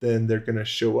 then they're going to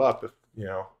show up if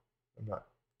I'm not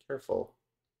careful.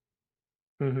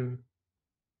 Mm-hmm.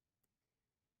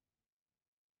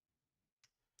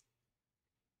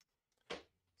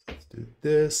 Let's do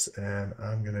this, and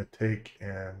I'm going to take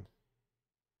and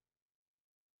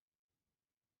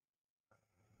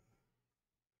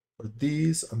for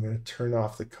these, I'm going to turn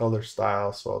off the color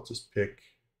style, so I'll just pick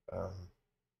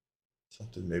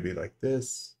something maybe like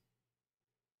this,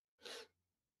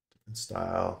 different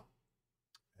style,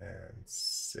 and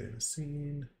save a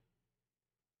scene.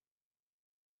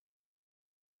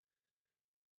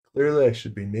 Clearly, I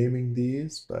should be naming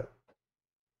these, but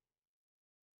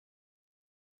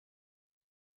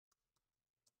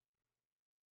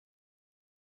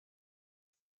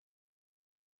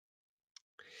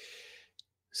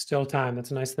Still time.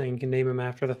 That's a nice thing. You can name them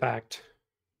after the fact.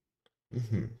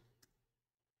 mm-hmm.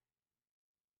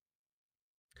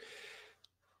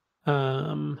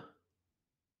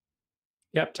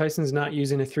 Yep, Tyson's not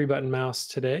using a 3-button mouse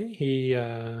today. He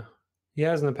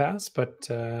has in the past, but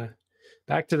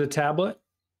back to the tablet.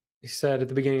 He said at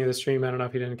the beginning of the stream, I don't know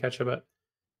if he didn't catch it, but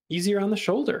easier on the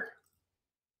shoulder.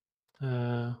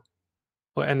 And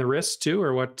the wrist too,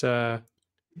 or what?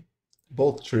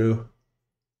 Both true.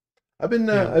 I've been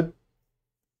I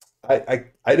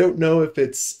don't know if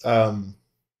it's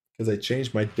because I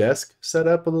changed my desk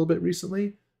setup a little bit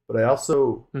recently, but I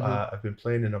also I've been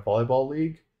playing in a volleyball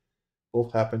league.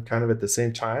 Both happened kind of at the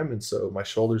same time, and so my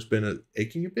shoulder's been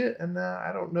aching a bit, and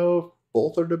I don't know if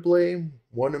both are to blame,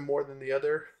 one more than the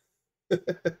other.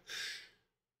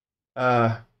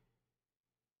 The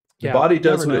body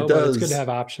does what it does. It's good to have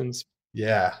options.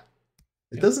 Yeah.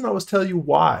 It doesn't always tell you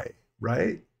why,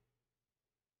 right?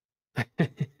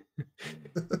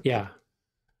 Yeah.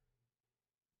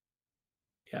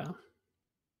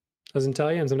 Doesn't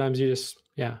tell you, and sometimes you just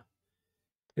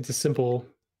it's a simple.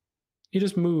 You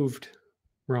just moved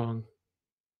wrong.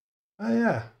 Oh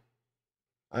yeah.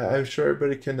 I'm sure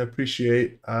everybody can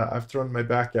appreciate. I've thrown my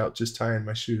back out just tying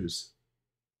my shoes.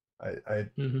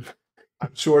 I'm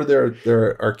sure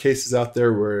there are cases out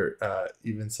there where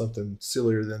even something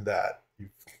sillier than that,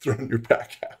 you've thrown your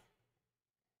back out.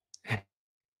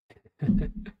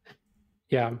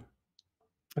 Yeah,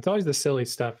 it's always the silly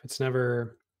stuff. It's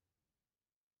never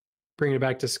bringing it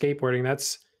back to skateboarding.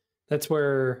 That's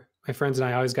where my friends and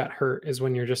I always got hurt, is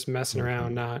when you're just messing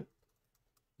around, not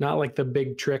like the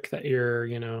big trick that you're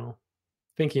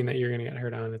thinking that you're gonna get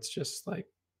hurt on. It's just like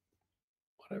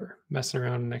whatever, messing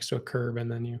around next to a curb, and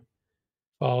then you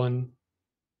fall and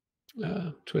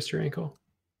twist your ankle.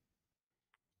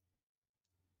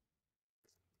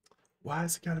 Why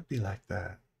has it got to be like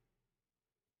that?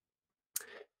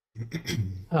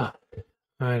 I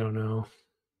don't know.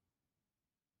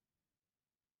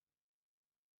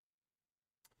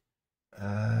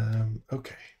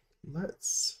 Okay,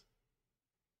 let's.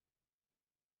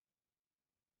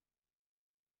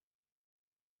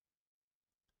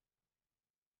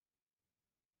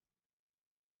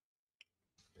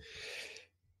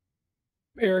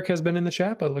 Eric has been in the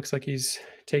chat, but it looks like he's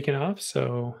taken off.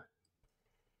 So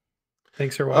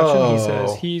thanks for watching. He says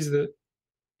Oh, he's the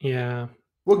yeah.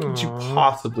 what could you Aw.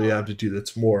 possibly have to do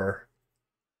that's more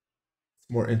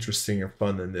interesting or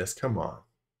fun than this? Come on.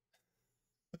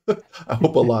 I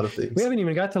hope a lot of We things. haven't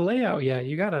even got to layout yet.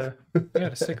 You gotta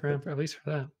stick around for at least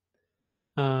for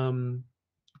that.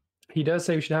 He does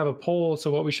say we should have a poll.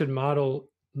 So what we should model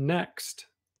next,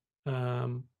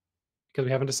 because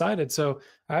we haven't decided. So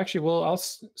I'll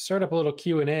start up a little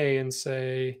Q&A and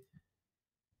say,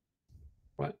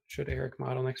 what should Eric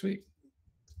model next week?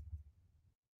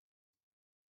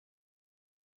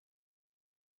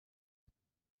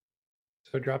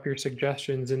 So drop your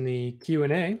suggestions in the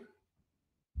Q&A.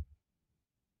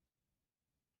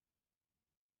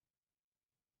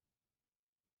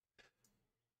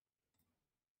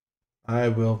 I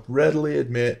will readily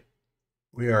admit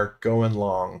we are going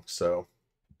long, so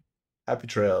happy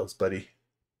trails, buddy.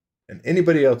 And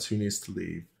anybody else who needs to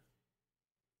leave.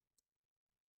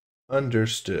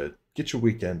 Understood. Get your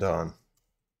weekend on.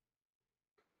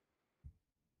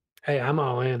 Hey, I'm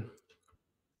all in.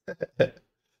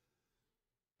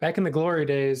 Back in the glory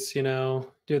days, do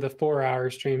the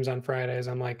 4-hour streams on Fridays.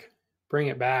 I'm like, bring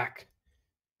it back.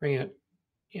 Bring it,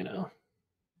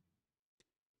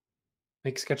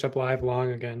 make SketchUp Live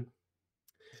long again.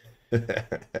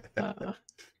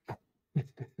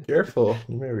 Careful,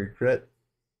 you may regret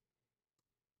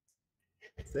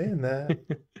saying that.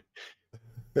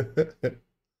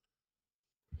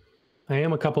 I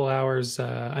am a couple hours.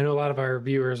 I know a lot of our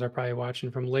viewers are probably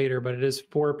watching from later, but it is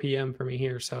 4 p.m. for me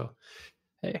here. So,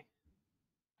 hey,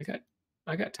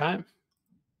 I got time.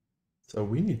 So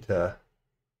we need to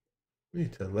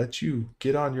let you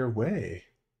get on your way.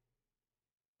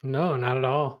 No, not at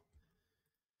all.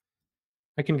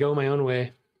 I can go my own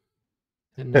way,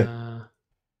 and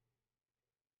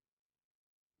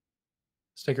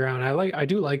stick around. I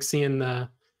do like seeing the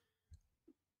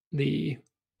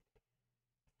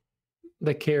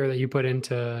care that you put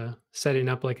into setting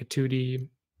up like a 2D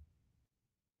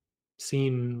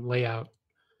scene layout,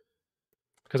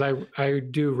 because I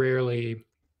do rarely,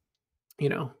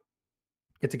 get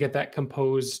that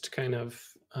composed kind of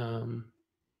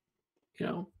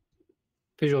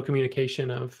visual communication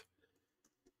of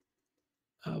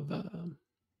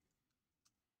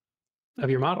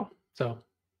your model. So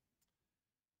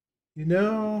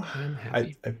I'm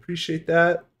happy. I appreciate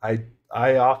that. I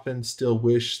often still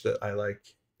wish that I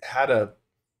had a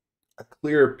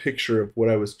clearer picture of what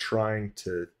I was trying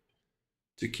to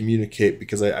communicate,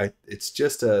 because I it's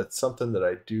just something that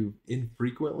I do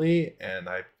infrequently, and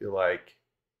I feel like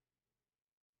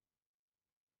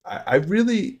I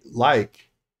really like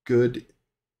good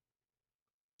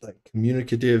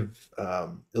communicative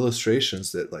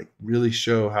illustrations that really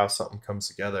show how something comes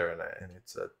together, and I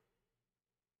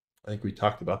think we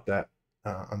talked about that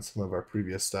on some of our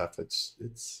previous stuff. It's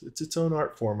its own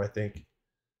art form, I think.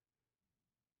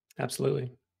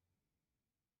 Absolutely.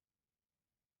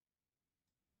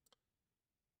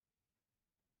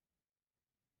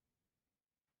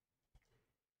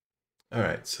 All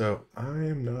right, so I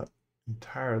am not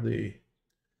entirely.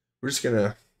 We're just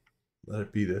gonna let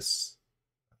it be this.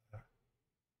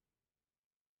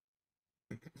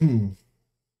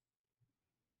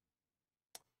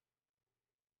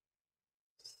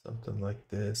 Something like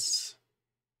this.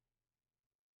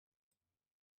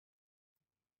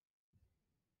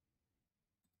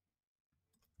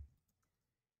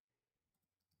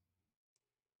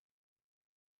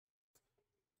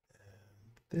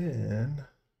 And then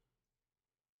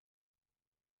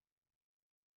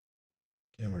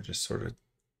again, we're just sort of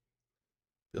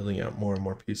building out more and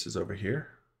more pieces over here.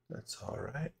 That's all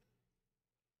right.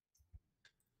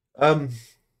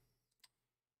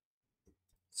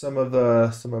 Some of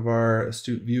our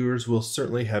astute viewers will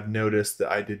certainly have noticed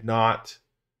that I did not.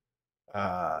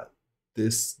 The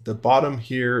bottom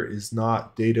here is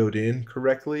not dadoed in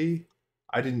correctly.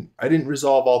 I didn't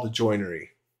resolve all the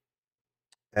joinery,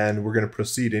 and we're going to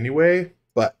proceed anyway.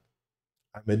 But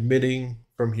I'm admitting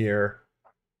from here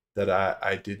that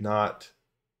I did not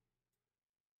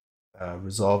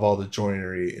resolve all the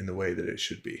joinery in the way that it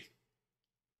should be.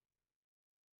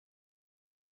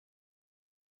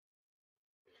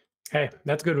 Hey,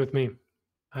 that's good with me.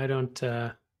 I don't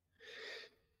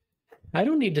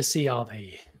need to see all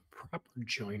the proper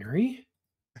joinery.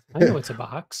 I know it's a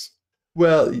box.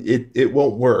 Well, it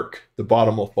won't work. The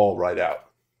bottom will fall right out.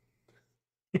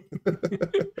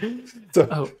 So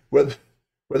Oh,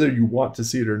 whether you want to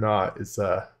see it or not is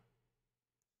my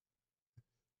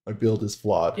build is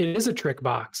flawed. it is a trick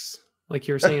box. Like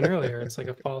you were saying earlier, it's like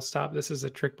a false stop. This is a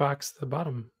trick box. The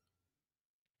bottom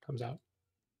comes out.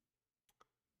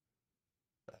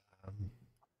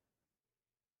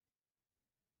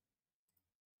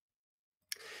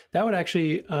 That would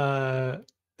actually,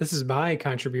 this is my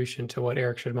contribution to what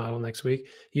Eric should model next week.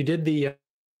 You did the,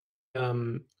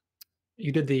 um,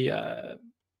 you did the,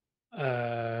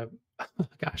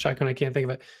 gosh, I can't think of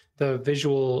it. The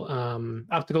visual,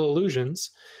 optical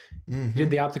illusions. You did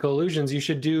the optical illusions. You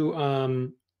should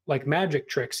do, like magic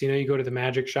tricks. You know, you go to the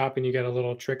magic shop and you get a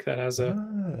little trick that has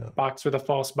a box with a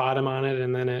false bottom on it,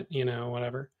 and then it, you know,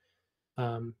 whatever.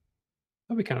 That'd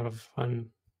be kind of a fun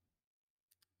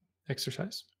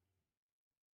exercise.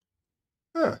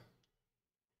 Huh.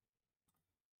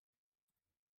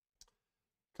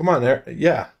 Come on, there.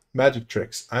 Yeah, magic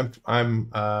tricks.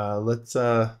 Let's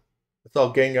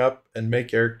all gang up and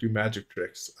make Eric do magic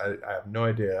tricks. I have no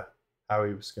idea how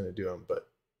he was going to do them, but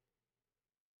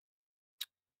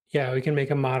Yeah, we can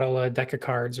make a model a deck of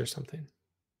cards or something.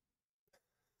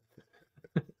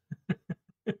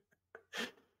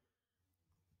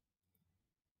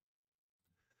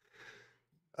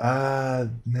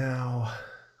 now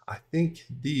I think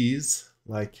these,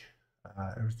 like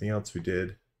everything else we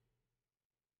did,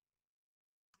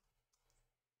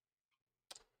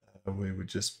 we would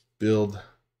just build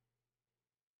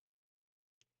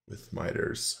with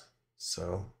miters.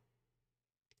 So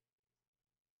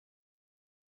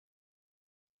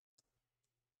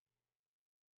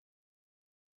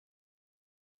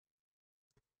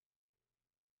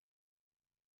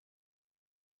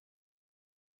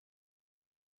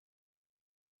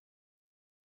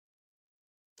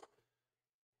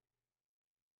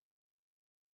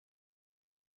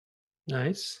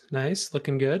Nice, nice,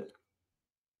 looking good.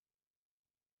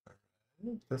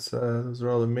 that's those are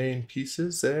all the main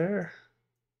pieces there.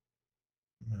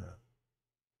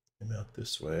 Come out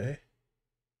this way.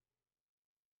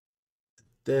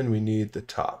 Then we need the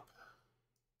top.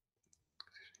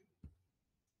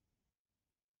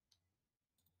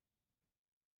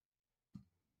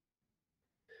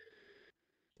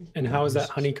 And how is that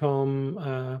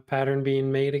honeycomb pattern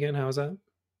being made again? How is that?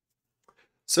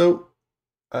 So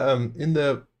in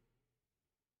the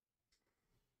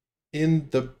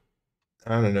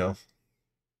I don't know,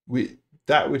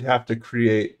 that would have to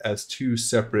create as two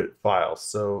separate files.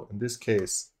 So in this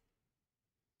case,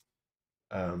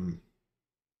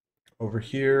 over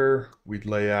here we'd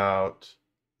lay out,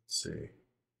 let's see,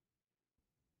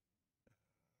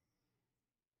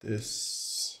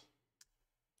 this.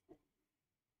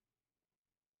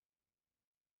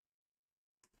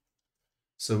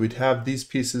 So we'd have these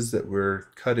pieces that we're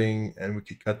cutting, and we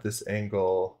could cut this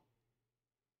angle.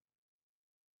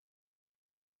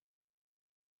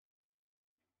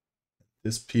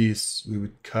 This piece we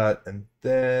would cut, and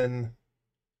then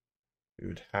we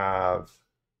would have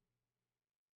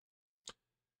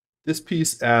this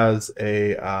piece as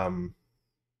a,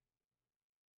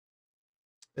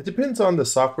 it depends on the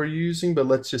software you're using, but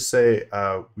let's just say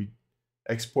we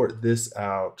export this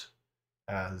out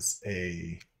as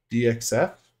a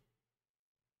DXF.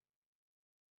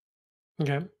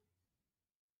 Okay.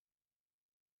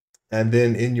 And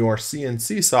then in your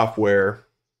CNC software,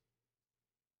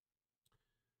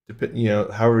 you know,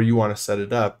 however you want to set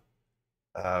it up,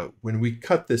 when we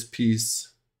cut this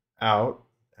piece out,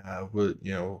 we'll,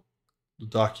 you know,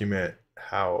 document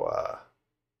how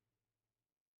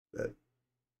that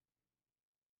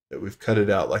we've cut it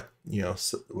out, like, you know,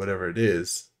 whatever it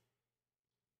is.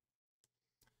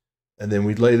 And then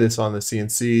we lay this on the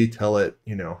CNC, tell it,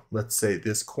 you know, let's say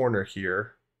this corner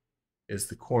here is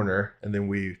the corner, and then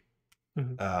we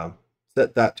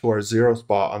set that to our 0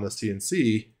 spot on the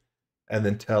CNC, and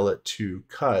then tell it to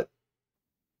cut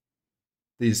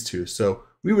these two. So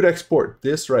we would export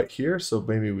this right here. So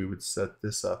maybe we would set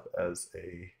this up as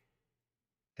a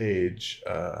page.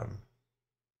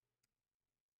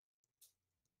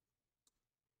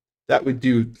 That would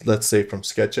do, let's say, from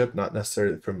SketchUp, not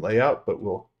necessarily from layout, but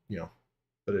we'll, you know,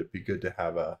 but it'd be good to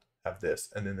have this.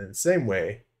 And then in the same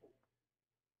way,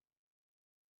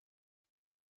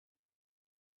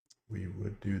 we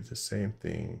would do the same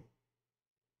thing.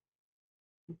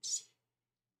 Oops.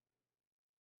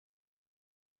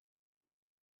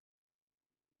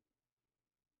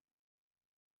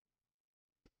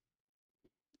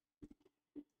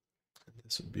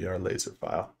 This would be our laser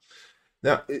file.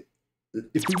 Now,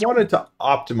 if we wanted to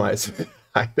optimize it,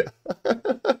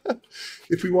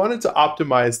 if we wanted to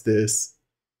optimize this,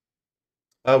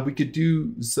 we could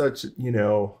do such, you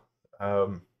know,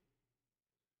 We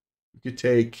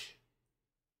could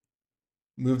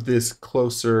move this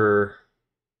closer.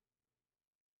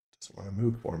 Doesn't want to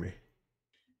move for me.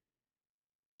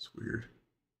 It's weird.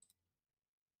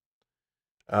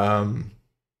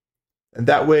 And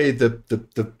that way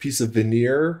the piece of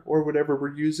veneer or whatever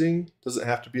we're using doesn't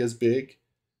have to be as big.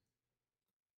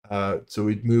 So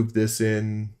we'd move this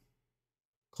in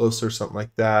closer, something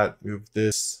like that. Move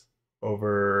this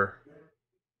over.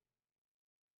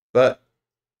 But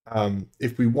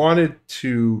if we wanted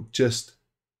to just,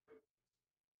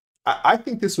 I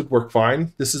think this would work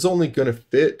fine. This is only going to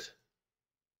fit,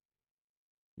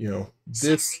 you know,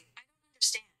 this.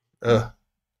 Sorry, I don't understand.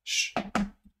 Shh.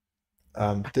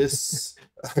 This,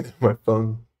 my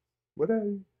phone.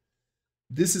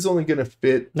 This is only going to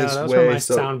fit No, this that was way. from my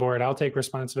So soundboard. I'll take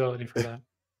responsibility for that.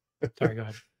 Sorry, go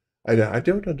ahead. I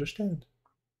don't understand.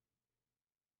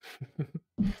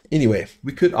 Anyway,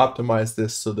 we could optimize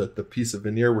this so that the piece of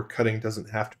veneer we're cutting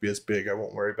doesn't have to be as big. I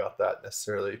won't worry about that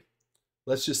necessarily.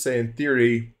 Let's just say in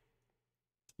theory,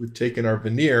 we've taken our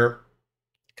veneer,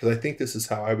 because I think this is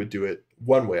how I would do it.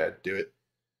 One way I'd do it.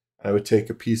 I would take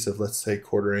a piece of, let's say,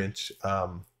 1/4 inch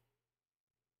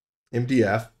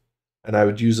MDF, and I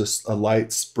would use a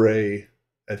light spray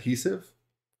adhesive,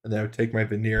 and then I would take my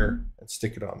veneer and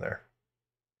stick it on there.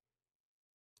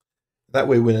 That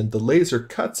way, when the laser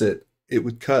cuts it, it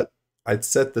would cut, I'd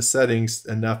set the settings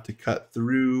enough to cut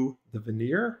through the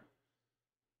veneer,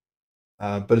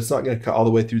 but it's not going to cut all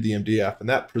the way through the MDF, and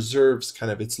that preserves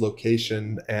kind of its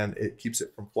location, and it keeps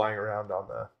it from flying around on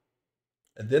the.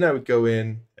 And then I would go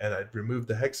in and I'd remove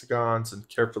the hexagons and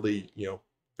carefully,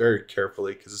 very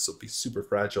carefully, because this will be super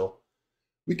fragile.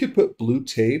 We could put blue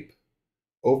tape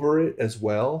over it as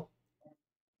well,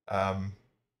 and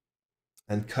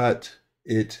cut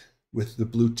it with the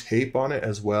blue tape on it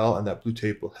as well, and that blue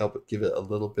tape will help it give it a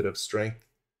little bit of strength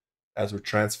as we're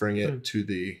transferring it to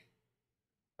the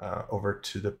over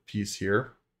to the piece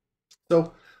here.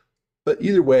 So, but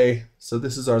either way, so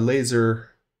this is our laser.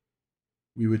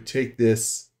 We would take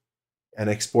this and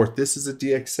export this as a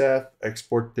DXF,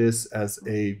 export this as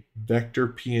a vector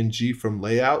PNG from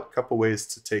layout. A couple ways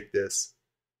to take this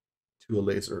to a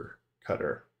laser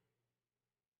cutter.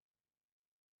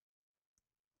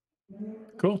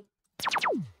 Cool.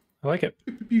 I like it.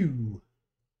 Pew, pew, pew.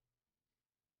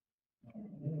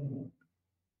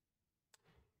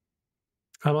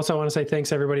 Also, I want to say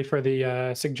thanks everybody for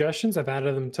the suggestions. I've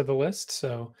added them to the list,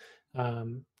 so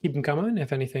keep them coming.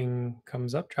 If anything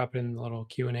comes up, drop it in the little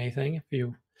Q&A thing if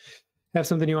you have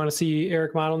something you want to see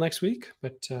Eric model next week.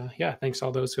 But yeah, thanks to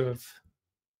all those who have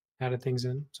added things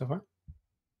in so far.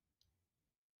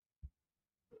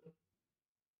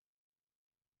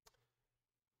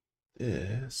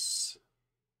 This,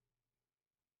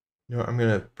 I'm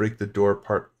going to break the door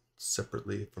apart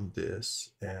separately from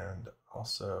this, and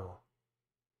also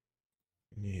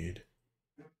need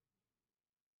the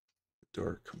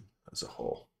door as a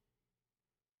whole.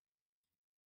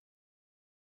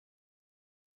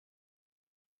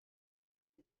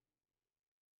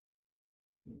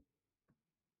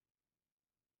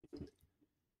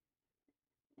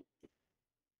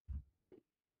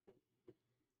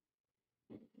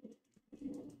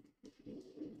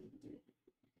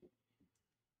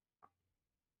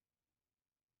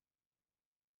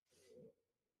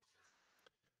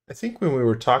 I think when we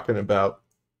were talking about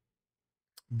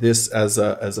this as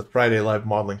a Friday Live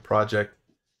modeling project,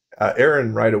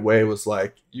 Aaron right away was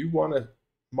like, you want to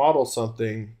model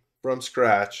something from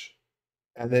scratch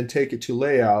and then take it to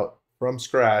layout from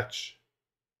scratch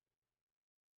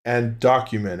and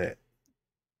document it.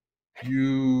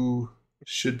 You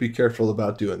should be careful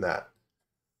about doing that.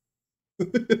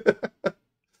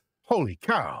 Holy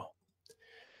cow.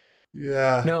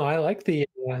 Yeah. No, I like the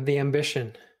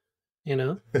ambition,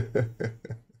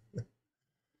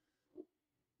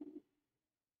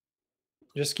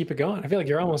 Just keep it going. I feel like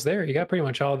you're almost there. You got pretty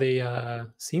much all the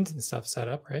scenes and stuff set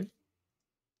up, right?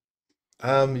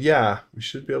 Yeah, we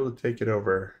should be able to take it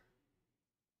over.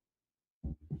 I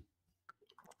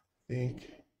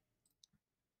think.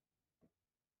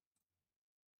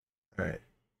 All right.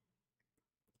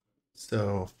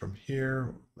 So from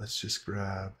here, let's just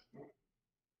grab and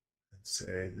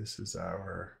say this is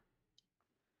our.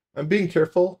 I'm being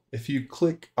careful. If you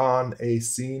click on a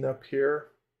scene up here,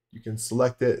 you can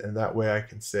select it, and that way I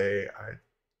can say I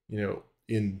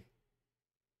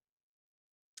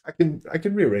can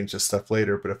rearrange this stuff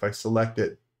later, but if I select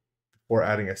it before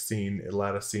adding a scene, it'll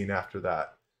add a scene after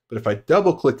that. But if I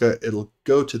double click it, it'll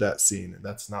go to that scene, and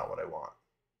that's not what I want.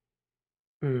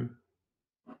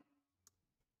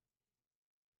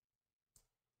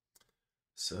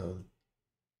 So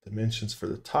Dimensions for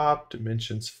the top,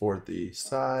 dimensions for the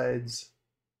sides.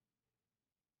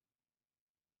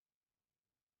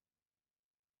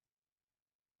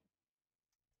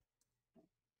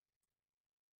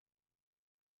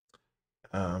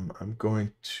 I'm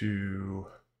going to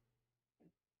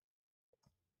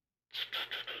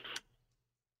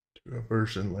do a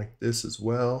version like this as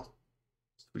well.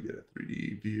 So we get a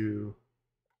 3D view.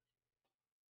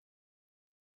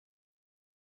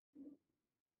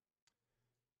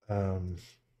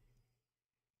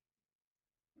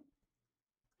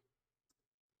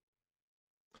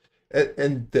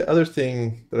 And the other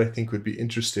thing that I think would be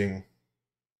interesting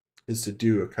is to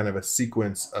do a kind of a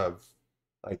sequence of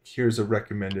like, here's a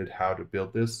recommended how to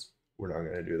build this. We're not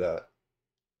going to do that.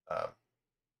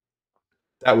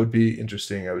 That would be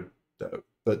interesting.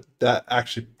 But that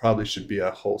actually probably should be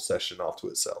a whole session all to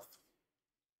itself.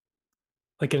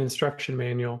 Like an instruction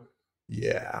manual.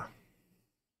 Yeah.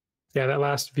 Yeah, that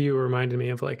last view reminded me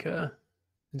of like a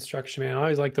instruction manual. I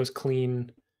always like those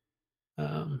clean,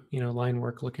 line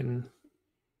work looking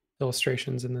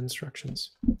illustrations and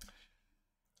instructions.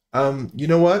 You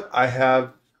know what?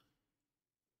 I'm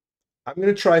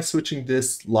going to try switching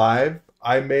this live.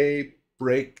 I may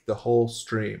break the whole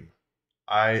stream.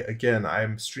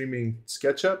 I'm streaming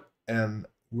SketchUp and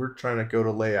we're trying to go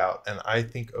to layout, and I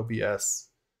think OBS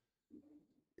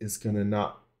is going to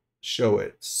not show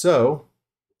it. So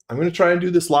I'm going to try and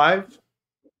do this live.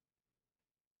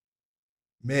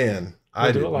 Man,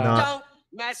 I did not. Don't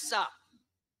mess up.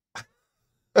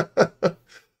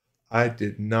 I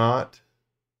did not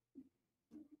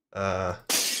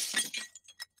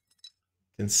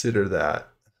consider that.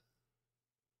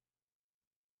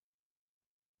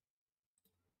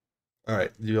 All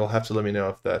right, you'll have to let me know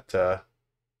if that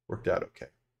worked out okay.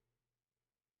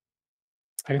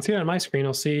 I can see it on my screen.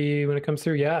 I'll see when it comes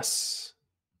through. Yes.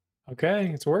 Okay,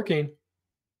 it's working.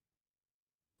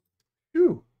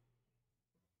 Phew.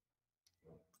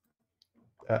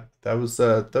 That was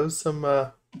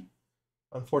some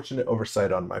unfortunate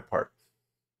oversight on my part.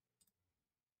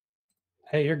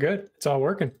 Hey, you're good. It's all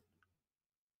working.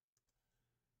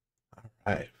 All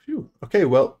right. Phew. Okay.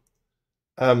 Well,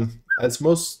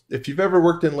 if you've ever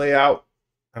worked in layout,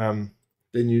 then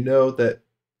you know that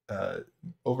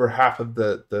over half of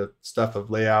the stuff of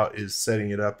layout is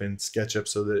setting it up in SketchUp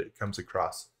so that it comes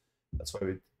across. That's why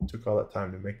we took all that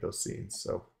time to make those scenes.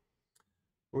 So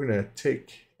we're gonna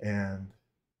take and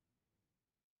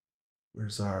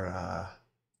where's our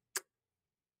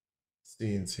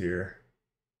scenes here?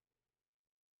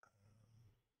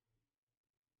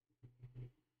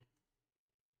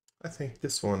 I think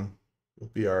this one will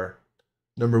be our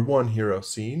 #1 hero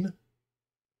scene.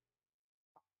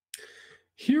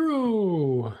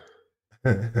 Hero.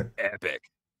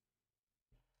 Epic.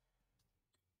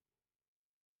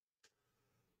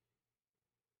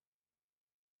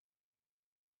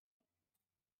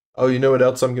 Oh, you know what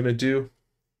else I'm gonna do?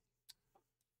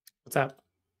 What's that?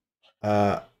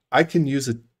 I can use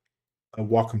a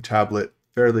Wacom tablet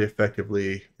fairly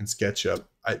effectively in SketchUp.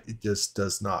 It just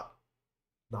does not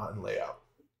in layout.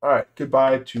 All right,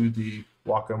 goodbye to the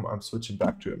Wacom. I'm switching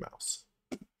back to a mouse.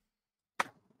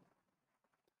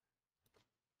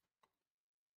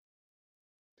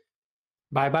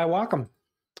 Bye bye Wacom.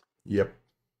 Yep.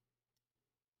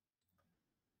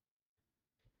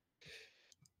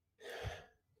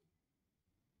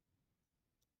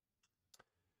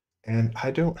 And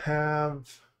I don't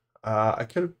have. I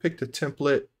could have picked a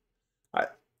template.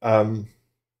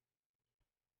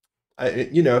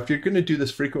 If you're going to do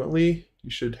this frequently,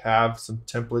 you should have some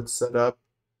templates set up.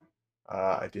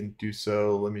 I didn't do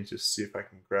so. Let me just see if I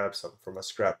can grab something from a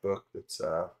scrapbook that's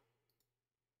got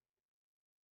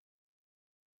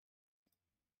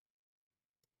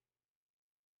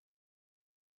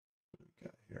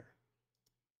here.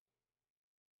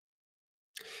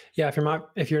 Yeah,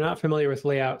 if you're not familiar with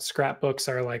layout, scrapbooks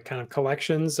are like kind of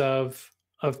collections of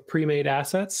pre-made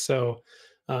assets. So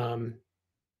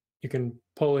you can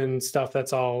pull in stuff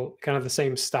that's all kind of the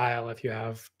same style if you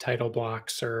have title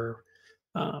blocks or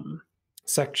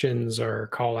sections or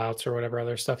call outs or whatever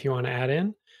other stuff you want to add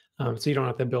in. So you don't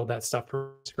have to build that stuff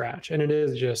from scratch. And it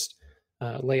is just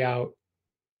layout,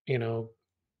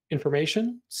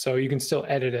 information. So you can still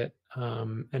edit it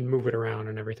and move it around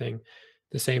and everything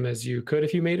the same as you could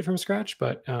if you made it from scratch,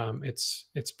 but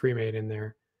it's pre-made in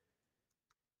there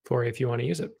for if you want to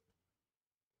use it.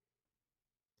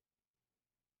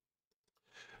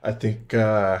 I think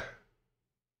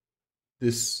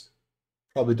this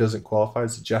probably doesn't qualify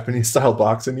as a Japanese style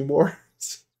box anymore.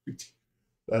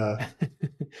 Hey,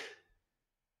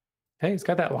 it's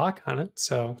got that lock on it,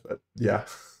 so. But yeah.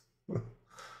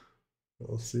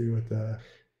 We'll see what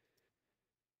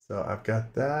So I've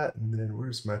got that, and then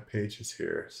where's my pages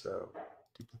here? So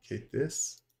duplicate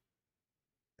this.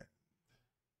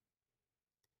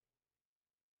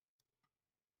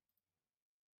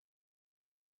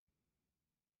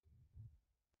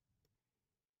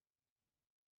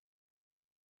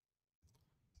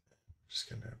 Just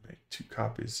gonna make 2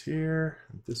 copies here,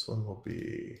 and this one will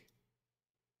be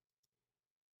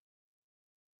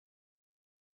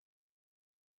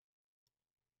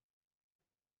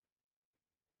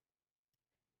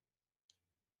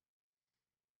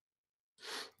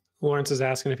Lawrence is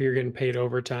asking if you're getting paid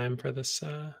overtime for this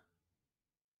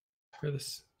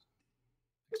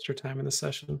extra time in the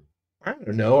session. I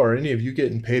don't know. Are any of you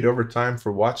getting paid overtime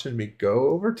for watching me go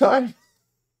overtime?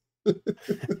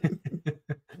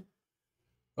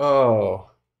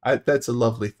 Oh, that's a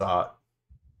lovely thought.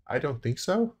 I don't think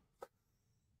so.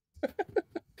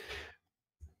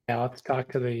 Yeah, let's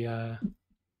talk to the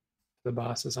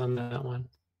bosses on that one.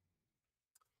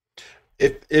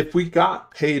 If we got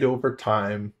paid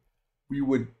overtime, we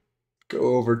would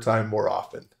go overtime more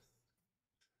often.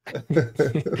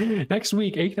 Next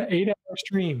week, 8-hour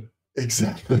stream.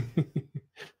 Exactly.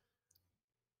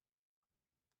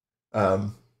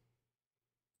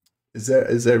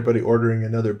 Is everybody ordering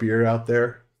another beer out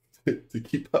there to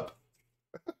keep up?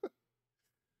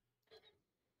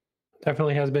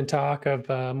 Definitely has been talk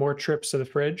of more trips to the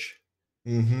fridge.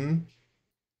 Mm-hmm.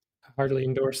 Hardly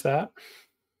endorse that.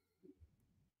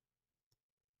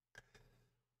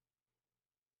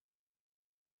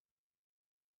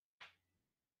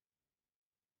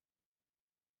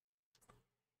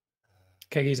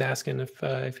 Keggy's asking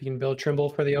if you can build Trimble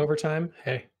for the overtime.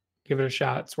 Hey, give it a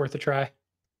shot. It's worth a try.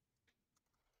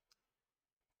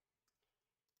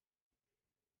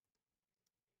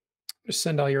 Just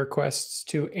send all your requests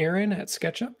to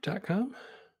Aaron@sketchup.com,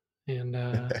 and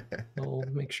we'll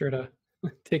make sure to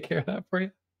take care of that for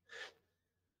you.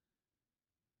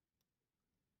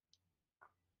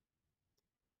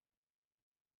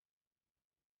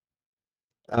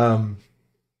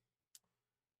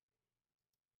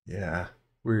 Yeah,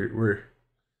 we're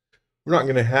not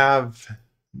going to have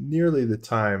nearly the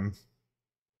time.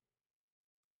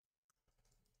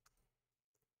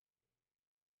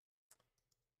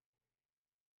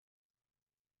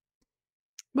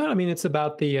 But I mean, it's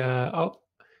about the.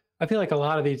 I feel like a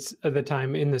lot of the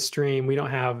time in the stream, we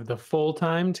don't have the full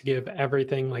time to give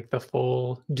everything like the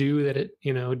full due that it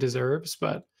deserves.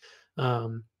 But I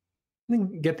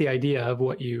think get the idea of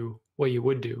what you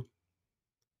would do.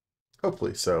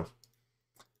 Hopefully so.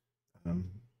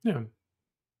 Yeah.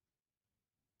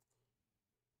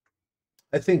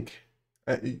 I think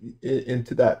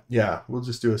into that, yeah, we'll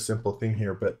just do a simple thing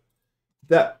here, but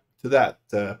to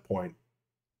that point,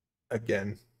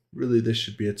 again, really this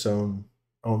should be its own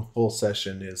full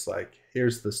session. Is like,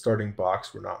 here's the starting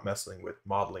box. We're not messing with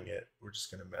modeling it. We're just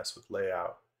going to mess with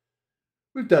layout.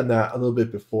 We've done that a little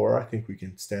bit before. I think we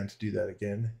can stand to do that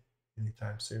again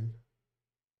anytime soon.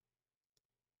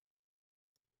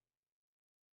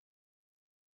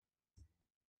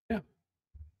 Yeah.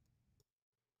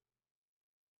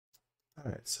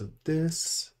 All right, so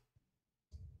this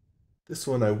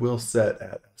one I will set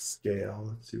at a scale.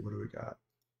 Let's see, what do we got?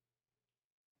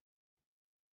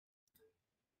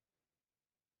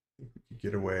 I think we could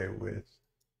get away with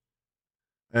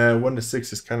 1 to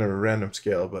 6 is kind of a random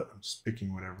scale, but I'm just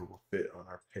picking whatever will fit on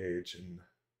our page. And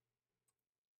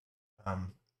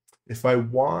if I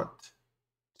want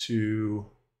to,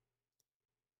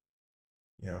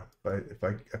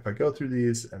 if I go through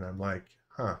these and I'm like,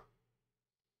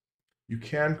 you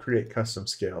can create custom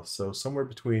scales. So somewhere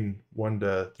between 1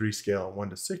 to 3 scale and 1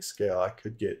 to 6 scale, I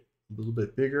could get a little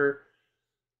bit bigger.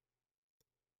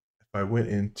 If I went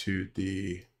into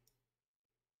the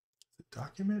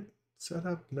document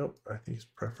setup, nope, I think it's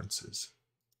preferences.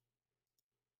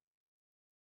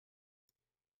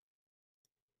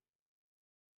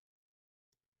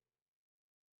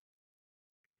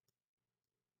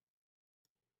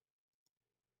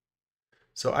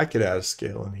 So I could add a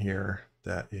scale in here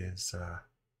that is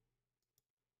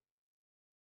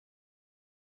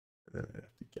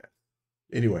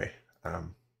anyway,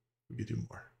 we could do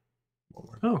more.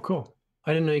 Oh, cool.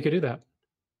 I didn't know you could do that.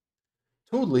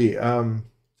 Totally.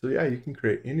 So yeah, you can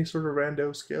create any sort of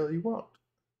rando scale you want.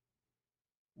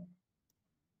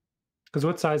 Because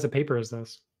what size of paper is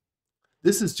this?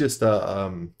 This is just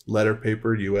a letter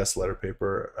paper, US letter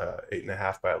paper,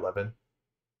 8.5 by 11.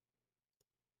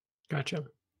 Gotcha.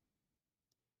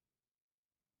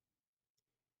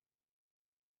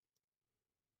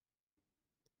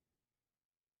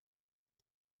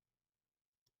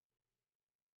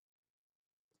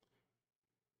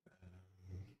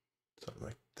 Something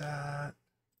like that.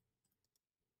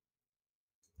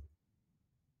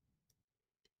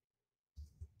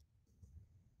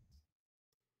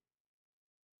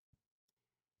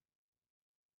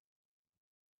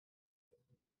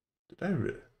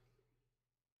 Did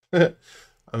I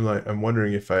I'm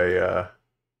wondering if I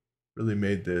really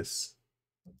made this.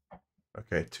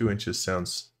 Okay, 2 inches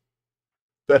sounds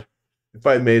better. If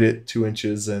I made it 2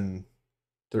 inches and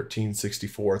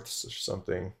 13/64ths or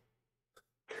something.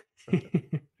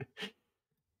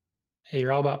 Hey,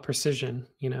 you're all about precision,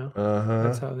 you know.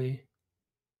 That's Uh-huh. how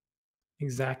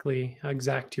how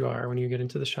exact you are when you get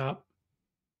into the shop.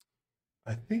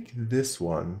 I think this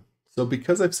one. So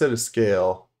because I've set a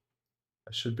scale,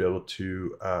 I should be able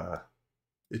to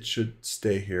it should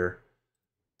stay here.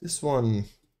 This one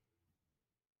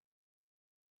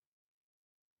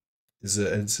is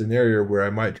a scenario where I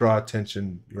might draw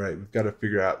attention, right? We've got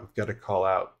to call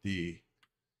out the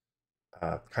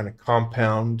kind of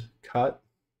compound cut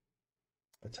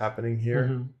that's happening here.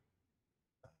 Mhm.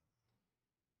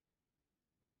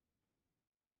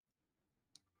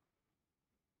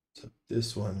 So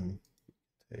this one,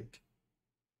 take.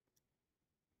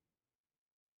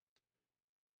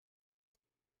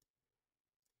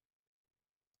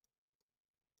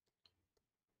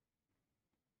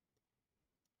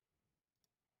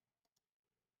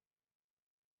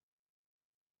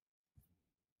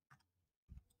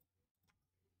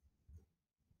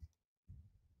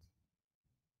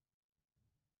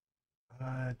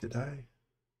 Did I?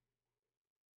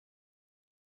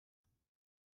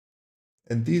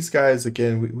 And these guys,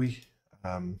 again, we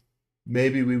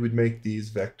maybe we would make these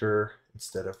vector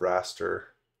instead of raster,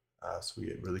 so we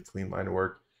get really clean line of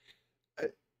work.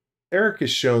 Eric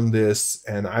has shown this,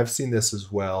 and I've seen this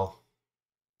as well.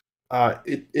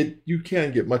 You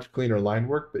can get much cleaner line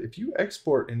work, but if you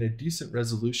export in a decent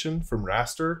resolution from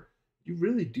raster, you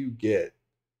really do get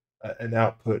an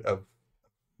output of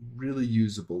really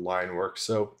usable line work.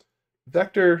 So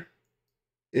vector,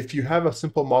 if you have a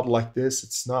simple model like this,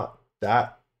 it's not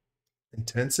that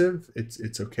intensive.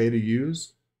 It's okay to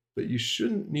use, but you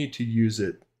shouldn't need to use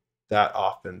it that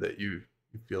often that you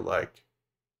feel like.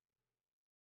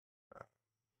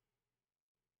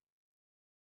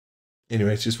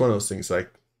 Anyway, it's just one of those things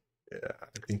like, I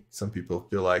think some people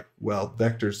feel like, well,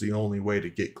 vector's the only way to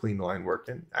get clean line work.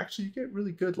 And actually, you get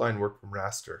really good line work from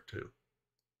raster too.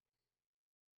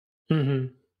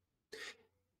 Mhm.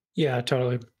 Yeah,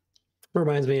 totally.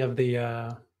 Reminds me of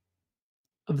the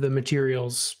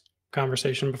materials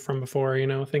conversation from before, you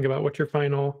know, think about what your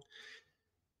final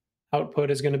output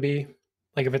is going to be.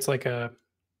 Like if it's like a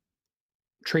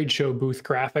trade show booth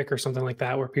graphic or something like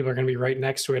that where people are going to be right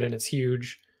next to it and it's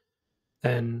huge,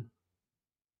 then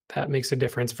that makes a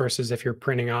difference versus if you're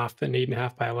printing off an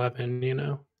 8.5 by 11, you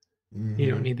know, you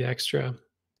don't need the extra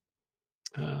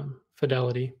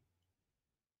fidelity.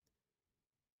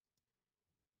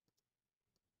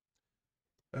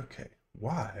 Okay,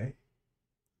 why?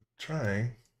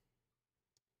 Trying.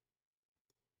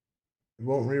 It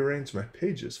won't rearrange my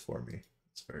pages for me.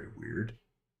 It's very weird.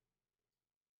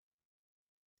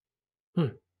 Hmm.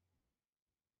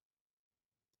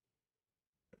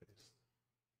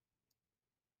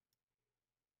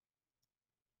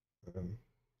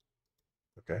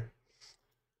 Okay.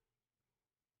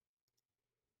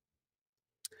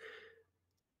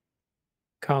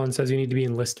 Colin says you need to be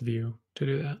in list view to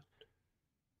do that.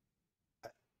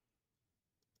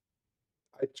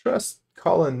 I trust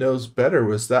Colin knows better.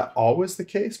 Was that always the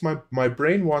case? My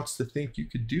brain wants to think you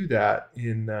could do that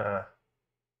in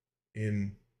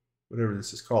whatever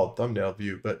this is called, thumbnail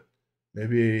view, but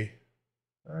maybe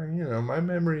you know, my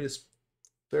memory is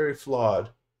very flawed.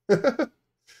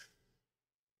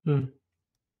 Hmm.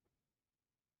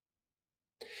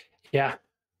 Yeah,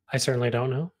 I certainly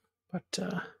don't know, but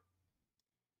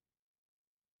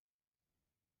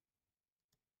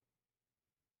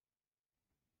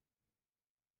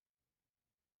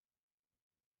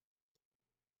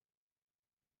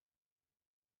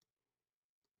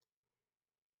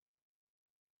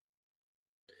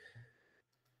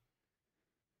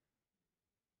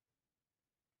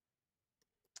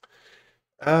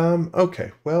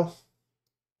Okay, well,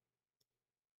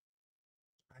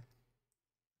 I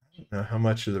don't know how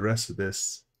much of the rest of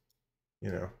this,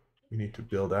 you know, we need to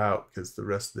build out, because the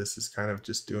rest of this is kind of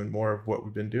just doing more of what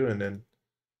we've been doing, and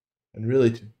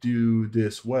really to do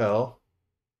this well,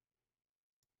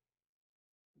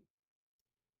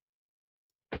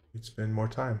 we'd spend more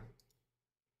time.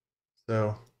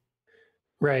 So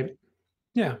right.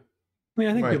 Yeah. I mean,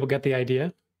 I we think might people get the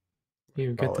idea.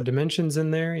 You get call the it. dimensions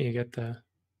in there, you get the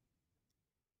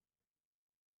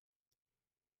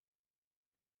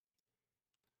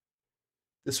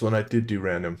This one I did do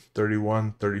random.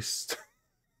 31, 30.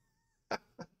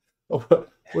 Oh,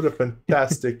 what a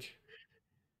fantastic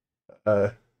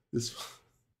uh this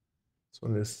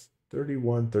one is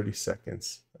 31, 30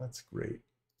 seconds. That's great.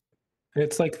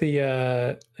 It's like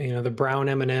the the brown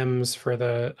M&Ms for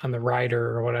on the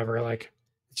rider or whatever. Like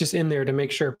it's just in there to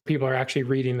make sure people are actually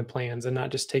reading the plans and not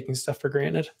just taking stuff for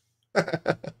granted.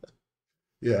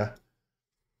 Yeah.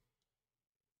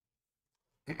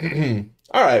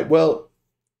 All right. Well,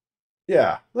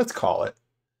 yeah, let's call it.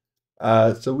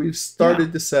 So we've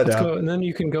started to set Let's up. go, and then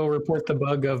you can go report the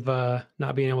bug of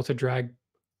not being able to drag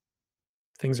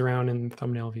things around in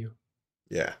thumbnail view.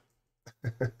 Yeah.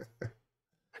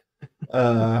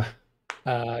 No,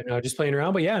 just playing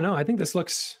around, but yeah, no, I think this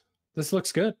looks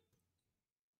good.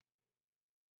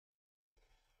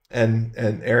 And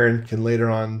Aaron can later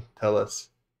on tell us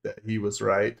that he was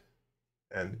right,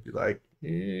 and be like,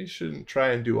 you shouldn't try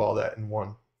and do all that in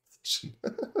one session.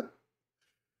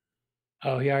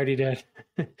 Oh, he already did.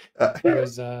 He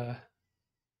was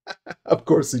of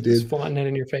course he was did. flaunting it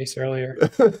in your face earlier.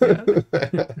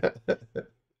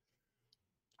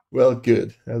 Well,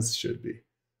 good, as should be.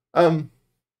 I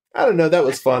don't know, that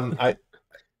was fun.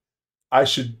 I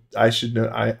should know,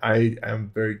 I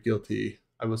am very guilty.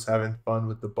 I was having fun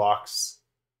with the box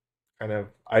kind of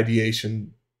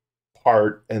ideation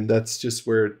part, and that's just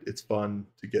where it's fun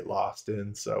to get lost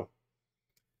in. So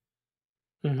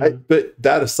but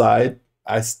that aside,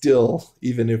 I still,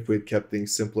 even if we'd kept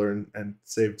things simpler and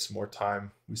saved some more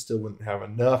time, we still wouldn't have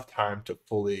enough time to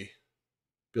fully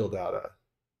build out a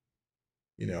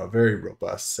very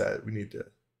robust set. We need to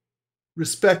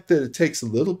respect that it takes a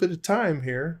little bit of time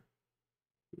here.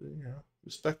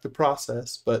 Respect the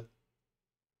process, but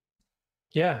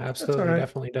yeah, absolutely, right.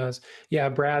 Definitely does. Yeah,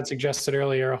 Brad suggested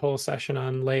earlier a whole session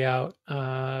on layout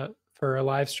for a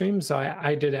live stream, so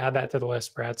I did add that to the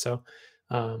list, Brad. So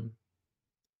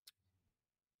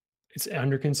it's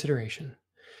under consideration.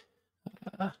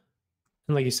 And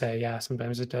like you say, yeah,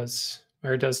 sometimes it does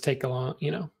take a long,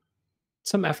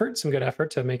 some effort, some good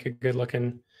effort to make a good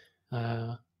looking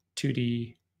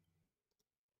 2D,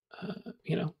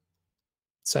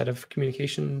 set of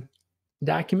communication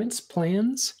documents,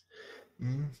 plans.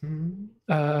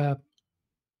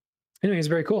 Anyways,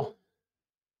 very cool.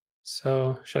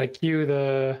 So should I cue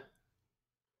the?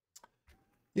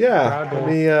 Yeah, let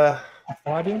me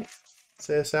audience?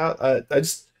 say us out.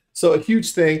 So a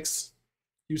huge thanks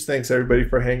everybody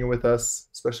for hanging with us,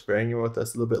 especially for hanging with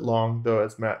us a little bit long, though,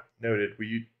 as Matt noted.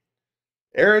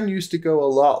 Aaron used to go a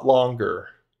lot longer.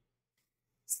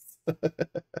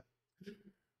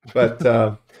 But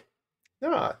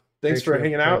yeah, thanks for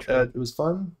hanging out. It was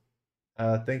fun.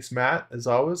 Thanks, Matt, as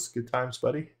always. Good times,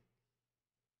 buddy.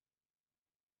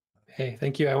 Hey,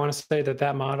 thank you. I want to say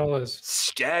that model is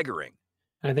staggering.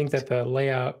 I think that the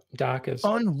layout doc is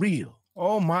unreal.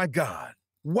 Oh my God.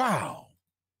 Wow.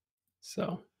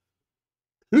 So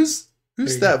who's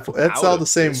that? That's all the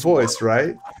same voice,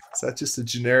 right? Is that just a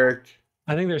generic?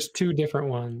 I think there's two different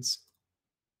ones.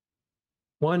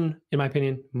 One, in my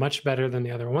opinion, much better than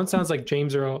the other. One sounds like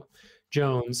James Earl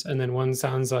Jones, and then one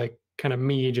sounds like kind of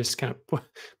me just kind of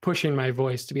pushing my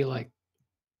voice to be like,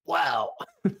 wow.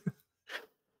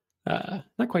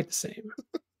 Not quite the same.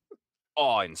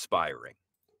 Awe-inspiring.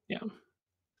 Yeah.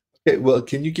 Okay, well,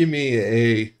 can you give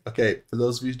me for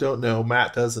those of you who don't know,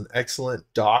 Matt does an excellent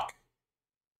Doc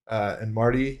and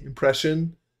Marty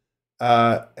impression.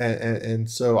 And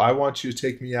so I want you to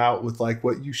take me out with like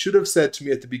what you should have said to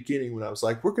me at the beginning when I was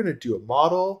like, we're going to do a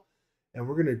model and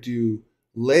we're going to do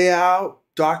layout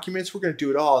documents. We're going to do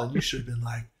it all. And you should have been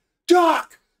like,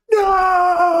 Doc,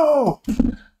 no!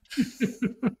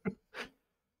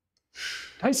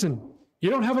 Tyson, you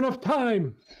don't have enough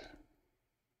time.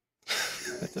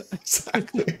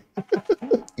 Exactly.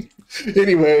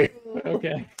 Anyway.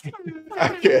 Okay.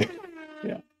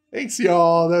 Yeah. Thanks,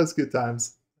 y'all. That was good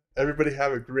times. Everybody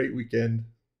have a great weekend.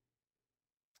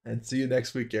 And see you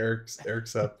next week. Eric's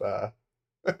up.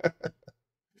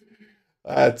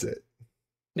 That's it.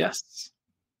 Yes.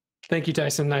 Thank you,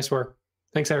 Tyson. Nice work.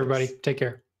 Thanks, everybody. Take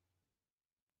care.